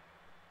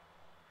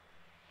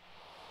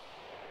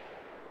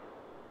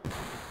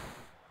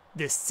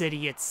 The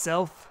city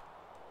itself.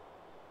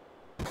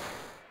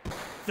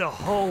 The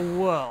whole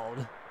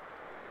world.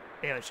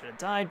 Barely should have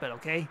died, but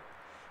okay.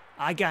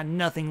 I got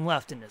nothing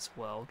left in this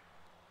world.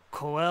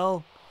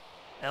 Koel,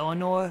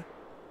 Eleanor,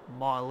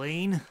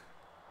 Marlene.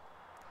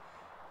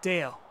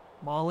 Dale,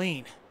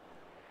 Marlene.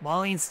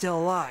 Marlene's still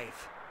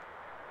alive. ...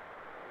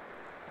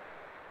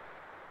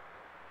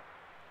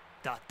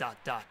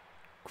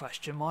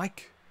 Question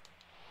mark?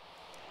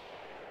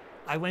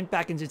 I went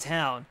back into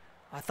town.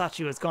 I thought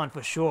she was gone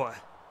for sure.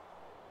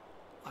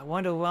 I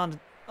wandered around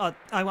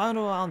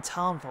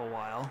town for a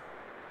while.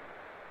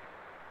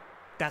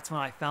 That's when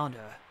I found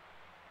her.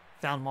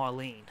 Found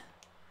Marlene. ...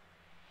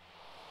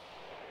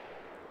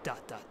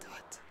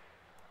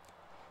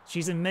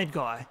 She's in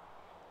Midgar.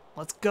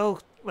 Let's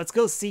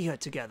go see her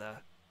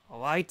together.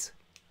 Alright?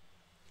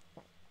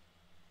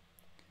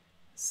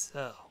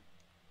 So,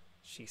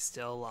 she's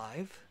still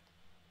alive?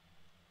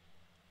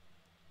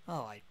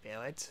 Alright,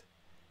 Barrett.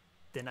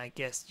 Then I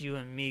guess you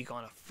and me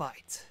gonna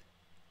fight.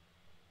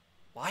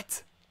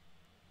 What?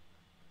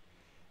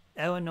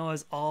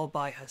 Eleanor's all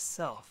by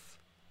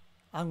herself.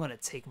 I'm gonna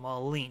take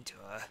Marlene to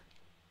her.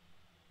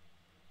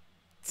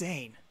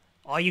 Dane,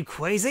 are you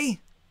crazy?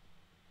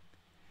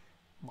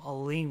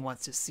 Marlene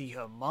wants to see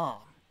her mom.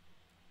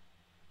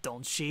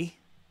 Don't she?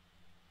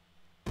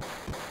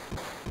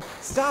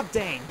 Stop,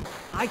 Dane!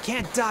 I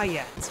can't die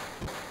yet!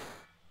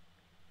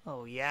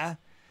 Oh yeah?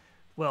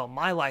 Well,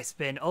 my life's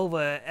been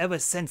over ever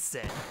since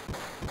then.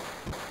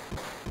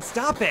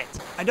 Stop it!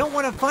 I don't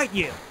want to fight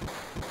you!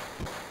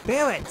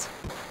 Barrett!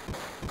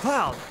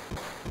 Cloud!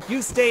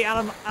 You stay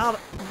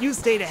you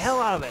stay the hell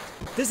out of it!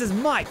 This is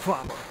my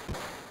problem!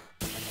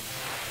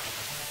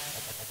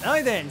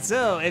 Alright then,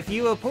 so if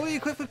you were poorly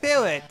equipped with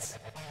Barrett,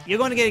 you're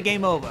going to get a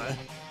game over.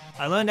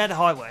 I learned that the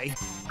hard way.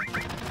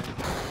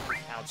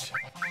 Ouch.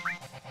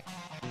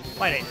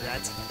 Why'd I do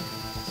that?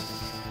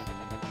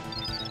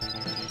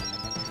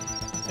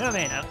 Oh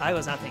man, I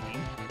was not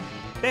thinking.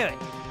 Barrett,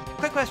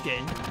 quick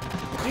question.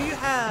 Do you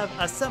have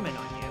a summon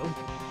on you?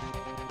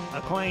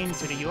 According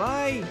to the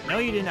UI, no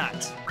you do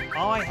not.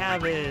 All I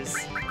have is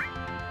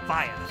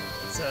fire.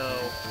 So,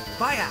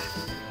 fire!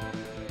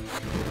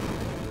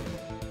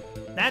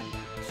 That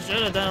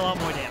should have done a lot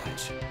more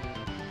damage.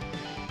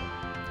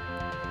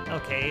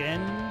 Okay,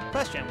 then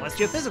question, what's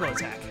your physical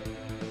attack?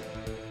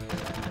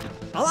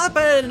 A lot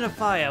better than a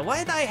fire. Why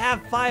did I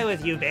have fire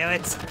with you,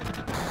 Barrett?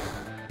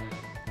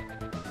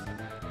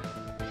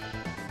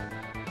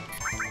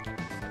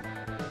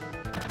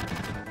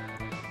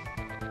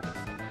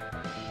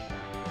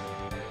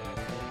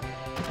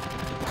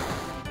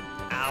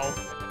 Ow.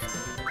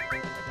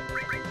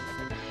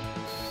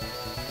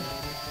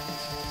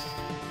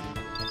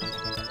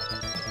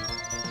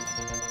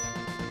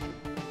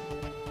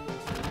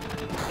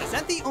 Is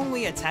that the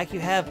only attack you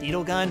have,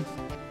 Needle Gun?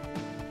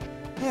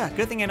 Yeah,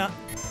 good thing I don't...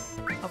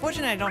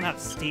 Unfortunately, I don't have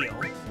steel.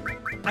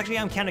 Actually,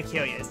 I'm kinda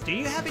curious. Do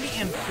you have any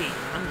MP?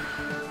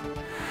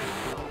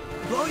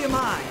 Blow your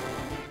mind!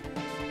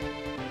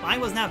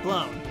 Mine was not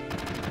blown.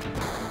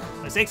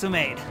 Mistakes were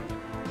made.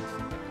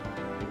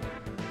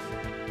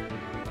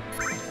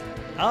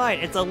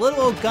 Alright, it's a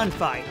little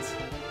gunfight.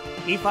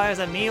 He fires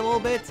at me a little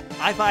bit,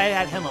 I fire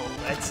at him a little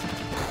bit. It's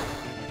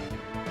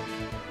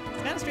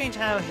kinda strange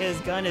how his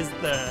gun is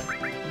the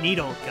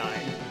needle gun.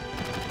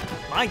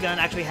 My gun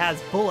actually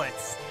has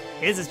bullets.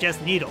 His is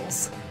just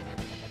needles.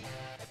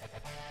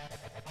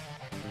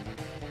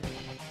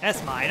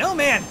 That's mine. Oh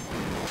man!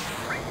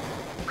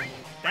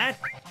 That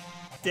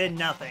did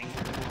nothing.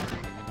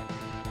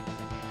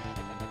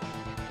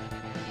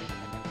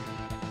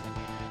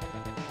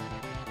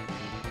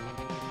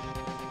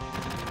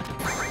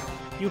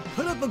 You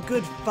put up a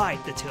good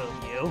fight, the two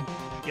of you.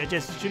 You're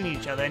just shooting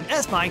each other, and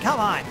S-Mine, come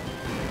on!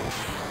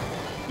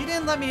 You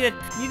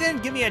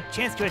didn't give me a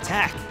chance to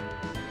attack.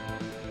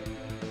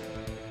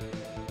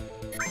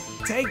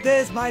 Take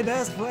this, my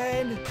best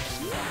friend!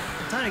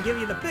 I'm trying to give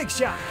you the big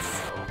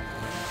shots!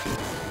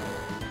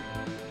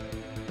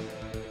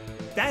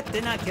 That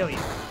did not kill you.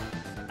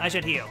 I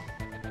should heal.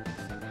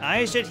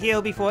 I should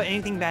heal before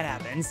anything bad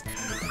happens.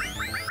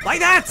 Like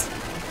that!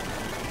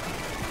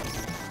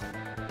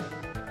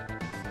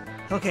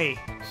 Okay,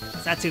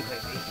 it's not too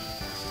crazy.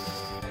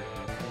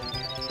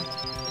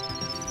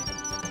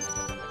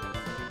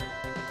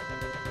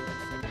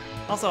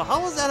 Also,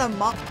 how was that a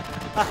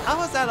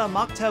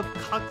mocktail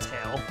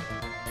cocktail?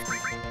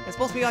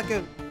 supposed to be like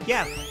a...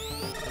 Yeah.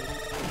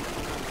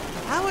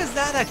 How is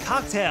that a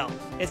cocktail?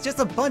 It's just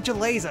a bunch of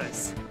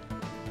lasers.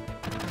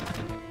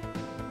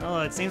 Oh,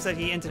 it seems like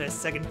he entered a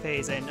second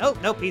phase and... Oh,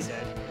 nope, he's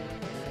dead.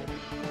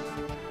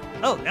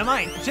 Oh, never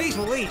mind. Jeez,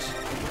 Louise.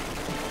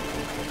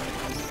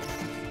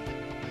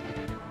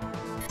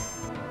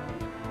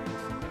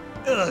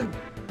 Ugh.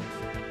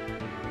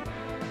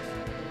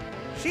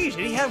 Sheesh,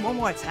 did he have one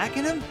more attack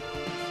in him?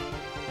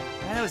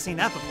 I've never seen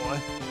that before.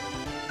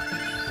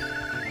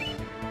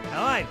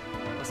 Alright,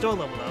 we're still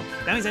leveled up.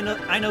 That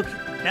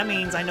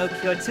means I know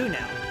Cure 2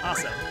 now.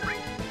 Awesome.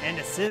 And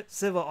a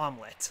silver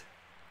omelet.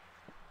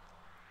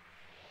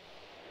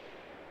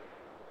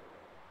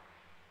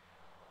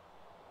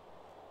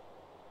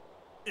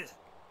 Ugh.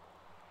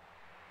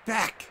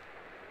 Back!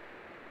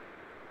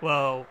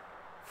 Whoa.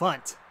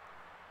 Front.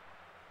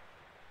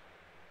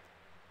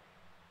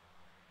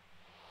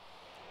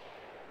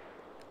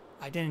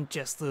 I didn't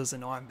just lose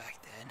an arm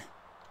back then.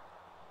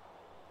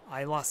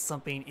 I lost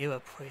something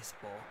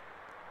irreplaceable.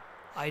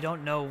 I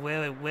don't know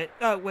where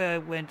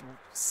it went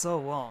so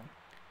wrong.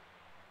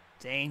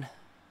 Dane,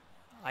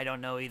 I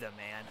don't know either,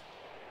 man.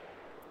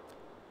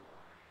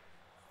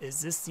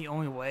 Is this the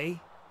only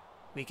way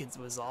we can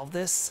resolve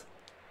this?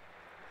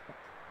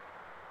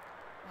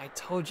 I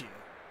told you,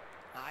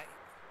 I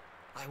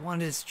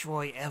want to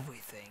destroy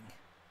everything.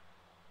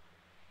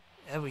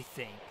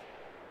 Everything.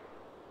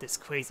 This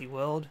crazy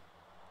world.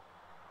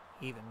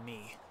 Even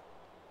me.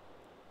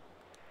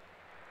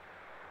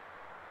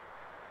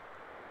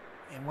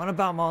 And what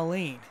about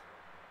Marlene?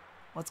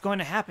 What's going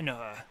to happen to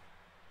her?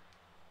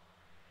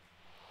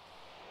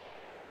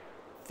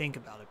 Think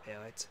about it,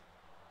 Barrett.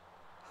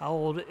 How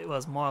old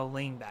was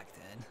Marlene back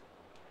then?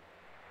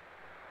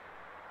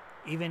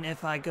 Even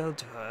if I go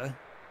to her,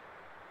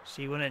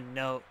 she wouldn't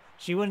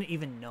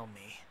even know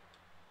me.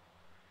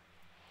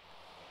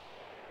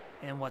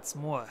 And what's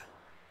more,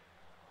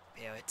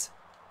 Barrett,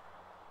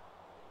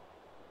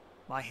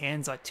 my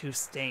hands are too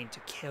stained to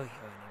carry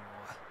her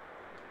anymore.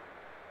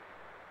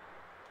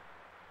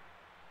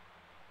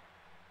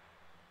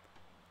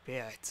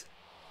 Barrett.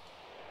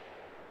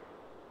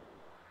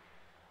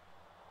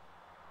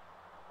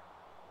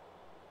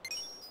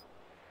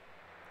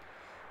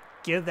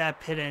 Give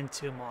that pittance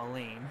to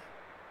Marlene.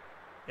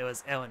 It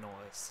was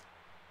Eleanor's.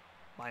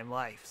 My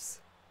life's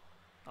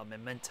a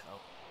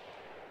memento.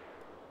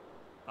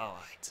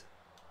 Alright.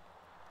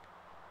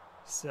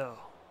 So,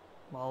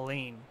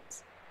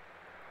 Marlene's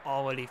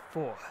already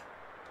 4.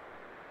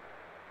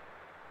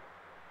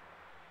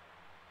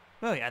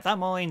 Really, I thought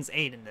Marlene's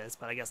 8 in this,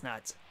 but I guess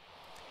not.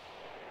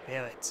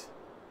 Barrett,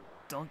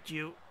 don't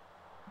you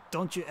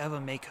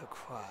ever make her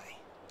cry.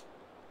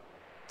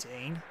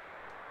 Dane?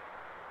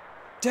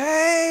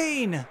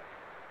 Dane!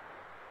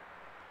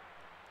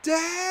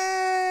 Dane!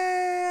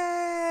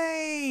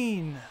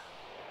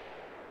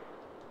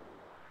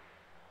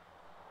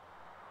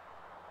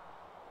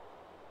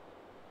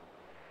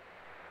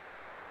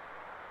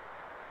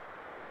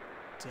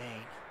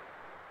 Dane,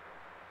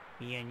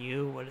 me and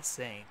you were the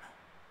same.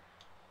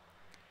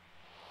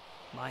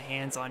 My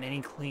hands aren't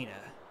any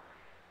cleaner.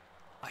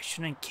 I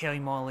shouldn't carry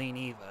Marlene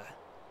either.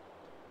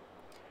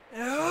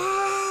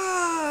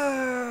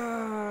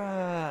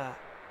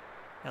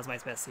 That was my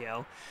best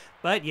yell.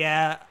 But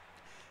yeah,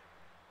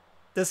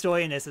 the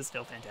story in this is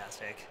still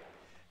fantastic.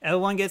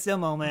 Everyone gets their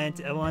moment,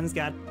 everyone's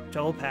got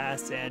trouble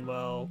past, and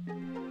well,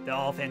 they're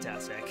all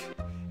fantastic.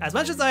 As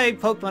much as I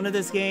poke fun at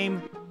this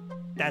game,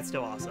 that's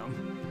still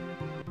awesome.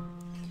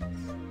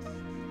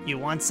 You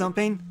want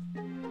something?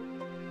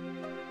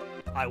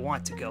 I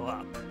want to go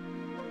up.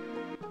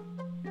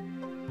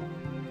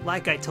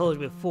 Like I told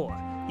you before,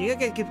 you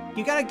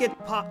gotta get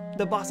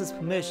the boss's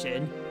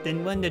permission,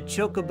 then when the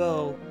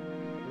Chocobo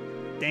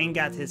Dane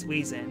got his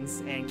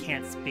reasons and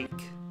can't speak.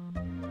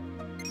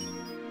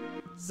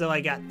 So I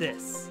got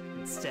this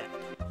instead.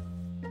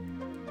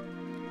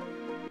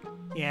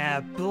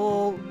 Yeah,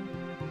 bull.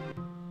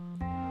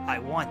 I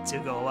want to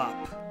go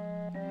up.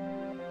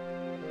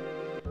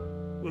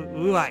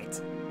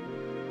 Right.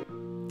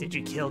 Did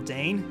you kill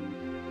Dane?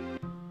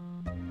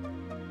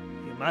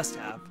 You must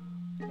have,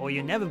 or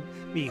you'd never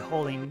be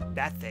holding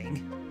that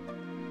thing.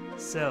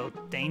 So,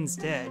 Dane's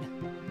dead.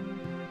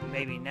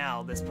 Maybe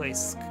now this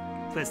place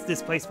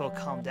will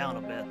calm down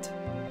a bit.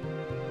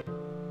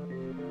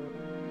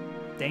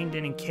 Dane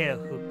didn't care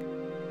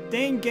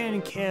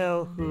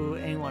who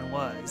anyone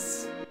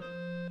was.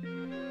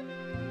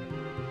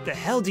 The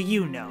hell do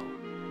you know?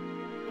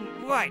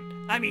 Right,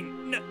 I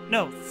mean,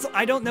 no,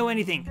 I don't know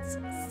anything.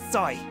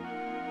 Sorry.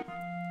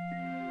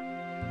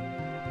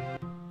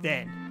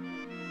 Then,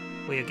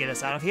 will you get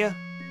us out of here?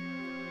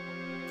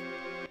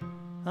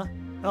 Huh?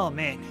 Oh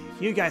man,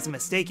 you guys are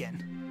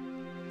mistaken.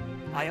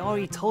 I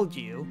already told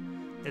you,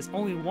 there's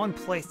only one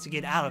place to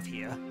get out of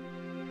here.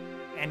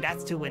 And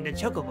that's to win the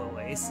Chocobo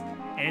race,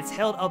 and it's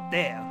held up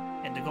there,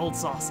 in the gold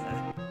saucer.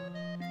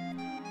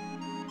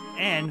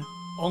 And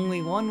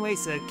only one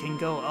racer can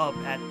go up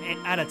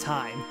at a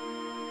time.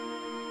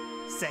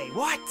 Say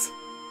what?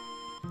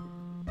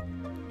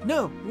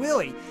 No,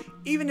 really,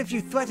 even if you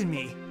threaten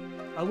me,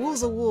 A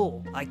rule's a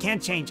rule. I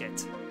can't change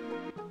it.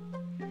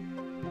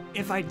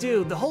 If I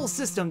do, the whole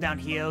system down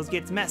here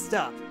gets messed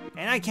up,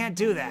 and I can't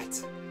do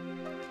that.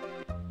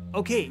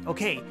 Okay,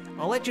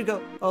 I'll let you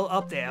go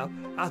up there.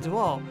 After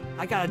all,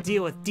 I gotta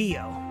deal with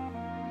Dio.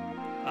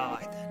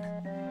 Alright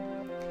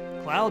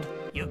then. Cloud,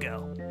 you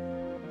go.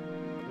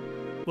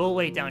 We'll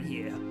wait down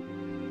here.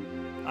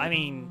 I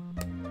mean,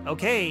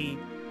 okay.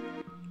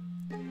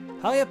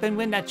 Hurry up and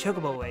win that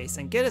chocobo race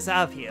and get us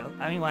out of here.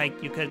 I mean,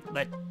 like, you could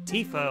let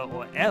Tifa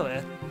or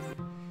Aerith,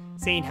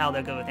 seeing how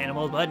they're good with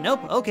animals, but nope,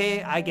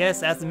 okay, I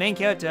guess as the main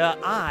character,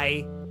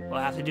 I will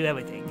have to do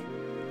everything.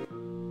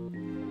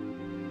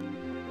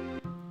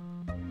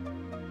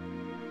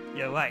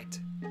 You're right.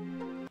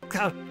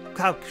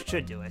 Cloud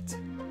should do it.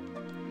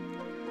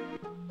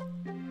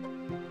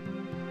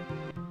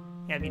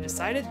 Have you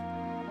decided?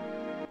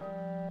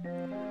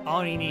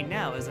 All you need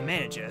now is a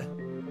manager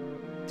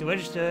to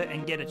register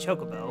and get a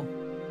chocobo.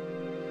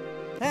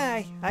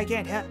 Hi,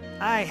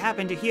 I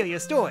happen to hear your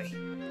story.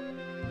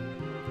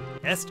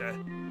 Esther.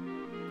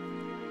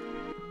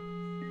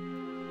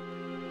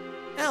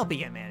 I'll be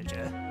your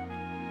manager.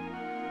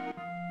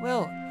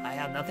 Well, I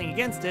have nothing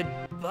against it,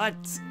 but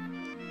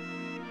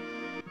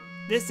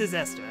this is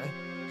Esther.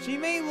 She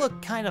may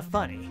look kind of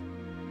funny,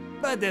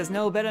 but there's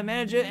no better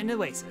manager in the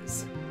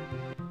races.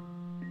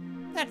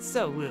 That's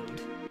so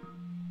rude.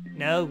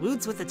 No,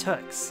 rude's with the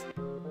Turks.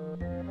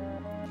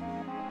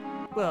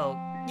 Well,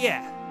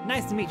 yeah,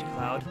 nice to meet you,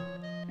 Cloud.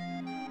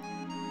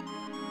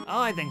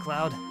 Alright then,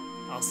 Cloud.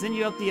 I'll send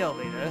you up the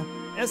elevator.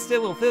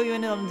 Esther will fill you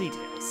in on the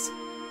details.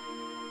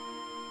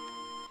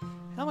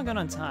 How am I going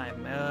on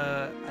time?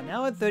 An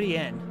hour 30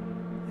 in.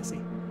 Let's see.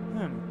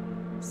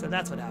 So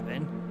that's what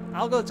happened.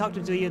 I'll go talk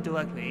to you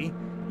directly.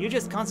 You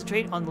just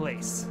concentrate on the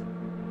race.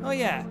 Oh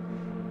yeah,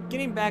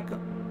 getting back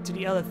to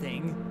the other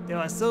thing, there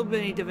are so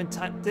many different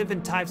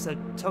types of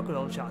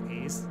chocobo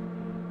jockeys.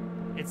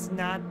 It's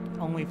not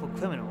only for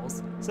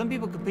criminals. Some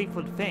people compete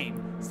for the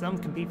fame, some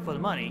compete for the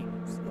money,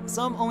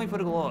 some only for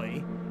the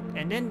glory,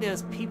 and then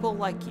there's people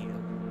like you.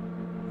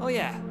 Oh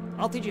yeah,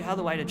 I'll teach you how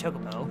to ride a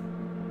chocobo.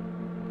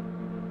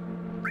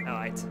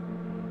 Alright.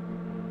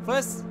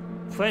 First,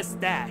 press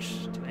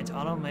dash to enter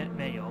auto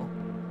manual.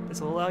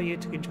 This will allow you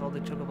to control the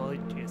chocobo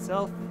to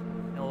yourself,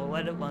 and will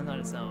let it run on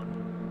its own.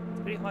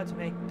 It's pretty hard to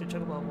make the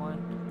chocobo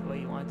run the way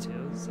you want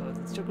to, so if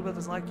the chocobo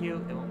doesn't like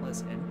you, it won't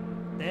listen.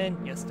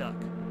 Then you're stuck.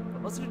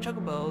 But most of the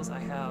chocobos I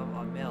have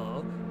are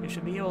mellow. You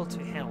should be able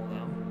to handle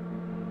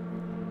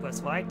them.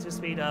 Press right to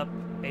speed up,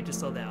 A to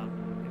slow down.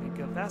 If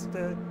you go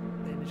faster,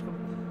 then the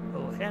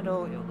chocobo will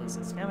handle, it will lose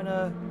its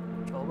stamina.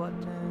 Control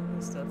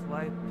buttons, that's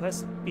right.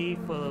 Press B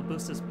for the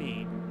boost of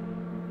speed.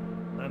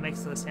 But it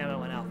makes the stamina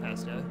run out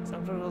faster.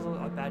 Some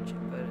chocobos are bad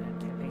but and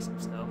can't make some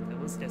snow. They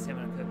lose their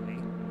stamina quickly.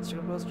 The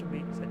chocobos should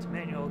be set to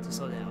manual to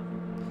slow down.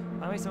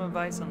 Find me some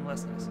advice on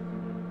lessons.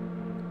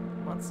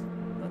 Once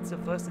the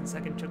first and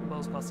second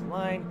chocobos cross the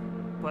line,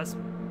 press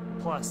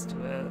plus to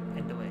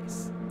end the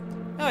race.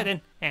 Alright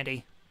then,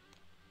 Andy.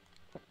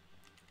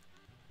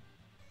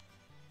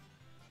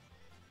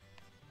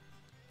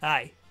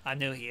 Hi, I'm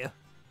new here.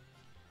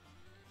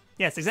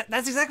 Yes,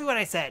 that's exactly what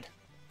I said.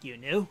 You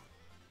knew?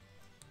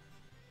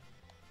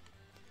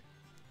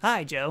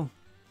 Hi, Joe.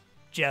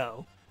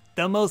 Joe.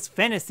 The most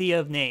fantasy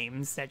of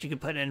names that you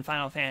could put in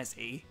Final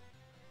Fantasy.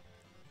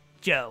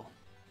 Joe.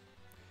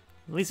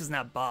 At least it's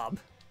not Bob.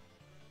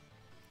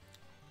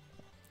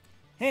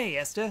 Hey,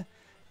 Esther.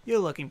 You're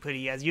looking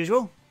pretty as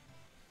usual.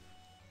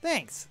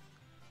 Thanks.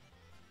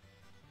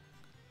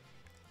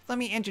 Let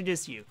me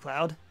introduce you,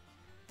 Cloud.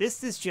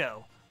 This is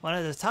Joe, one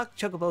of the top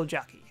chocobo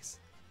jockeys.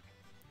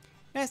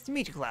 Nice to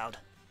meet you, Cloud.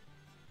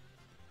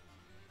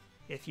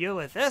 If you're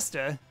with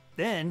Esther,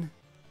 then,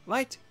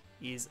 right,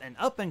 he's an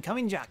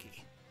up-and-coming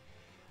jockey.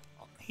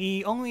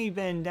 He only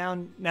been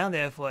down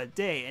there for a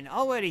day, and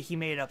already he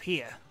made it up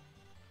here.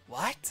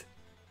 What?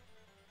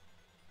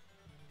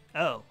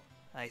 Oh,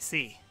 I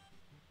see.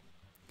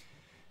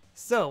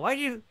 So, why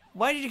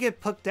did you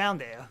get put down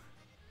there?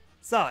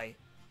 Sorry,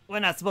 we're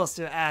not supposed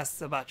to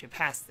ask about your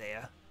past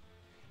there.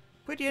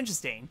 Pretty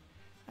interesting.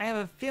 I have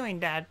a feeling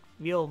that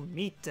we'll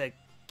meet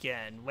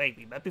again. Wait,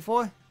 we met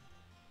before?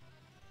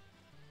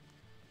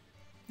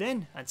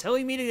 Then, until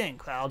we meet again,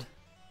 Cloud.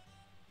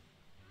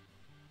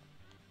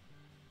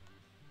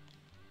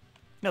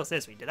 No,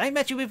 seriously, did I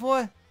met you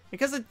before?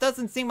 Because it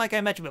doesn't seem like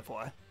I met you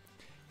before.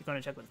 You're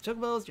gonna check with the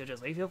chocobos, you'll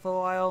just leave here for a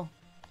while.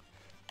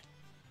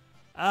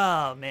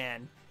 Oh,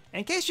 man.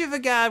 In case you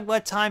forgot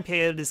what time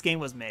period this game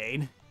was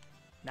made,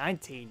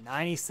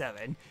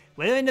 1997.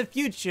 We're in the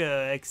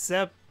future,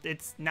 except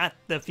it's not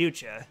the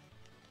future.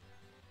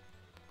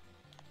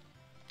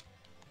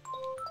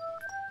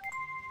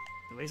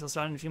 The race will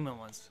start in a few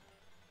moments.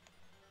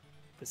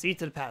 Proceed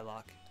to the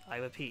padlock. I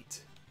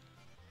repeat.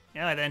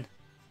 Yeah, then.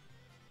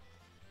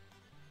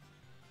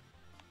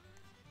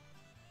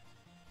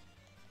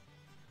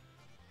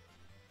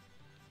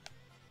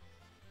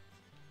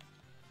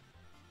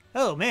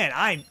 Oh man,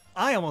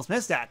 I almost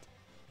missed that.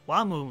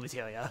 Wamu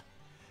materia.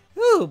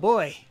 Ooh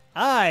boy,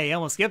 I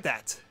almost skipped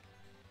that.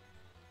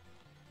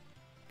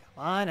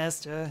 Come on,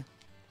 Esther.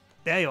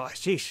 There you are.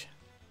 Sheesh.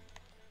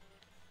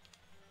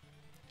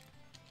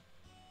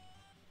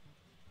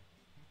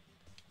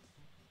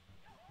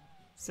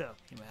 So,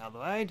 you might have the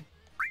ride.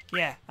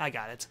 Yeah, I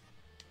got it.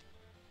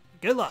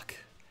 Good luck.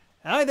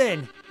 Alright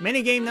then,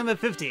 minigame number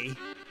 50.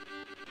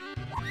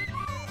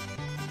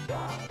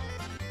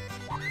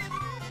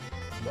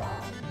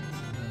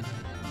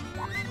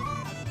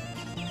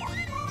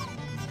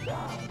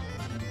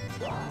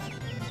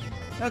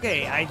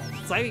 Okay, I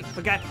slightly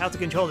forgot how to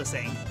control this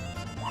thing.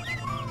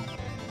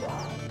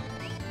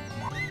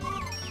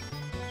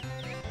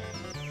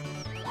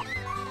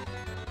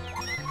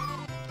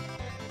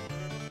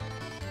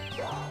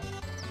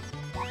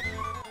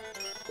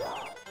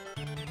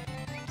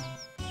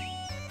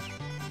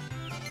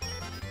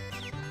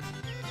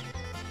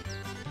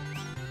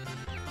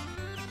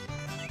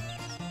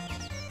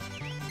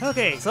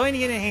 Okay, so I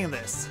need to get a hang of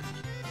this.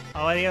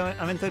 Already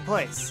I'm in third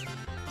place.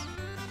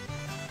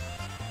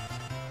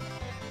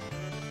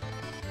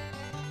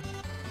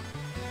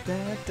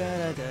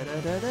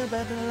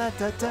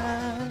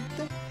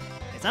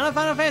 It's not a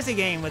Final Fantasy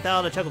game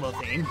without a Chocobo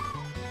theme.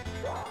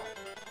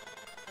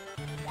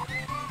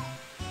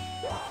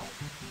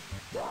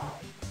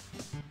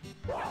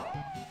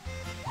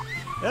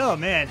 Oh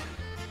man.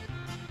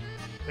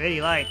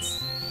 Pretty lights.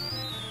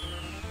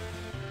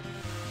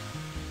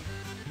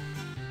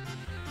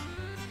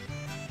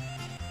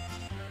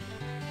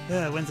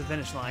 When's the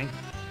finish line?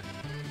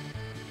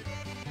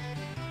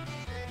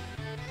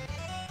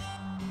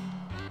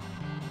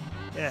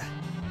 Yeah.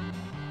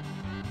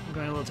 I'm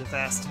going a little too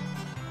fast.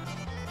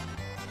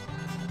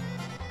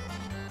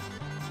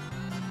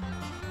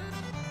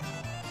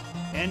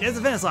 And there's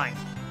the finish line.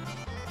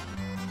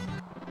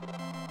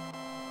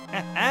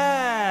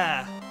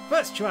 Ha-ha!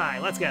 First try,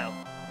 let's go.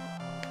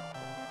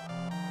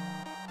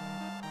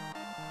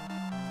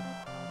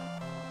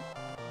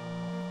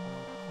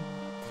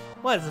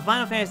 What? It's a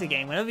Final Fantasy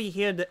game. Whenever you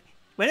hear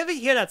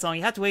that song,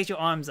 you have to raise your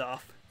arms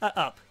up.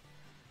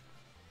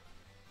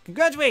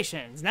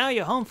 Congratulations! Now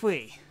you're home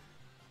free.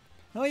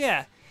 Oh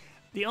yeah,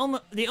 the owner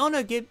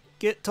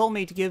told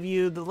me to give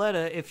you the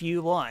letter if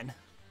you won.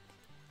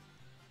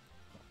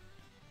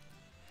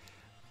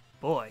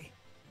 Boy,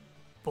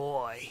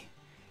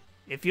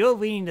 if you're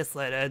reading this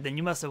letter, then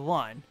you must have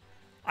won.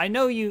 I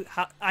know you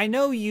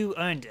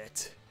earned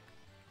it.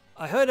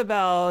 I heard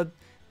about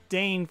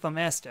Dane from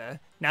Esther.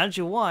 Now that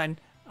you won,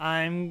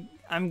 I'm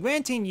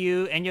granting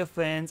you and your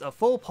friends a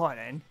full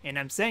pardon, and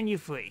I'm setting you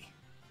free.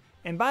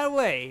 And by the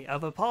way,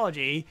 of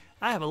apology,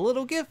 I have a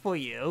little gift for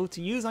you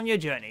to use on your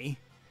journey.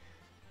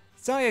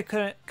 Sorry I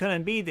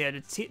couldn't be there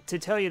to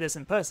tell you this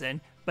in person,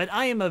 but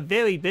I am a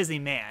very busy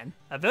man.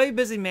 A very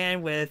busy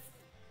man with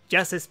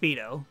just a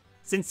Speedo.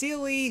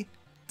 Sincerely,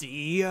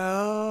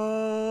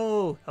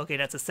 Dio. Okay,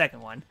 that's the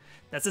second one.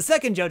 That's the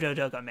second JoJo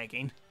joke I'm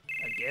making.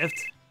 A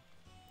gift.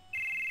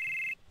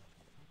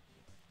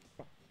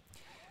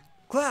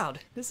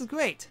 Cloud, this is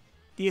great.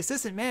 The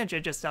assistant manager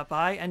just stopped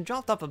by and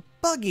dropped off a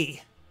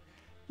buggy.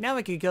 Now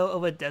we can go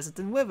over deserts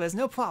and rivers,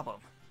 no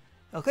problem.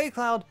 Okay,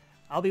 Cloud,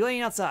 I'll be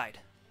waiting outside.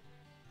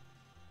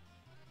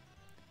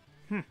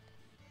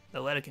 The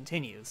letter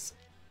continues.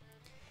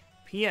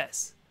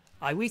 P.S.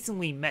 I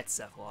recently met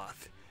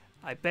Sephiroth.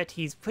 I bet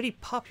he's pretty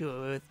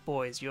popular with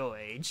boys your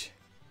age.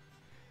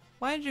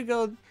 Why don't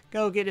you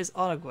go get his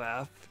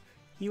autograph?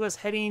 He was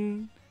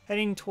heading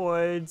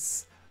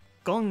towards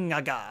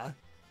Gongaga,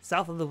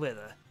 south of the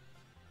river.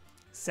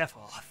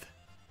 Sephiroth.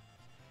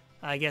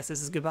 I guess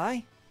this is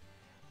goodbye?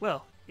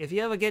 Well, if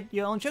you ever get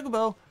your own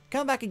Chocobo,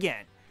 come back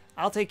again.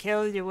 I'll take care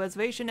of your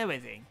reservation and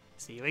everything.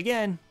 See you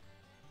again.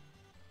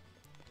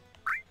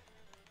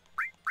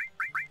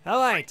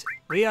 Alright,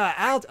 we are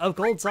out of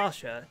Gold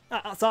Saucer,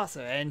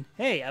 and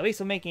hey, at least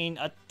we're making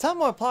a ton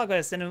more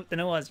progress than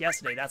it was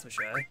yesterday, that's for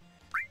sure.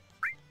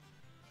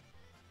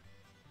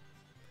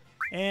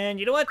 And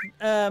you know what?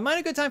 Might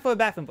a good time for a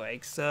bathroom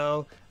break,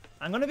 so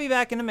I'm gonna be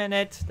back in a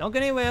minute. Don't go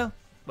anywhere.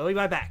 We'll be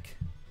right back.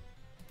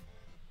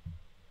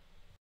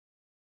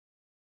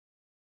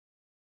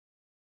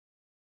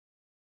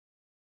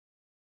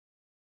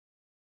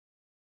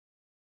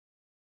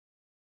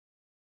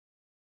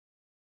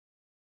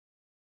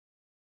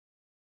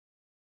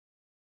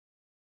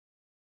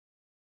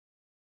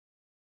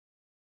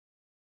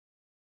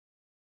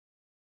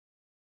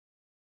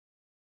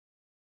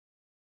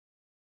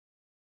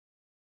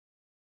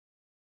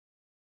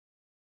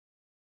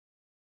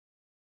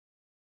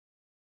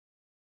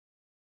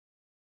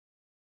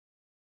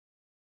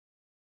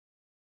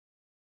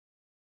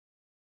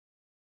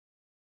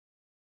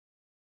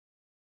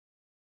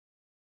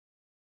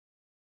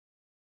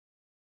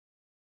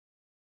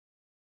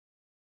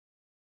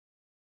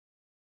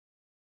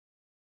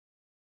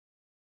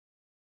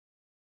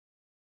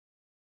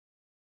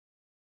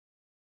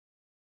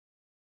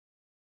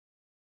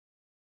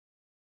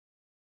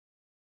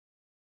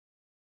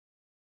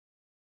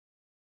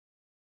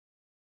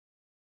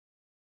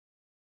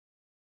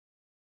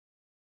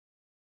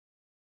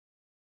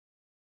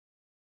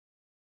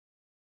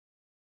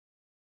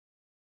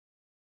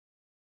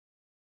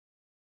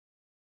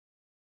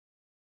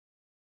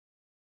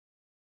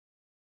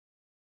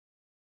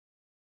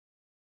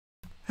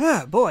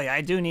 Boy,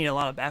 I do need a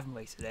lot of bathroom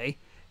breaks today.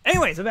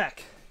 Anyways, we're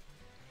back.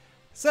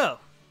 So,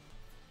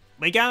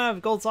 we got out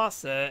of Gold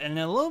Saucer and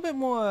a little bit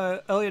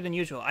more earlier than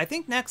usual. I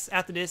think next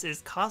after this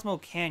is Cosmo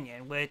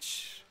Canyon,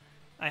 which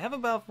I have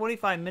about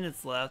 45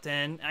 minutes left,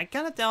 and I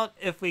kind of doubt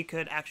if we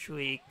could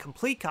actually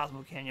complete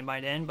Cosmo Canyon by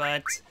then,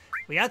 but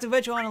we have to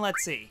venture on and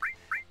let's see.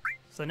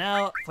 So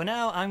now, for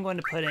now, I'm going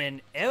to put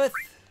in Aerith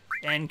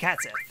and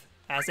Katsif,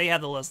 as they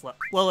have the lowest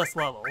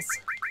levels.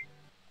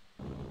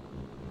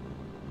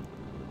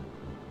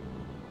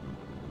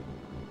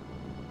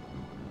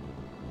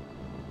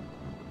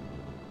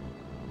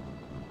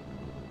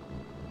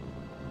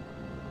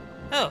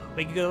 Oh,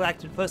 we can go back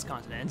to the first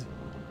continent.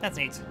 That's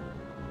neat.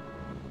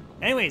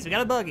 Anyways, we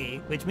got a buggy,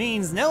 which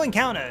means no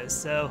encounters,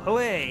 so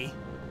hooray!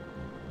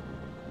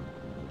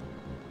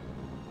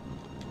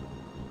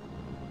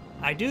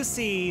 I do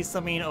see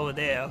something over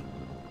there,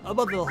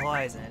 above the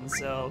horizon,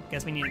 so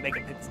guess we need to make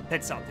a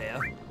pit stop there.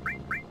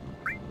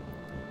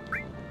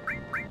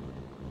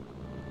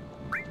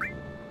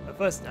 But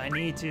first, I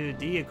need to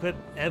de-equip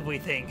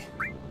everything.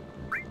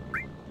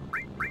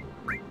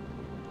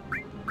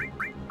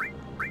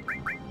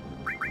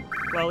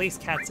 Well, at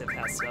least Katsif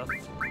has stuff.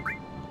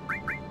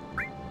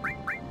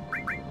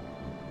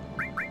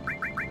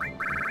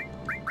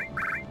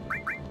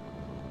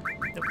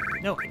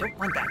 No, I don't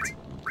want that.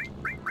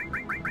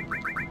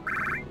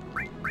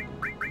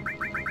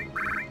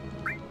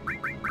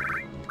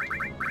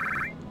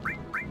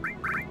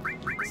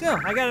 So,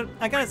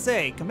 I gotta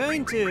say,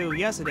 comparing to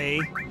yesterday,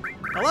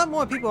 a lot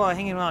more people are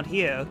hanging around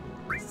here.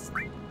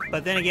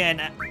 But then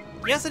again,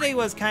 yesterday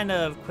was kind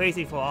of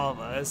crazy for all of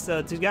us,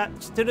 so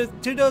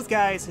to those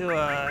guys who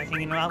are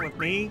hanging around with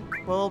me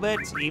for a little bit,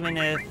 even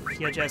if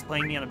you're just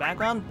playing me on the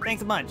background,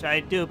 thanks a bunch.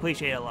 I do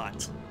appreciate it a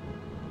lot.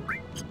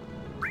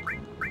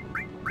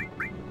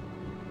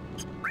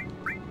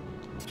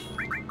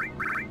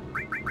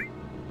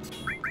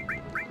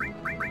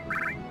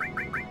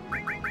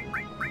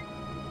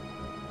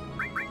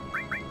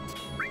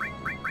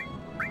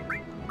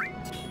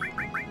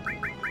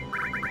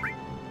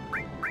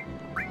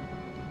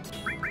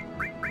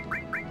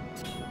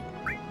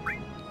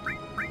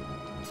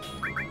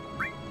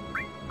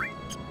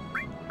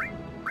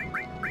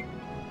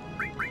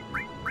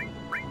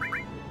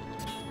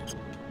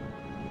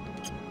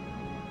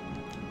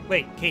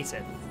 Wait,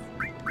 Kaseth,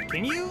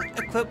 can you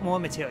equip more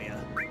materia?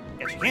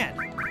 Yes, you can.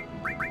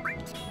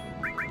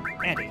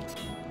 Andy.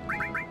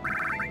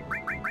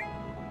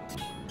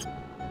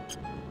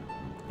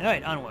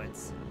 Alright,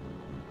 onwards.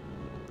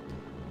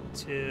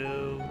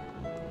 To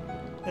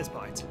this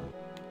part.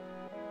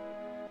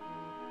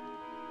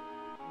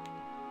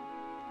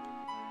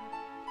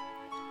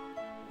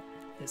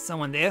 Is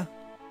someone there?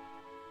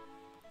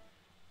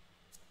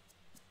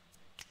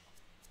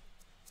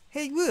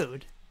 Hey,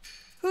 Rude.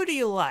 Who do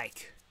you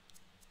like?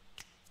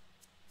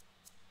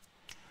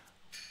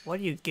 What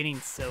are you getting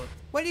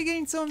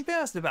so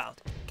embarrassed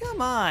about?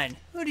 Come on,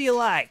 who do you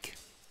like?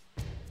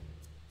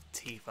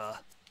 Tifa.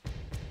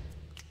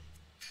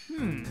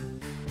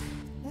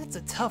 That's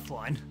a tough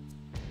one.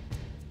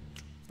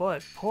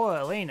 But poor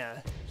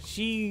Elena,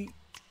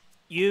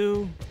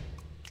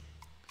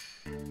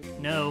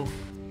 no,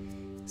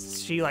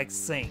 she likes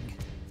Sing.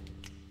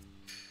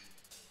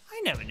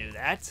 I never knew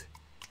that.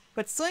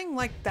 But Sing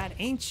like that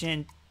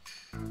ancient...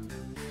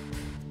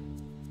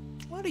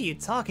 What are you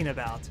talking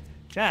about?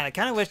 God, I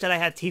kind of wish that I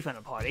had Tifa in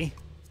a party.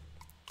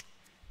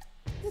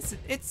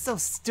 It's so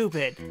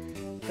stupid.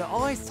 They're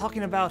always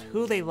talking about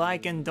who they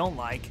like and don't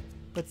like,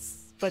 but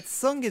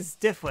Sung is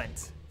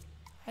different.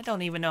 I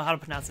don't even know how to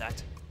pronounce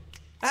that.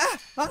 Ah!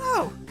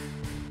 Oh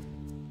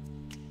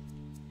no!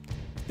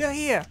 They're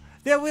here!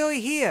 They're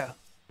really here!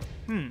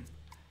 Then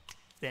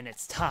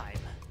it's time.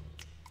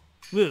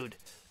 Rude,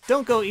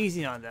 don't go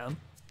easy on them.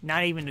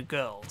 Not even the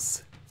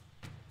girls.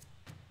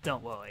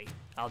 Don't worry,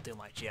 I'll do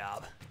my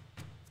job.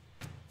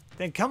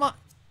 Then come on.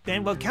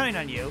 Then we're counting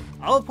on you.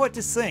 I'll report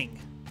to Sing.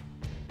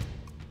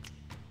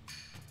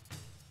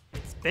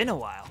 It's been a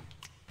while.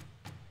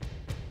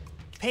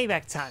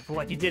 Payback time for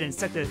what you did in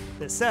Sector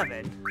the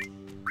 7.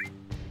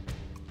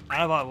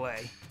 Out of our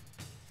way.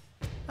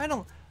 I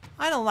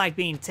don't like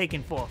being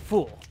taken for a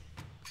fool.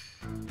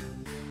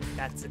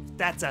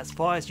 That's as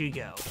far as you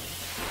go.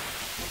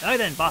 Alright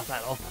then, boss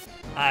battle.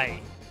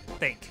 I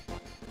think.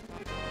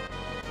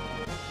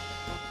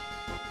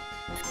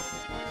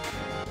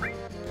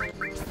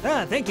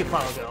 Ah, thank you,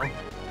 Flower Girl.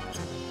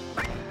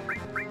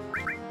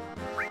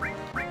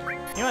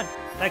 You know what?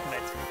 Back of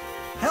it.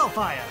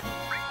 Hellfire!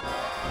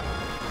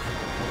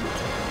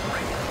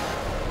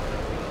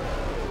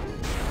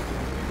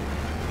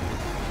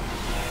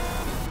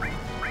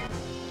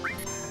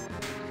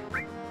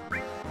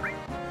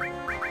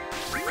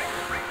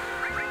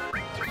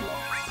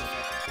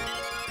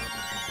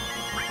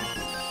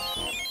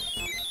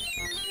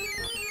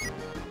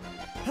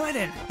 Alright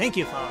then, thank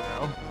you, Flower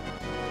Girl.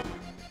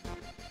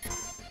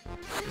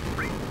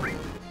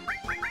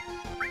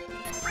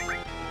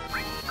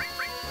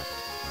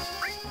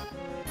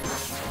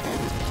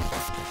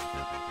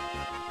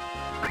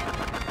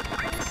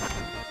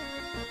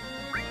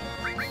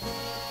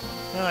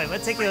 Alright,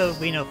 let's take a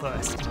Reno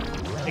first.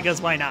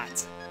 Because why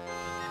not?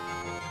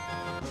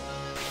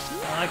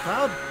 Alright,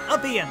 Cloud,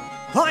 up in!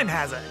 Climb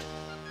hazard!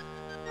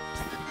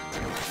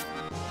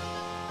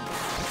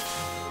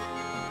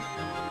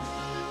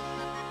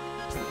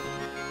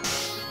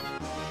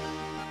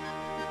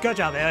 Good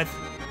job, Aerith.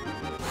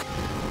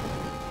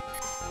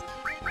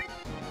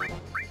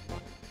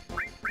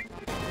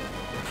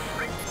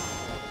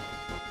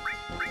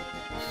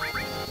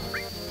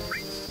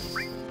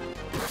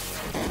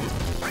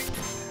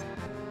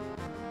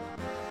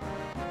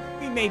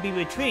 We may be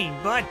retreating,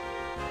 but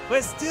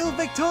we're still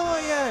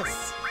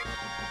victorious!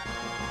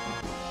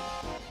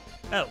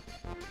 Oh.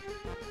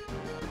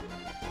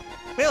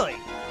 Really?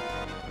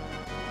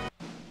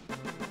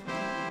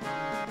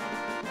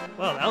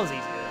 Well, that was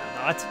easier than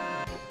I thought.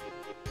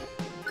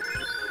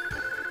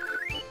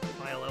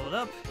 I leveled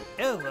up.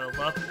 Oh, leveled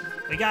up.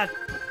 We got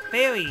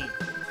Fairy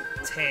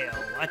Tail.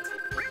 What?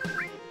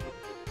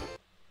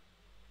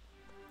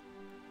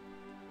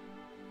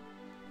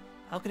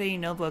 How could they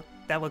know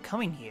that we're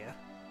coming here?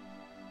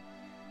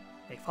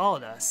 They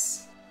followed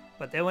us,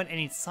 but there weren't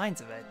any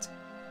signs of it.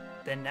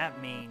 Then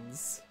that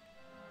means...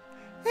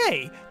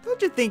 Hey,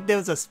 don't you think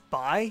there's a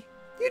spy?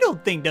 You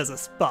don't think there's a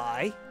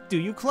spy, do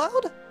you,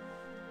 Cloud?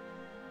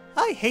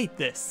 I hate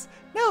this.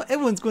 Now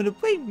everyone's going to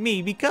blame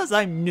me because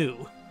I'm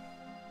new.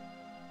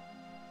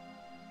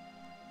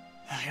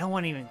 I don't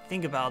want to even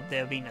think about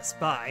there being a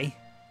spy.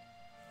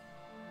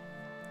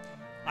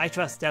 I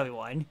trust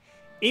everyone,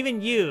 even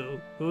you,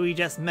 who we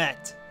just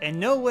met, in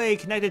no way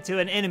connected to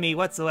an enemy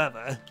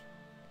whatsoever.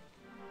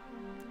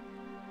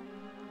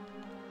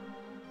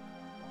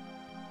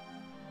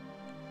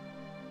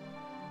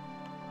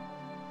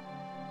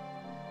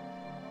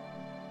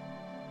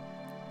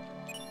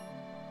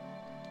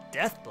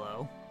 Death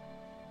blow?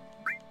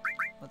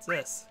 What's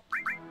this?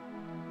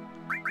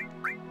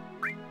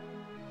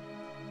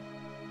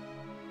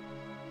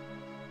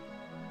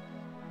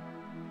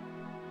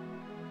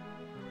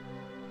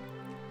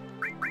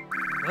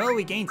 Well,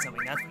 we gained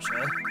something, that's for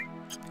sure.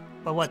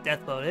 But what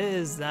death blow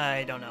is,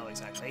 I don't know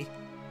exactly.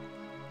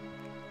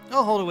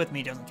 I'll hold it with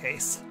me just in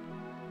case.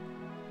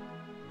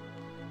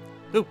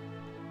 Ooh.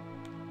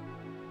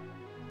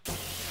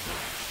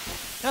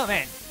 Oh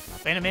man,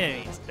 random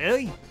enemies.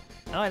 Really?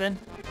 Alright then.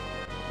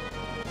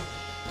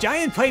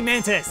 Giant praying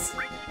mantis!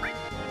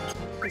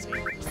 What is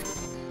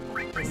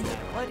that?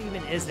 What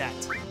even is that?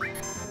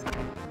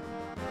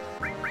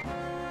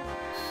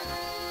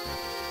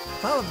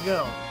 Cloud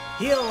Girl,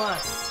 heal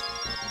us!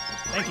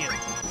 Thank you.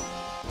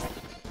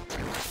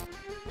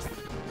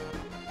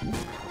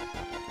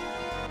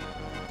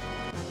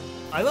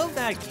 I love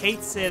that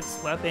Kate Sif's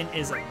weapon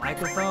is a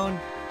microphone,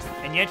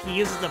 and yet he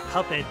uses a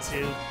puppet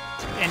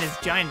and his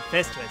giant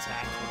fist to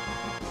attack.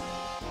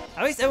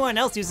 At least everyone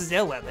else uses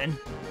their weapon.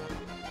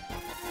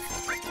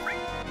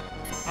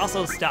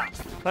 Also stop.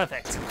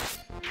 Perfect.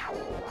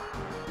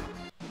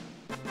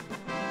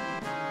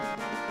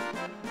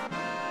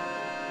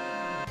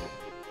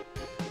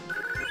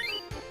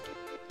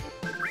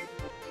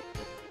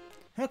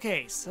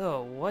 Okay,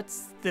 so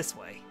what's this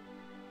way?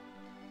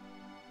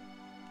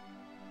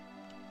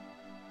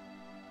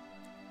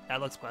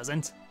 That looks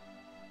pleasant.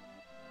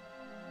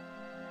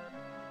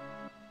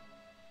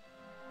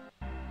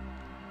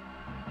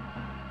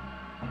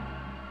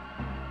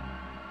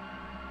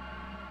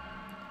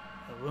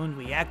 A ruined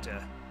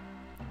reactor.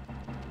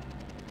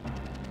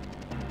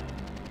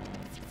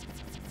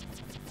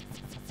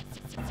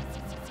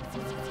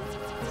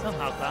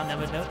 Somehow Cloud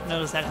never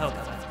noticed that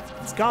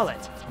Hoka.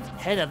 Scarlet,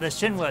 head of the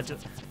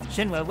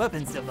Shinra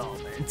weapons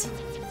development.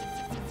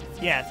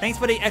 Yeah, thanks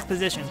for the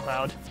exposition,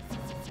 Cloud.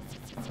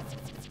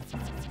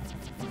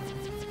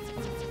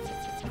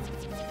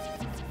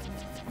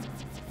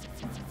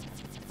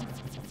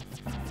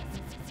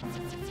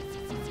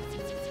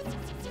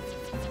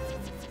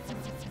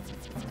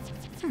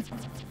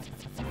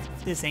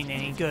 This ain't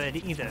any good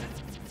either.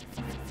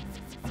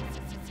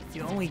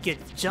 You only get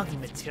junky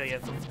material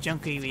from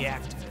junky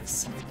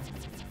reactors.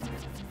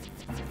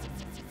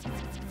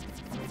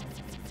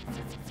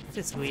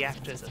 This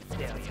reactor's a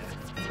failure.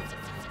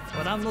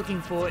 What I'm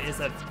looking for is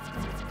a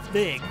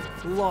big,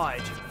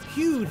 large,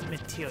 huge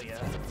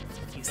materia.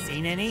 You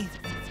seen any?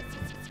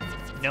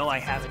 No, I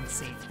haven't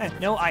seen.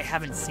 No, I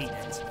haven't seen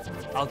it.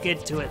 I'll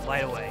get to it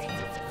right away.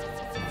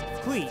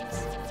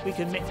 Please, we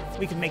can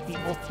make the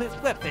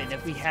ultimate weapon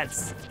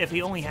if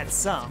we only had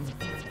some.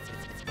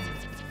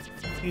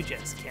 You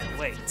just can't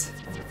wait.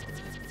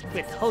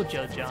 With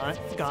Hojo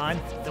gone,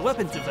 the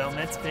weapons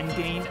development's been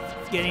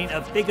getting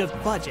a bigger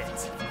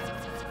budget.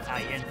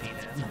 I envy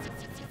them.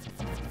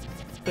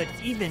 But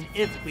even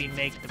if we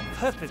make the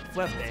perfect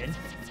weapon,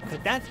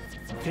 could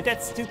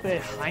that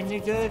stupid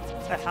Heidegger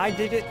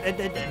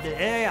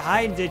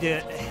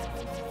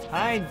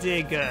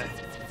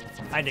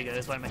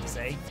is what I meant to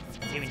say,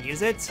 even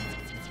use it?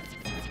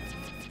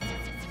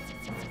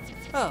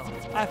 Oh,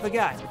 I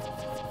forgot.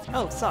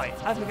 Oh, sorry,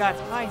 I forgot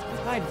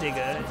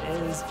Heidegger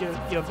is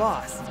your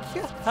boss.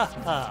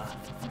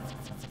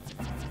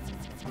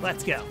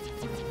 Let's go.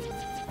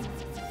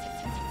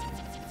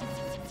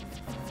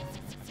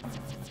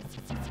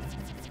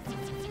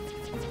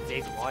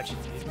 big, large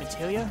food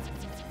materia?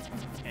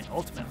 An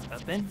ultimate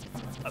weapon?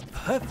 A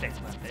perfect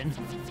weapon?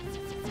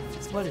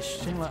 So what is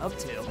Shinra up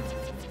to?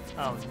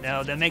 Oh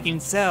no, they're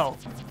making Cell!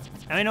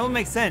 I mean, it would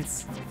make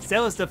sense.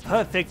 Cell is the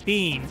perfect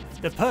being,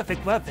 the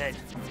perfect weapon.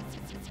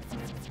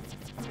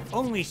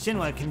 Only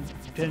Shinra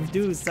can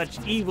do such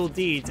evil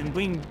deeds and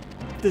bring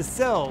the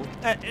Cell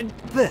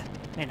bleh.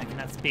 Man, I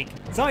cannot speak.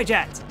 Sorry,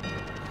 chat.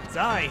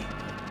 Sorry.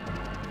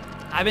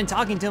 I've been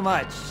talking too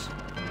much.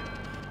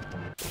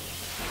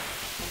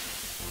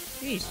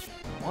 Sheesh.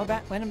 More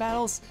random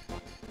battles?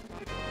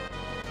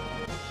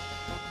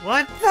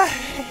 What the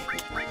heck?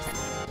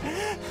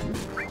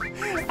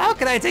 How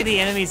can I take the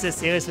enemies so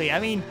seriously? I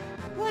mean,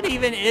 what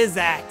even is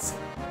that?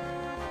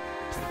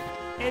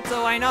 It's a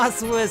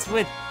rhinoceros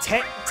with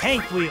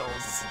tank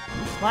wheels.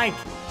 Like,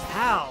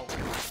 how?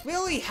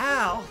 Really,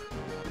 how?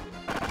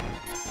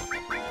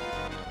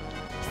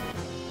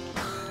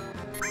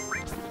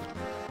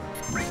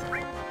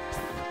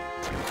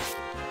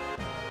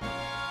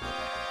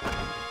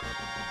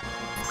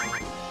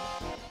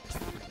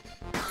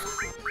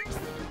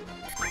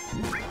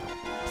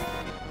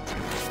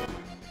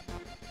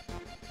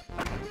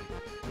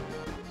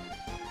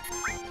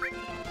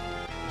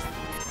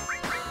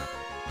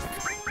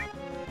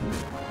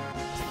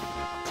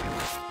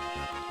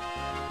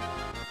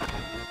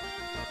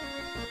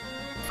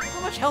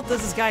 How much health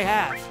does this guy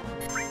have?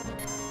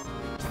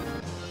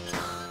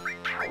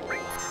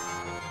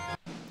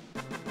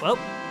 Well,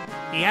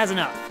 he has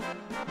enough.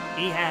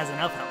 He has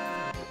enough health.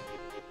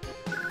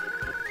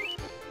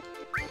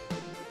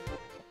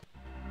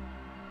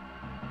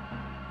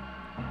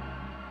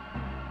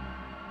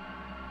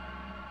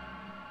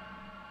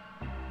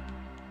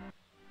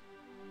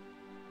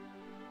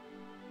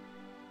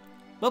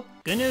 Well,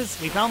 good news,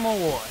 we found more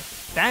war.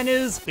 Bad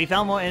news, we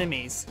found more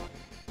enemies.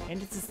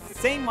 And it's the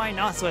same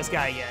rhinoceros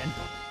guy again.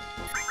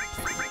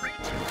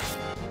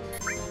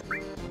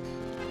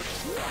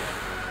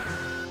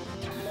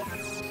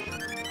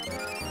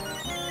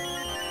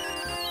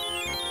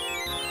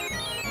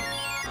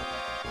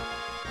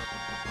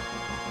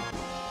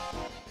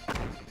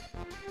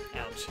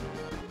 Ouch.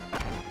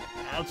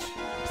 Ouch.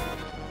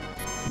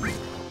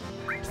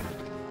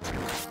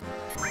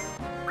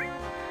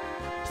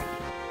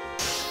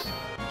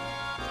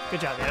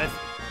 Good job, David.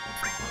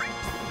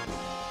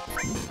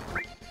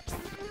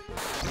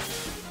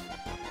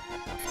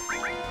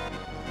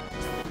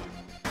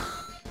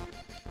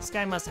 This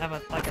guy must have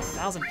like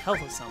 1,000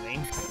 health or something.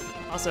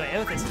 Also,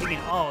 Aerith is taking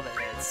all the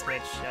hits,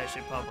 which I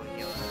should probably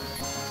heal him.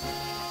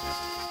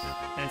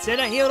 And instead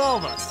I healed all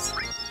of us.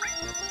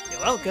 You're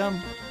welcome.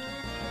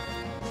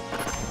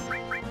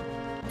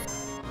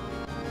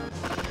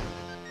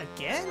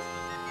 Again?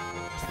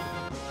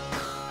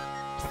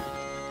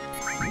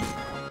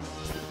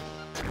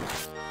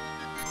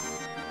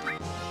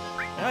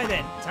 Alright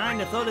then, time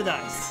to throw the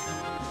dice.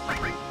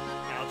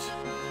 Ouch.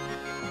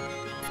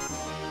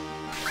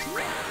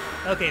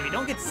 Okay, we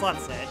don't get slot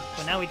set,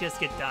 but now we just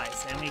get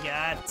dice, and we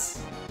got...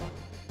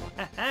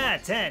 Haha,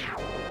 10!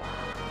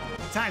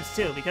 Times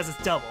 2, because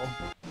it's double.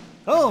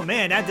 Oh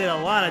man, that did a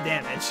lot of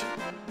damage.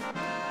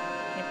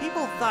 And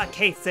people thought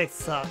K6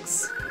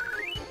 sucks.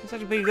 It's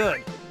actually pretty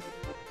good.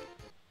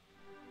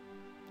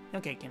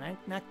 Okay, can I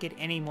not get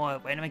any more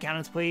random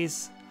encounters,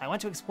 please? I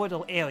want to explore the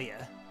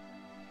area.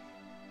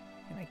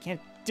 And I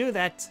can't do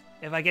that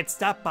if I get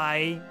stopped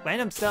by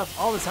random stuff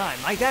all the time,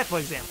 like that, for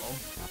example.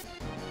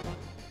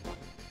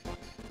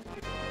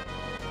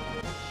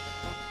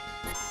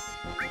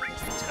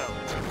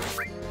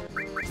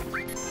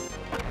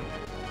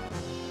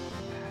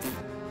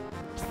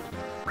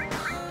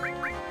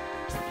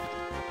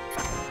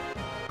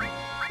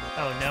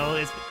 Oh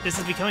no, this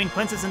is becoming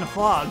Princess in a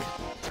Fog.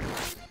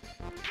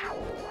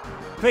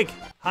 Quick,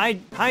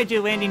 hide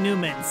your Randy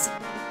Newmans.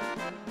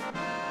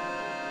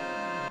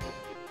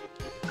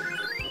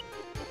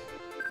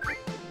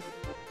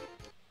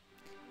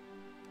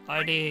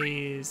 Are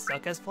these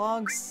stuck as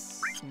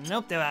flogs?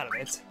 Nope, they're out of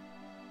it.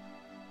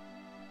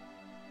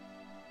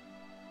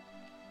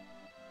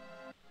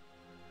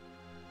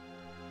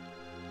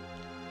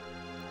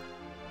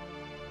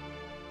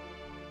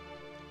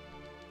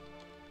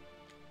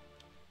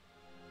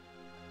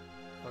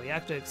 A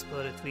reactor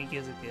exploded 3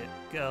 years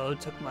ago,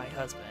 took my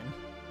husband.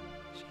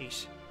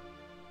 Sheesh.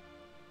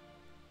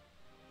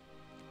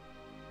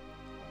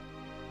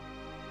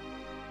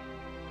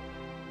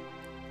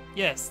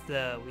 Yes,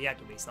 the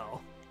reactor we saw.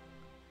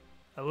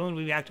 A ruined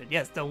reactor.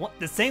 Yes,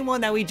 the same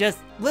one that we just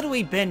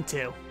literally been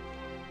to.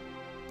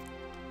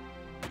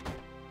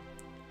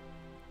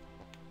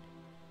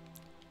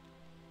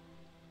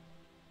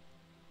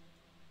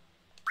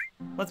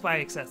 Let's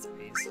buy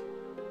accessories.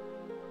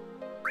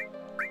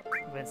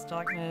 Prevents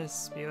darkness,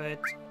 spirit.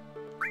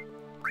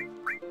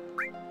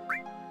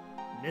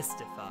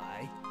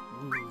 Mystify.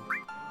 Ooh.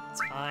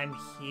 Time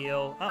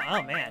heal.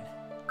 Oh man.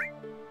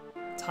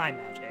 Time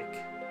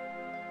magic.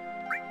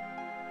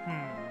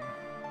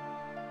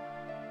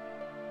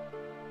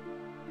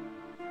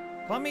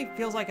 Part of me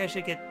feels like I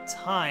should get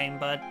time,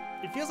 but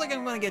it feels like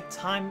I'm gonna get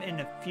time in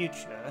the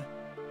future.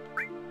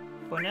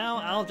 For now,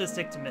 I'll just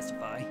stick to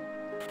Mystify.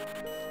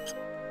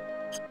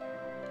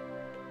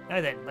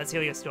 Alright then, let's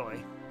hear your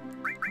story.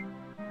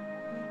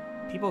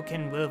 People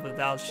can live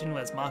without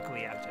Shinra's Mako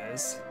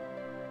reactors.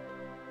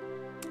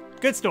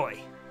 Good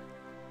story.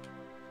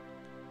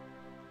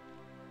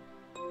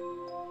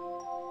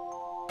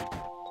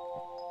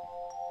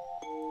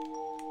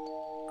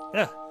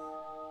 Ugh.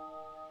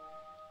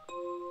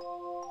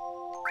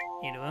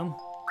 You know him?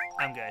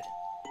 I'm good.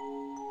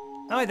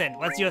 Alright then,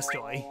 what's your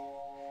story?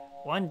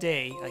 One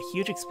day, a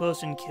huge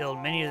explosion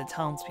killed many of the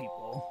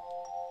townspeople.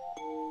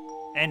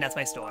 And that's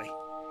my story.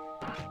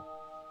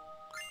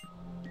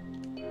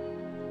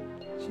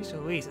 Sheesh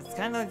Louise, it's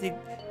kind of like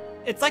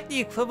it's like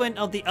the equivalent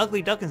of the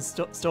Ugly Duckling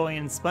story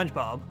in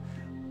SpongeBob.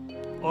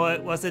 Or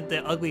was it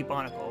the Ugly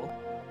Barnacle?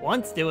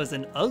 Once there was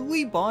an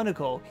ugly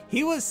barnacle.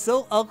 He was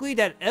so ugly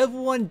that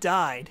everyone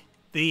died.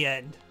 The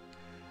end.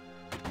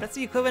 That's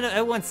the equivalent of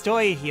everyone's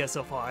story here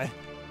so far.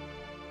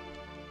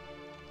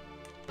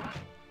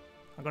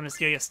 I'm gonna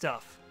steal your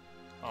stuff.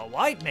 A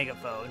white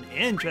megaphone?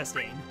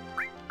 Interesting.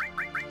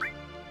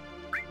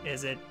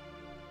 Is it?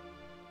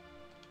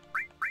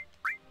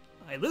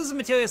 I lose a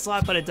material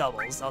slot, but it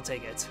doubles. I'll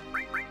take it.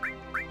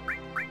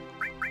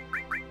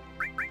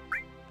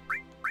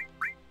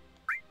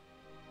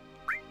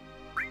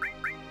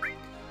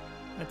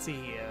 Let's see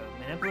here.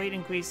 Manipulate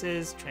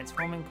increases,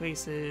 transform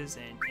increases,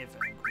 and info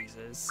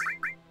increases.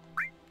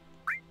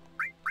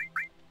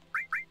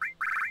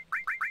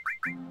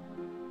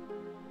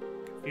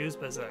 Confused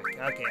Berserk.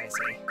 Okay, I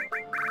see.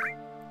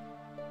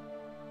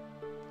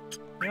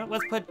 You know what?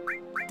 Let's put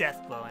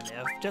Death Blow in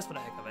there, just for the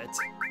heck of it.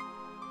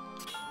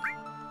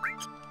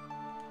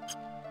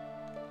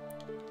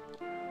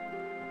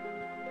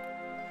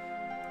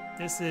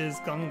 This is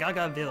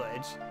Gongaga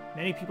Village.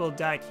 Many people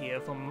died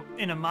here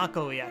in a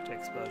Mako reactor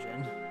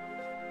explosion.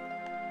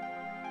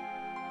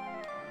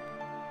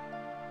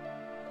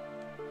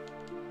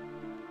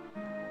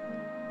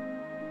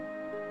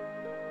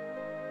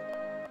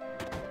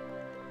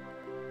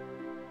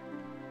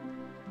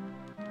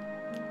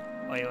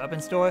 Oh, your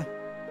weapon store?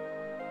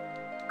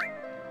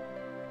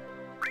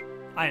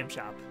 Item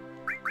shop.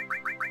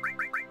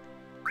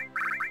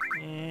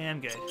 Yeah,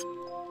 I'm good.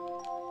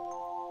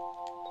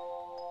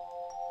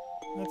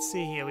 Let's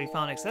see here, we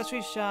found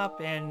accessory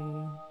shop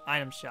and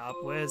item shop.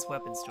 Where's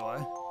weapon store?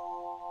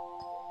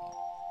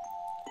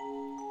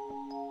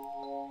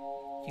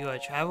 You a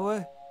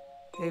traveler?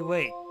 Hey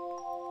wait,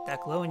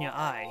 that glow in your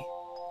eye.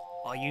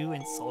 Are you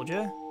in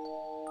Soldier?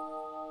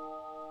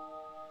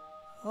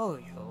 Oh,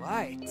 you're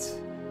right.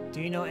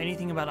 Do you know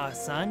anything about our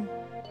son?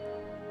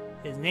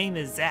 His name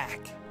is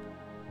Zack.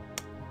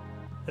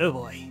 Oh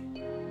boy.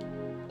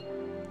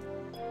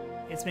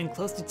 It's been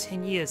close to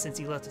 10 years since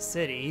he left the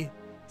city.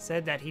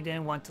 Said that he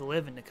didn't want to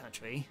live in the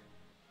country.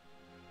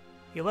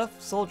 He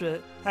left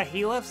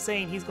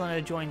saying he's going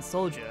to join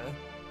Soldier.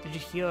 Did you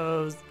hear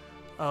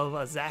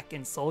of Zack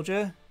and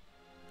Soldier?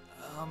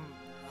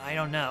 I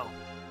don't know.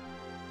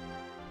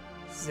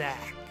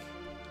 Zack.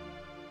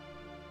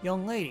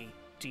 Young lady,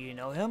 do you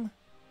know him?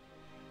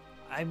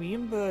 I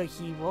remember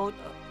he wrote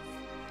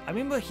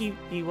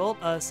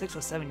us 6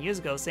 or 7 years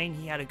ago saying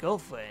he had a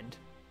girlfriend.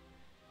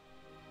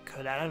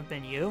 Could that have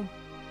been you?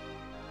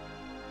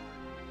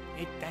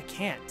 That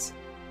can't.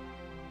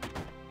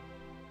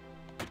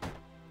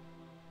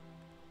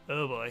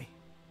 Oh boy.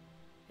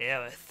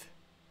 Aerith.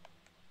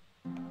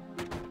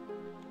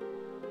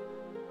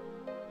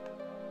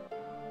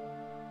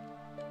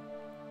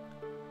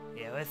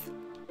 Aerith?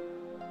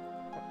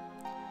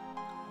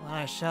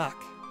 What a shock.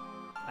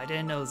 I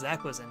didn't know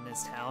Zack was in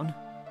this town.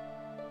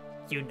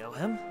 You know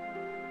him?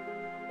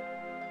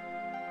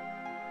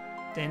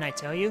 Didn't I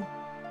tell you?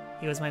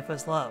 He was my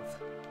first love.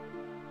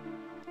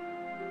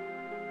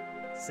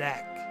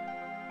 Zack.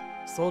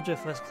 Soldier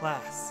first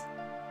class.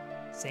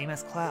 Same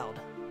as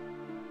Cloud.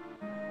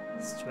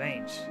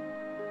 Strange.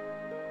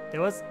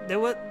 There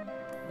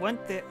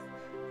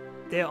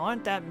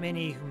aren't that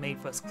many who made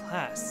first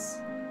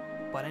class,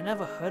 but I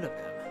never heard of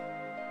him.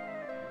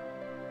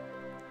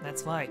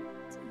 That's right.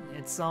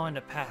 It's all in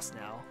the past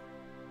now.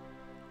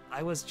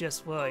 I was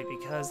just worried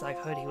because I've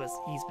heard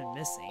he's been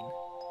missing.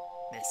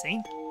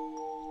 Missing?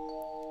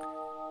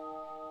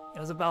 It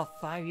was about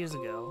 5 years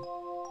ago.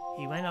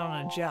 He went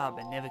on a job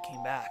and never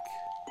came back.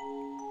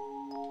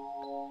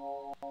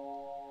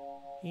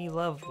 He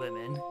loved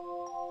women.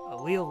 A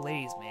real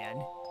ladies'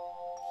 man.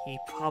 He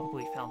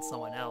probably found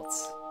someone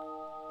else.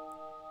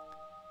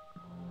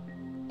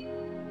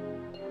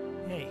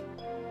 Hey,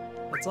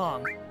 what's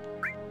wrong?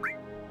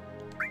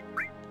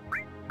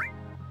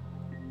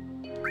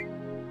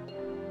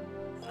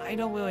 I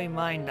don't really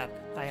mind that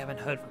I haven't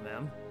heard from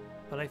him,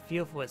 but I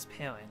feel for his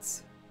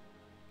parents.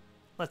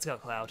 Let's go,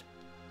 Cloud.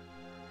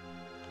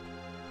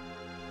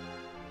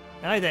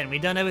 Alright then,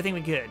 we've done everything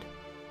we could.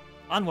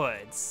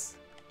 Onwards.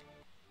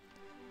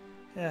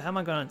 How am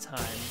I going on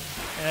time?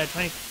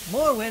 20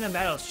 more random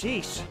battles,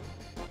 sheesh.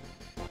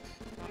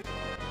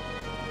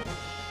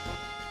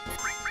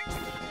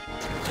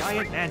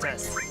 Giant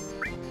Mantis.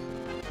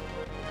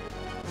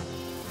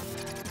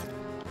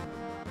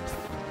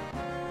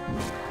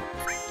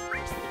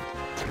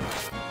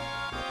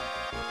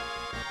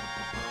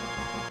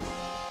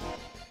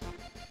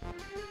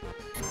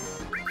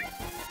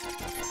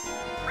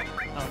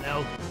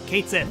 no.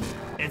 Kate's in.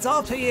 It's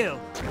all to you.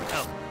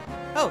 Oh.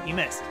 Oh, you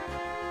missed.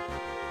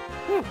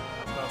 Whew.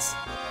 Close.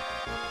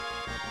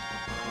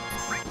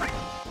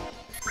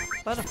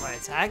 Butterfly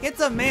attack? It's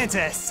a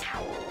mantis!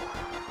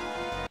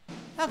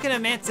 How can a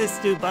mantis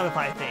do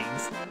butterfly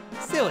things?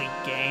 Silly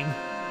game.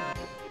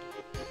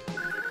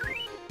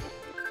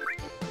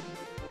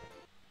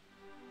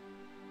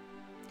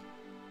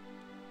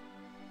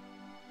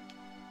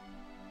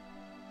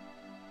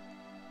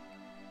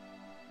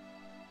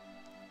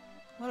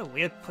 What a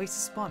weird place to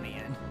spawn me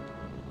in.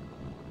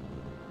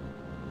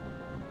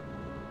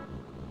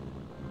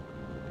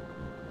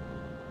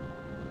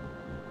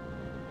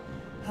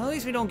 At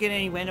least we don't get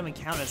any random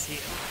encounters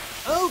here.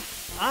 Oh!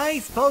 I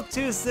spoke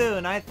too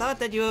soon. I thought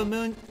that you were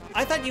immune.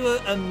 I thought you were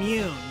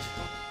immune.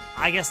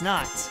 I guess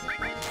not.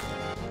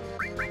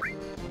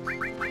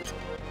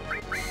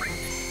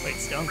 Wait,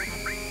 stone?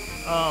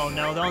 Oh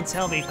no, don't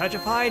tell me.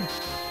 Petrified?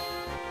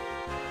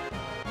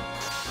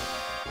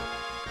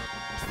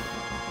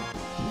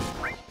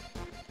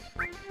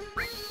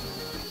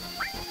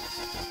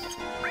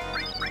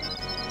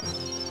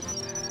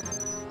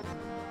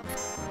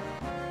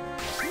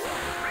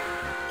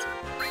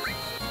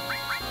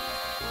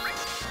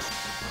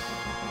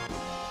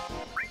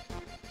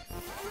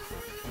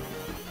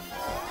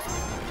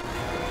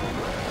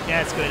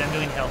 Yeah, it's good. I'm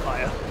doing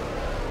Hellfire.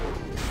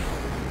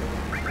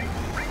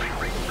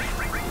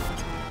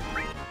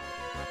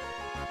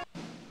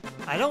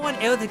 I don't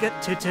want Arrow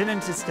to turn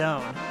into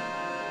stone.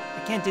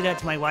 I can't do that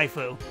to my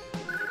waifu.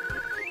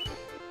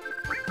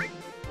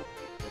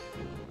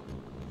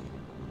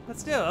 But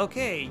still,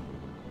 okay.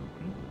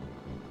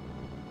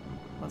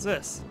 What's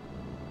this?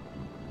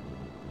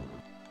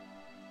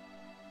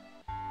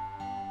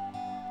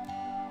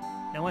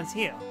 No one's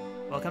here.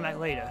 We'll come back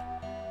later.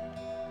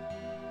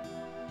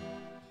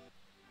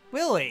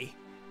 Really?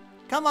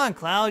 Come on,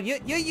 Cloud. You're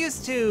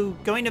used to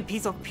going to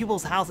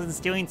people's houses and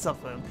stealing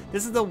stuff from them.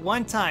 This is the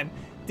one time,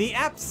 the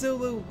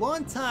absolute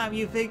one time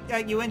you think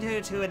that you enter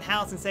into a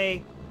house and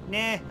say,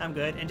 nah, I'm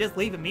good, and just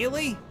leave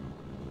immediately?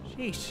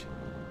 Sheesh.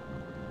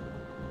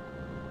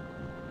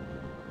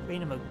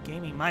 Freedom of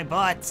gaming, my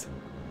butt.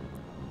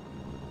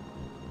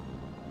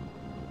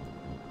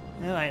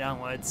 Alright,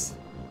 onwards.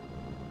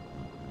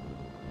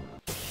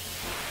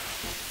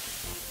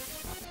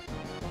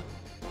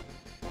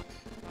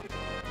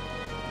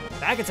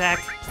 Back attack!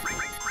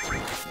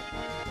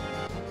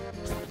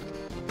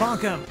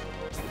 Bonk him!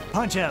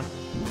 Punch him!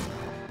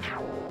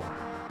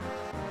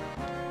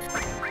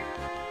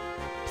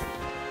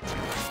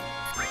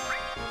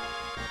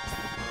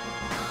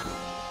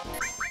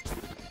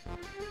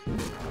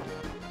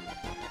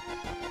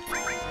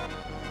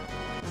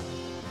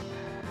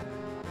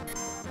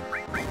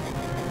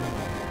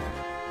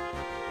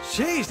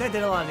 Sheesh, that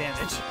did a lot of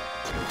damage.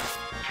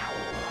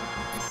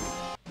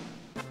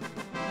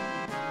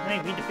 I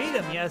mean, we defeat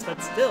him, yes,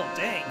 but still,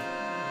 dang.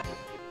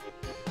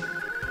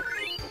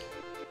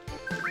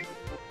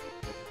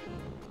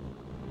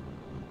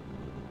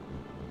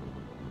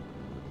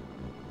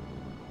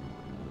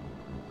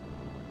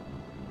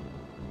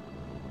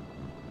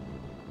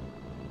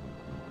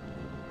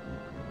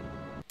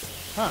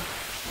 Huh.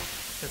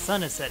 The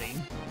sun is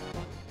setting.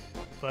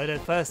 For the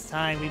first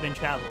time we've been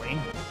traveling.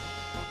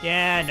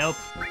 Yeah, nope.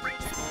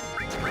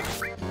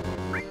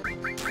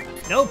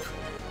 Nope!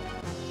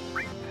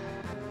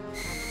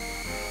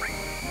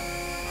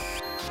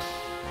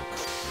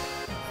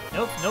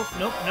 Nope, nope,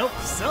 nope, nope.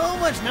 So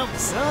much nope,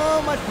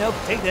 so much nope.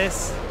 Take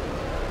this.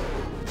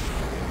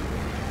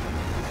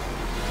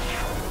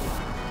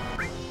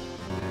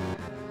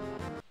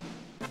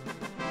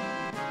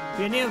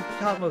 You're near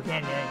Cosmo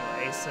Canyon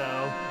anyway,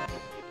 so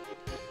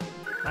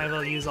I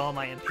will use all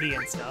my MP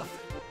and stuff.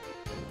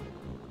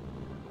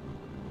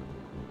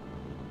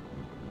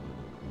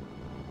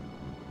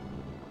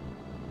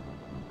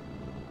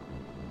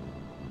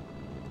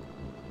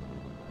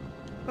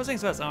 First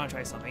things first, I want to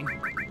try something.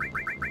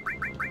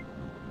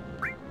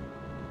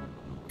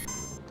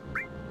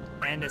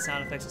 And the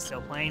sound effects are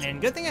still playing, and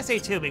good thing I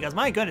saved too, because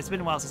my goodness, it's been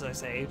a while since I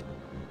saved.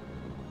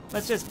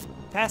 Let's just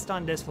pass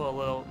on this for a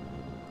little.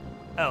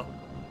 Oh.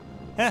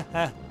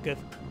 Good.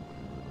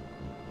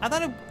 I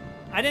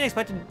didn't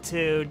expect it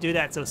to do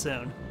that so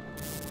soon.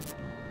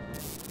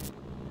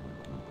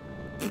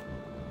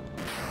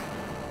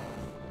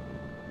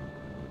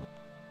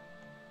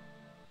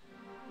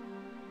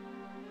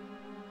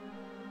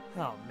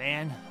 Oh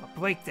man, a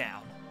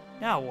breakdown.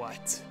 Now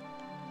what?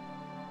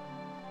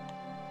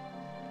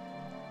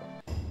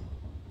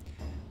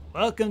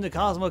 Welcome to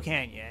Cosmo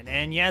Canyon,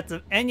 and yes,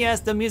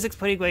 the music's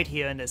pretty great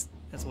here in this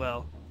as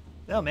well.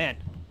 Oh man,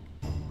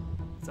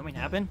 something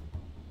happened?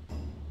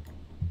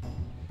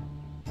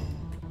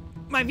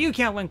 My view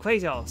count went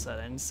crazy all of a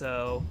sudden,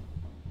 so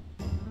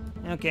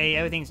okay,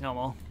 everything's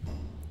normal.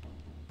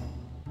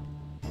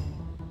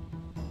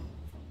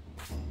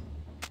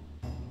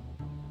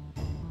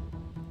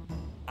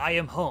 I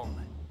am home.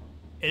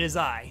 It is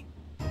I,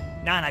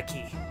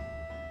 Nanaki.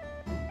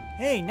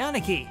 Hey,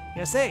 Nanaki,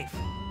 you're safe.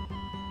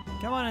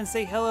 Come on and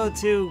say hello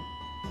to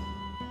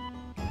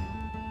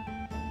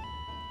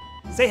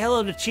Say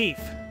hello to Chief.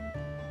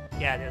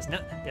 Yeah,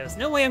 there's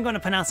no way I'm going to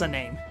pronounce that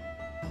name.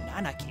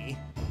 Nanaki.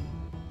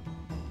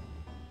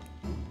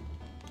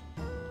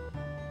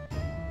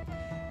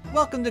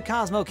 Welcome to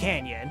Cosmo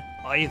Canyon.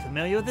 Are you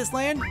familiar with this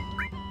land?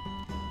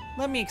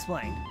 Let me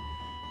explain.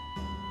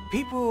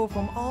 People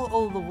from all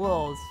over the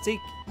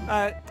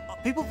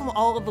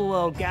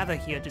world gather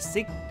here to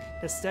seek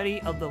the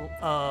study of the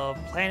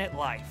planet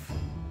life.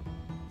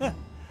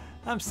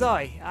 I'm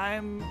sorry.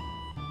 I'm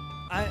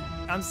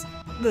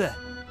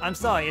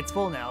sorry. It's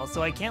full now,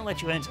 so I can't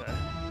let you enter.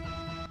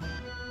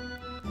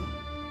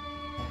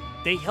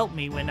 They helped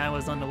me when I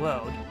was on the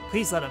road.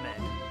 Please let them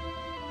in.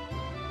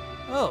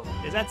 Oh,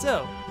 is that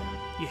so?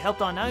 You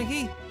helped on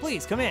Nanaki?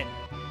 Please come in.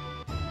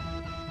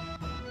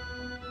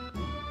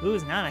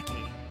 Who's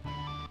Nanaki?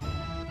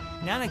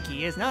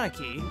 Nanaki is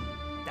Nanaki.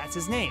 That's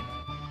his name.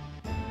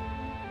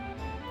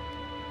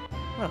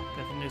 Well,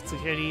 good thing the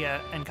security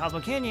in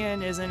Cosmo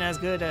Canyon isn't as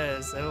good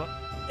as it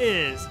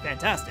is.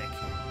 Fantastic.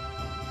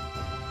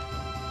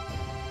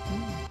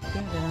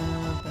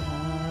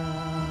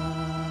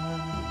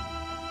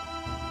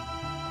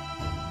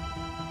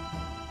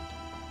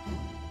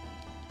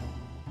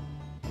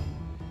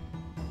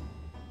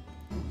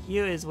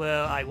 Here is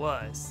where I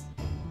was.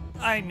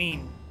 I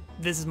mean,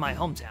 this is my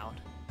hometown.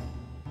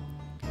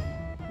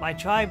 My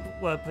tribe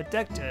were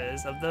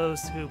protectors of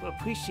those who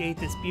appreciate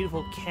this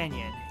beautiful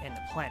canyon and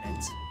the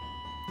planet.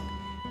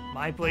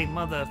 My brave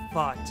mother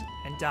fought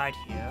and died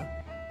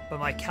here, but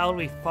my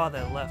cowardly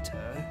father left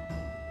her.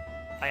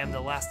 I am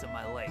the last of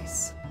my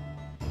race.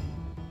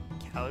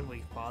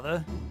 Cowardly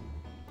father?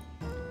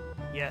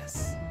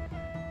 Yes.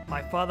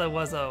 My father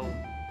was a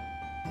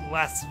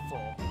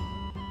wasteful.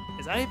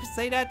 Is that how you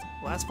say that?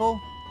 Wasteful?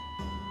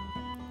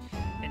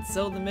 And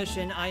so the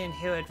mission I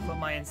inherit from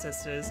my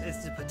ancestors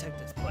is to protect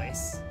this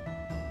place.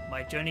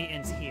 My journey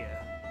ends here.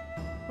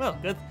 Well,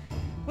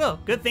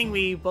 good thing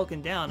we've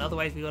broken down,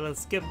 otherwise we gotta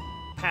skip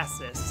past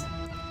this.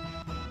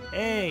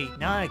 Hey,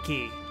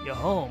 Nanaki, you're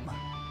home.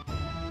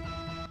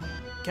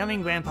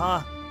 Coming,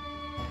 Grandpa.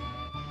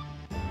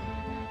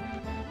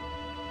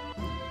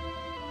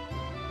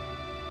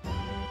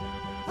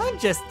 I'm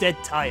just dead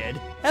tired.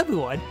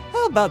 Everyone,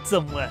 how about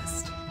some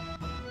rest?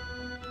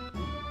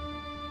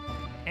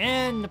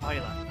 And the party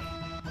left me.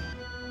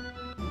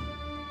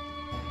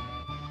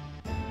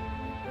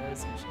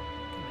 Where's come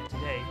in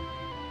today?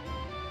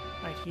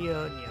 Right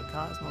here near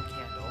Cosmo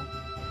Candle.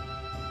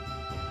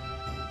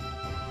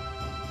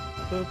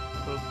 Boop,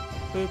 boop,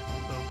 boop,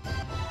 boop.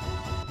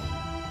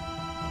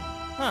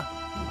 Huh,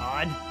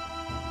 odd.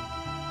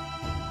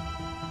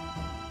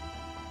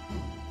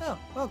 Oh,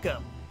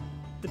 welcome.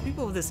 The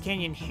people of this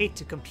canyon hate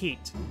to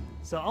compete,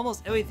 so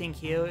almost everything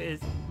here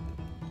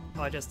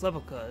are just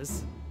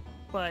replicas.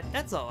 But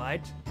that's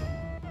alright.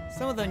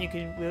 Some of them you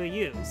can really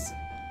use.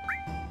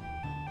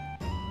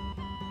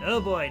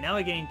 Oh boy, now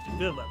we're getting to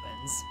good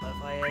weapons.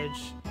 Butterfly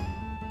Edge,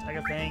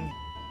 Tiger Fang,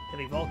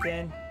 Heavy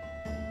Vulcan,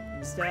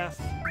 Moon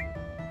Staff.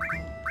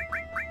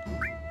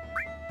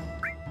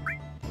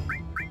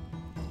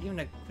 Even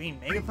a green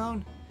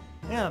megaphone?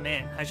 Oh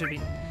man, I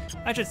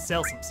should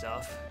sell some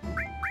stuff.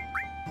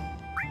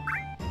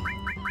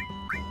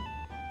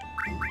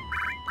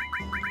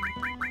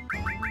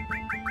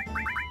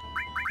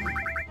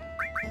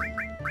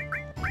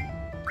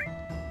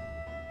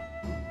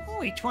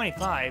 Only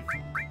 25.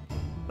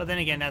 But then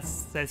again,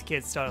 that's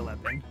kid's starter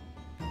weapon.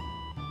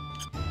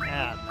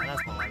 Yeah, no,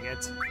 that's more like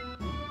it.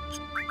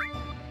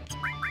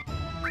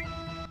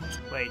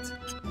 Wait.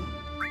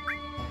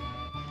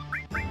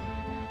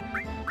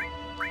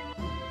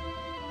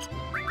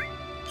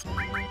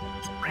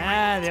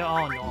 Ah, they're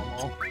all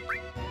normal.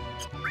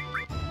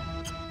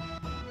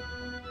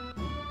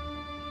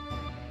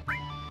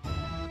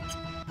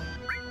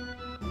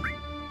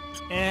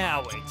 Yeah,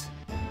 I'll wait.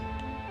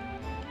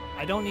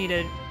 I don't need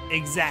it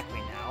exactly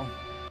now.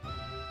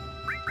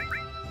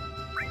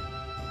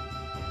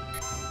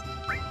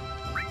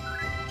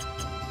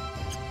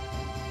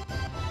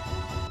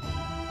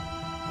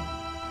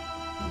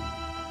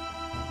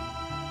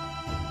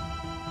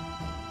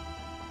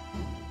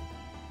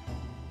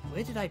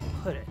 Where did I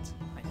put it?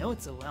 I know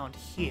it's around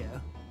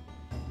here.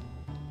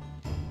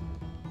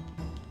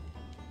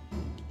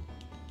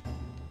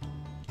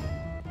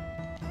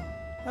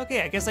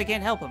 Okay, I guess I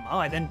can't help him.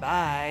 Alright then,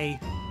 bye.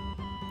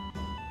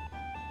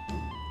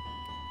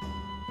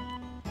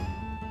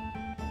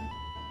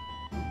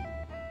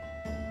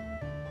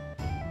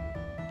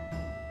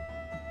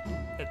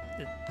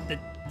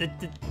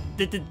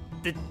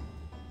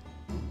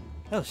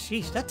 Oh,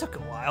 sheesh, that took a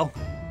while.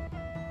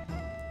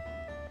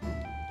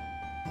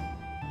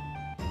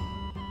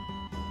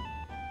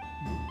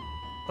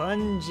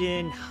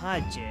 Bunjin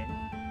Hajin.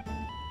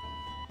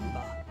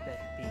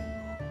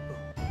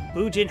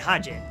 Bujin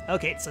Hajin.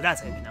 Okay, so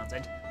that's how you pronounce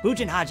it.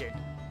 Bujin Hajin.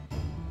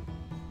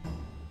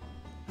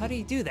 How do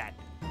you do that?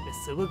 With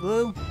super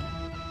glue?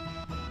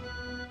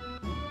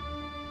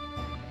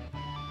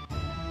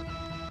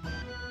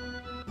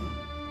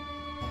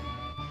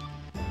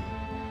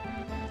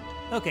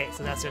 Okay,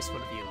 so that's just for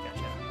the view,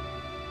 gotcha.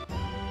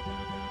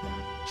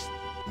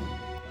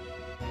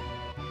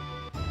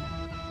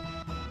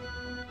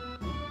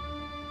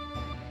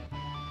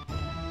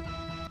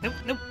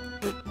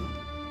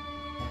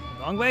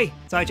 Wrong way?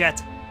 Sorry,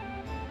 chat.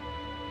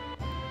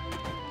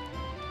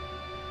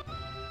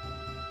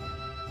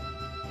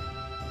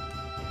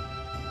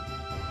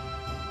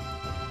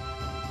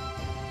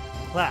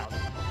 Cloud,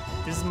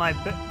 this is my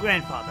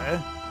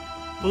grandfather,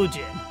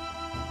 Bujin.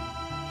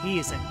 He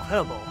is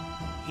incredible.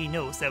 He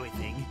knows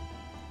everything.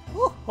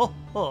 Oh, ho,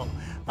 ho.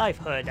 I've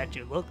heard that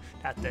you look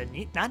at the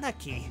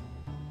Nanaki.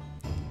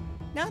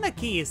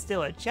 Nanaki is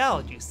still a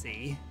child, you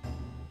see.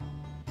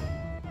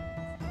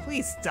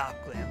 Please stop,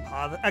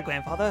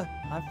 grandfather.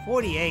 I'm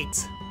 48.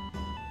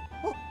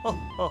 Oh, ho,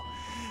 ho.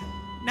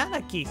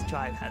 Nanaki's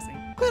tribe has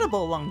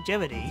incredible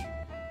longevity.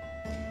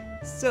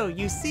 So,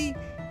 you see,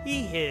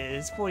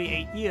 his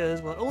 48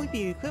 years will only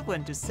be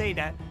equivalent to say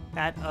that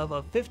of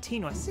a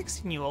 15 or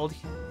 16-year-old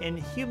in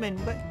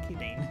human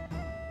reckoning.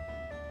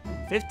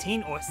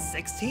 15 or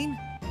 16?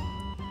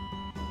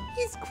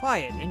 He's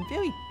quiet and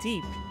very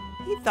deep.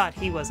 He thought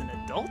he was an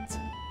adult.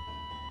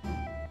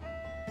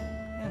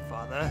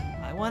 Grandfather,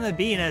 I want to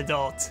be an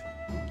adult.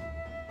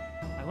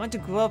 I want to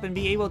grow up and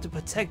be able to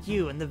protect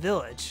you and the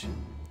village.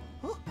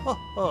 Oh, oh,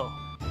 oh.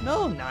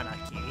 No,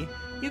 Nanaki.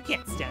 You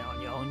can't stand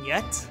on your own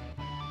yet.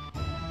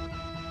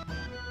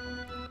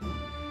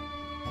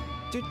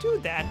 To do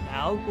that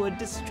now would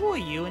destroy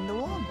you in the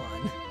long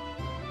run.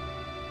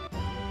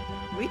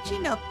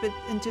 Reaching up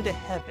into the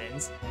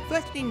heavens,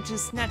 threatening to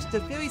snatch the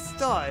very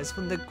stars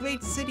from the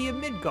great city of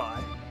Midgar.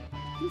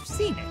 You've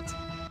seen it,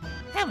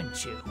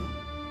 haven't you?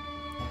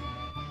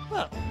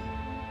 Well,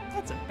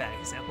 that's a bad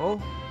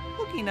example.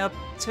 Looking up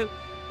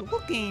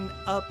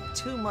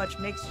too much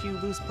makes you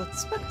lose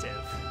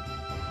perspective.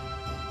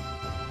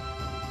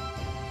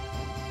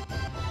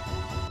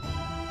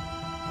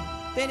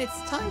 Then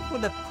it's time for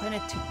the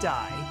planet to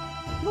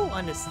die. You'll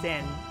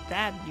understand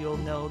that you'll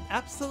know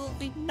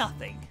absolutely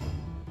nothing.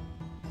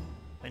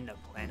 When the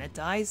planet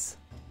dies?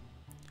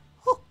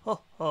 Ho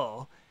ho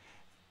ho.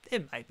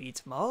 It might be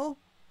tomorrow,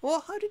 or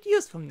 100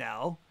 years from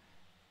now,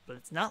 but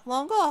it's not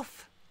long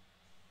off.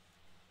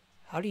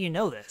 How do you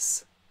know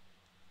this?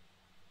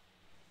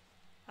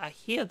 I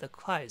hear the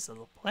cries of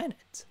the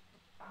planet.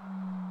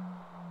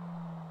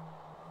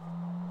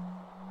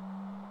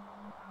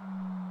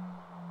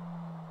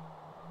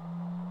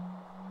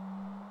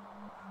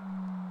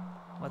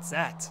 What's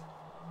that?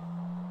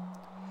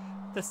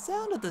 The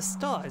sound of the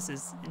stars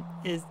is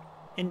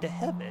in the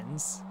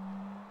heavens.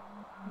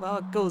 While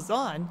it goes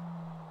on,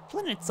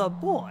 planets are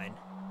born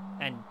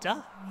and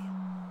die.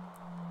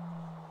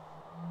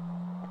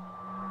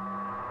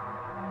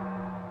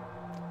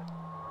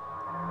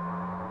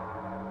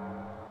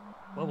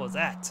 What was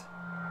that?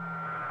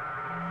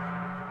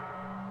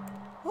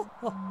 Oh,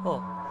 oh,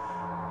 oh.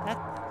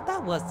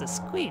 That was the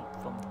scream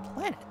from the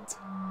planet.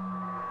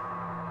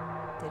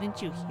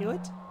 Didn't you hear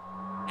it?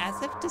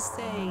 As if to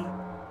say,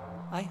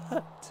 I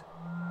hurt.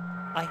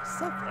 I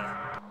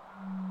suffer.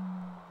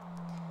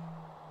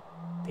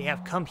 They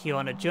have come here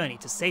on a journey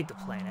to save the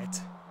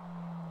planet.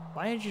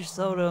 Why didn't you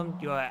show them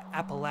your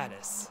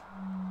apparatus?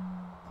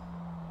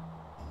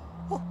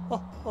 Ho ho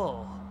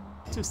ho!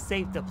 To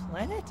save the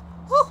planet?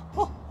 Ho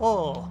ho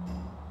ho!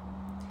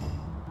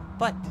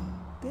 But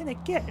then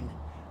again,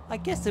 I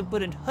guess it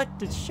wouldn't hurt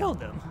to show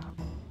them.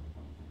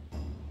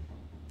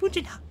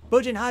 Bujin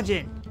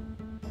Hajin!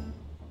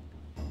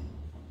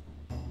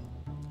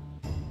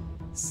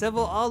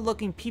 Several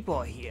odd-looking people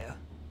are here.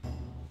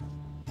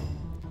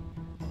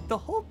 The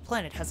whole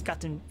planet has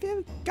gotten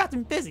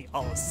busy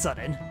all of a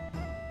sudden.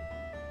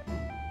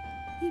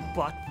 He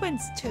brought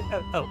friends too.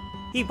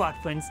 He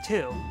brought friends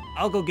too.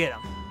 I'll go get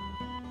him.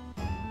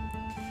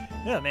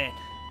 Oh man,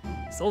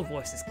 this old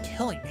voice is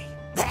killing me.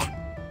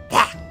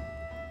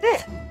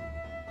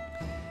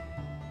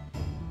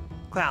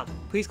 Cloud,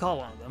 please call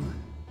one of them.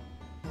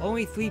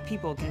 Only 3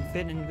 people can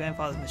fit in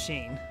Grandfather's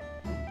machine.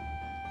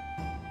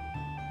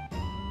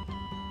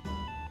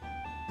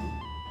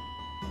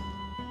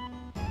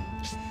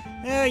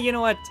 You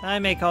know what? I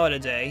may call it a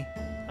day.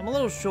 I'm a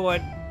little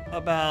short,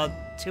 about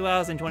 2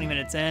 hours and 20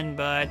 minutes in,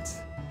 but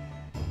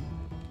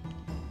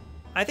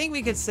I think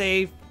we could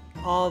save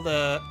all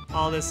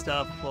this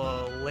stuff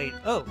for late.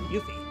 Oh,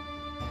 Yuffie.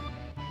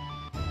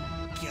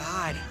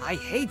 God, I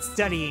hate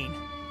studying.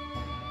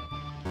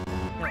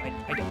 No,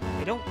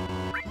 I don't.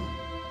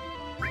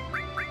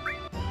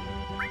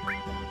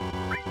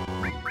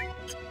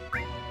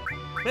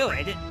 Really,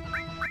 I didn't.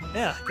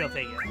 Yeah, go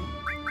figure.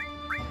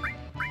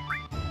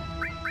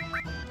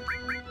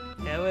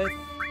 Aerith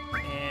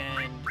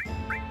and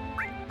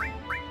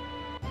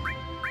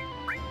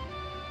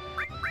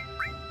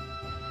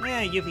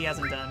yeah, Yuffie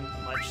hasn't done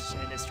much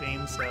in this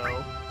stream, so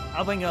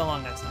I'll bring you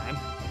along next time.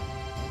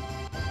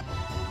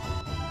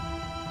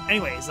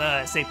 Anyways,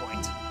 save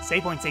point.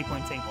 Save point.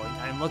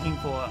 I'm looking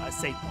for a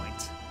save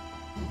point.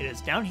 It is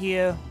down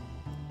here.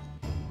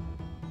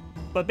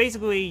 But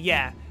basically,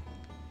 yeah.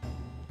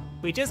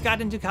 We just got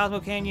into Cosmo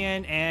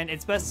Canyon, and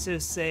it's best to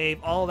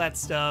save all that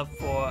stuff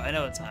for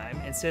another time,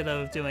 instead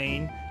of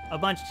doing a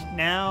bunch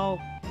now,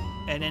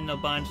 and then a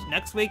bunch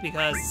next week,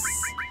 because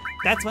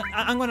that's what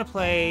I'm gonna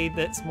play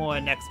this more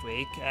next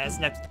week. As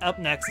up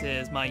next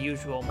is my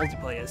usual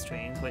multiplayer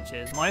streams, which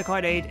is Mario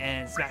Kart 8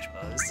 and Smash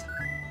Bros.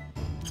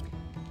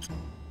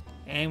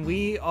 And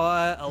we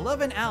are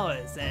 11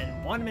 hours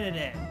and 1 minute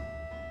in.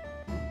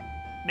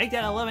 Make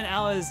that 11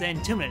 hours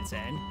and 2 minutes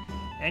in.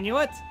 And you know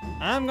what?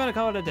 I'm gonna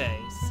call it a day.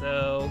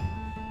 So,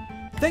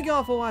 thank you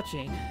all for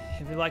watching.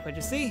 If you like what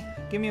you see,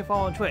 give me a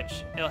follow on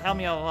Twitch. It'll help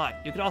me out a lot.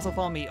 You can also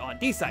follow me on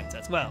these sites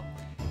as well.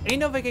 Any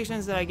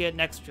notifications that I get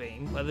next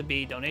stream, whether it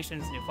be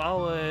donations, new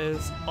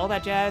followers, all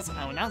that jazz,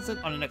 I'll announce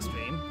it on the next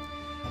stream.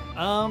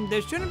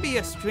 There shouldn't be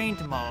a stream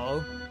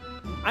tomorrow.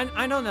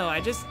 I don't know,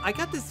 I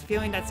got this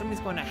feeling that something's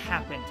going to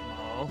happen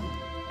tomorrow,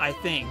 I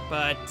think,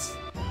 but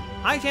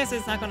high chance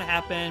it's not going to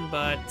happen,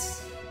 but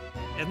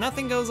if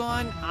nothing goes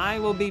on, I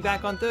will be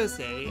back on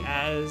Thursday,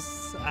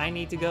 as I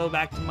need to go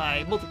back to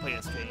my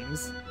multiplayer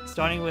streams,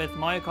 starting with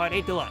Mario Kart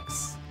 8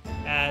 Deluxe,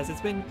 as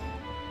it's been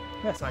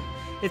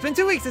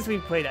 2 weeks since we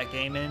played that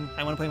game, and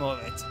I want to play more of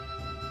it.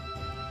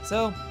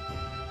 So,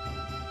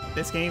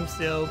 this game's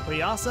still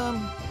pretty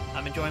awesome.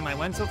 I'm enjoying my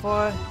win so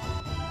far.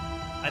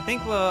 I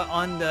think we're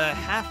on the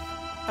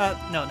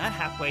no, not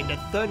halfway, the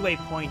third way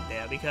point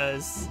there,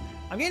 because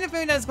I'm getting a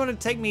feeling that it's going to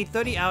take me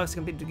 30 hours to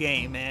complete the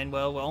game, and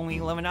well, we're only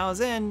 11 hours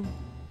in.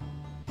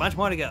 Much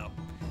more to go.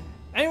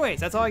 Anyways,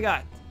 that's all I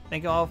got.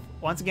 Thank you all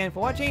once again for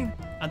watching.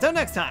 Until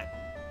next time.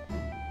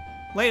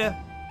 Later.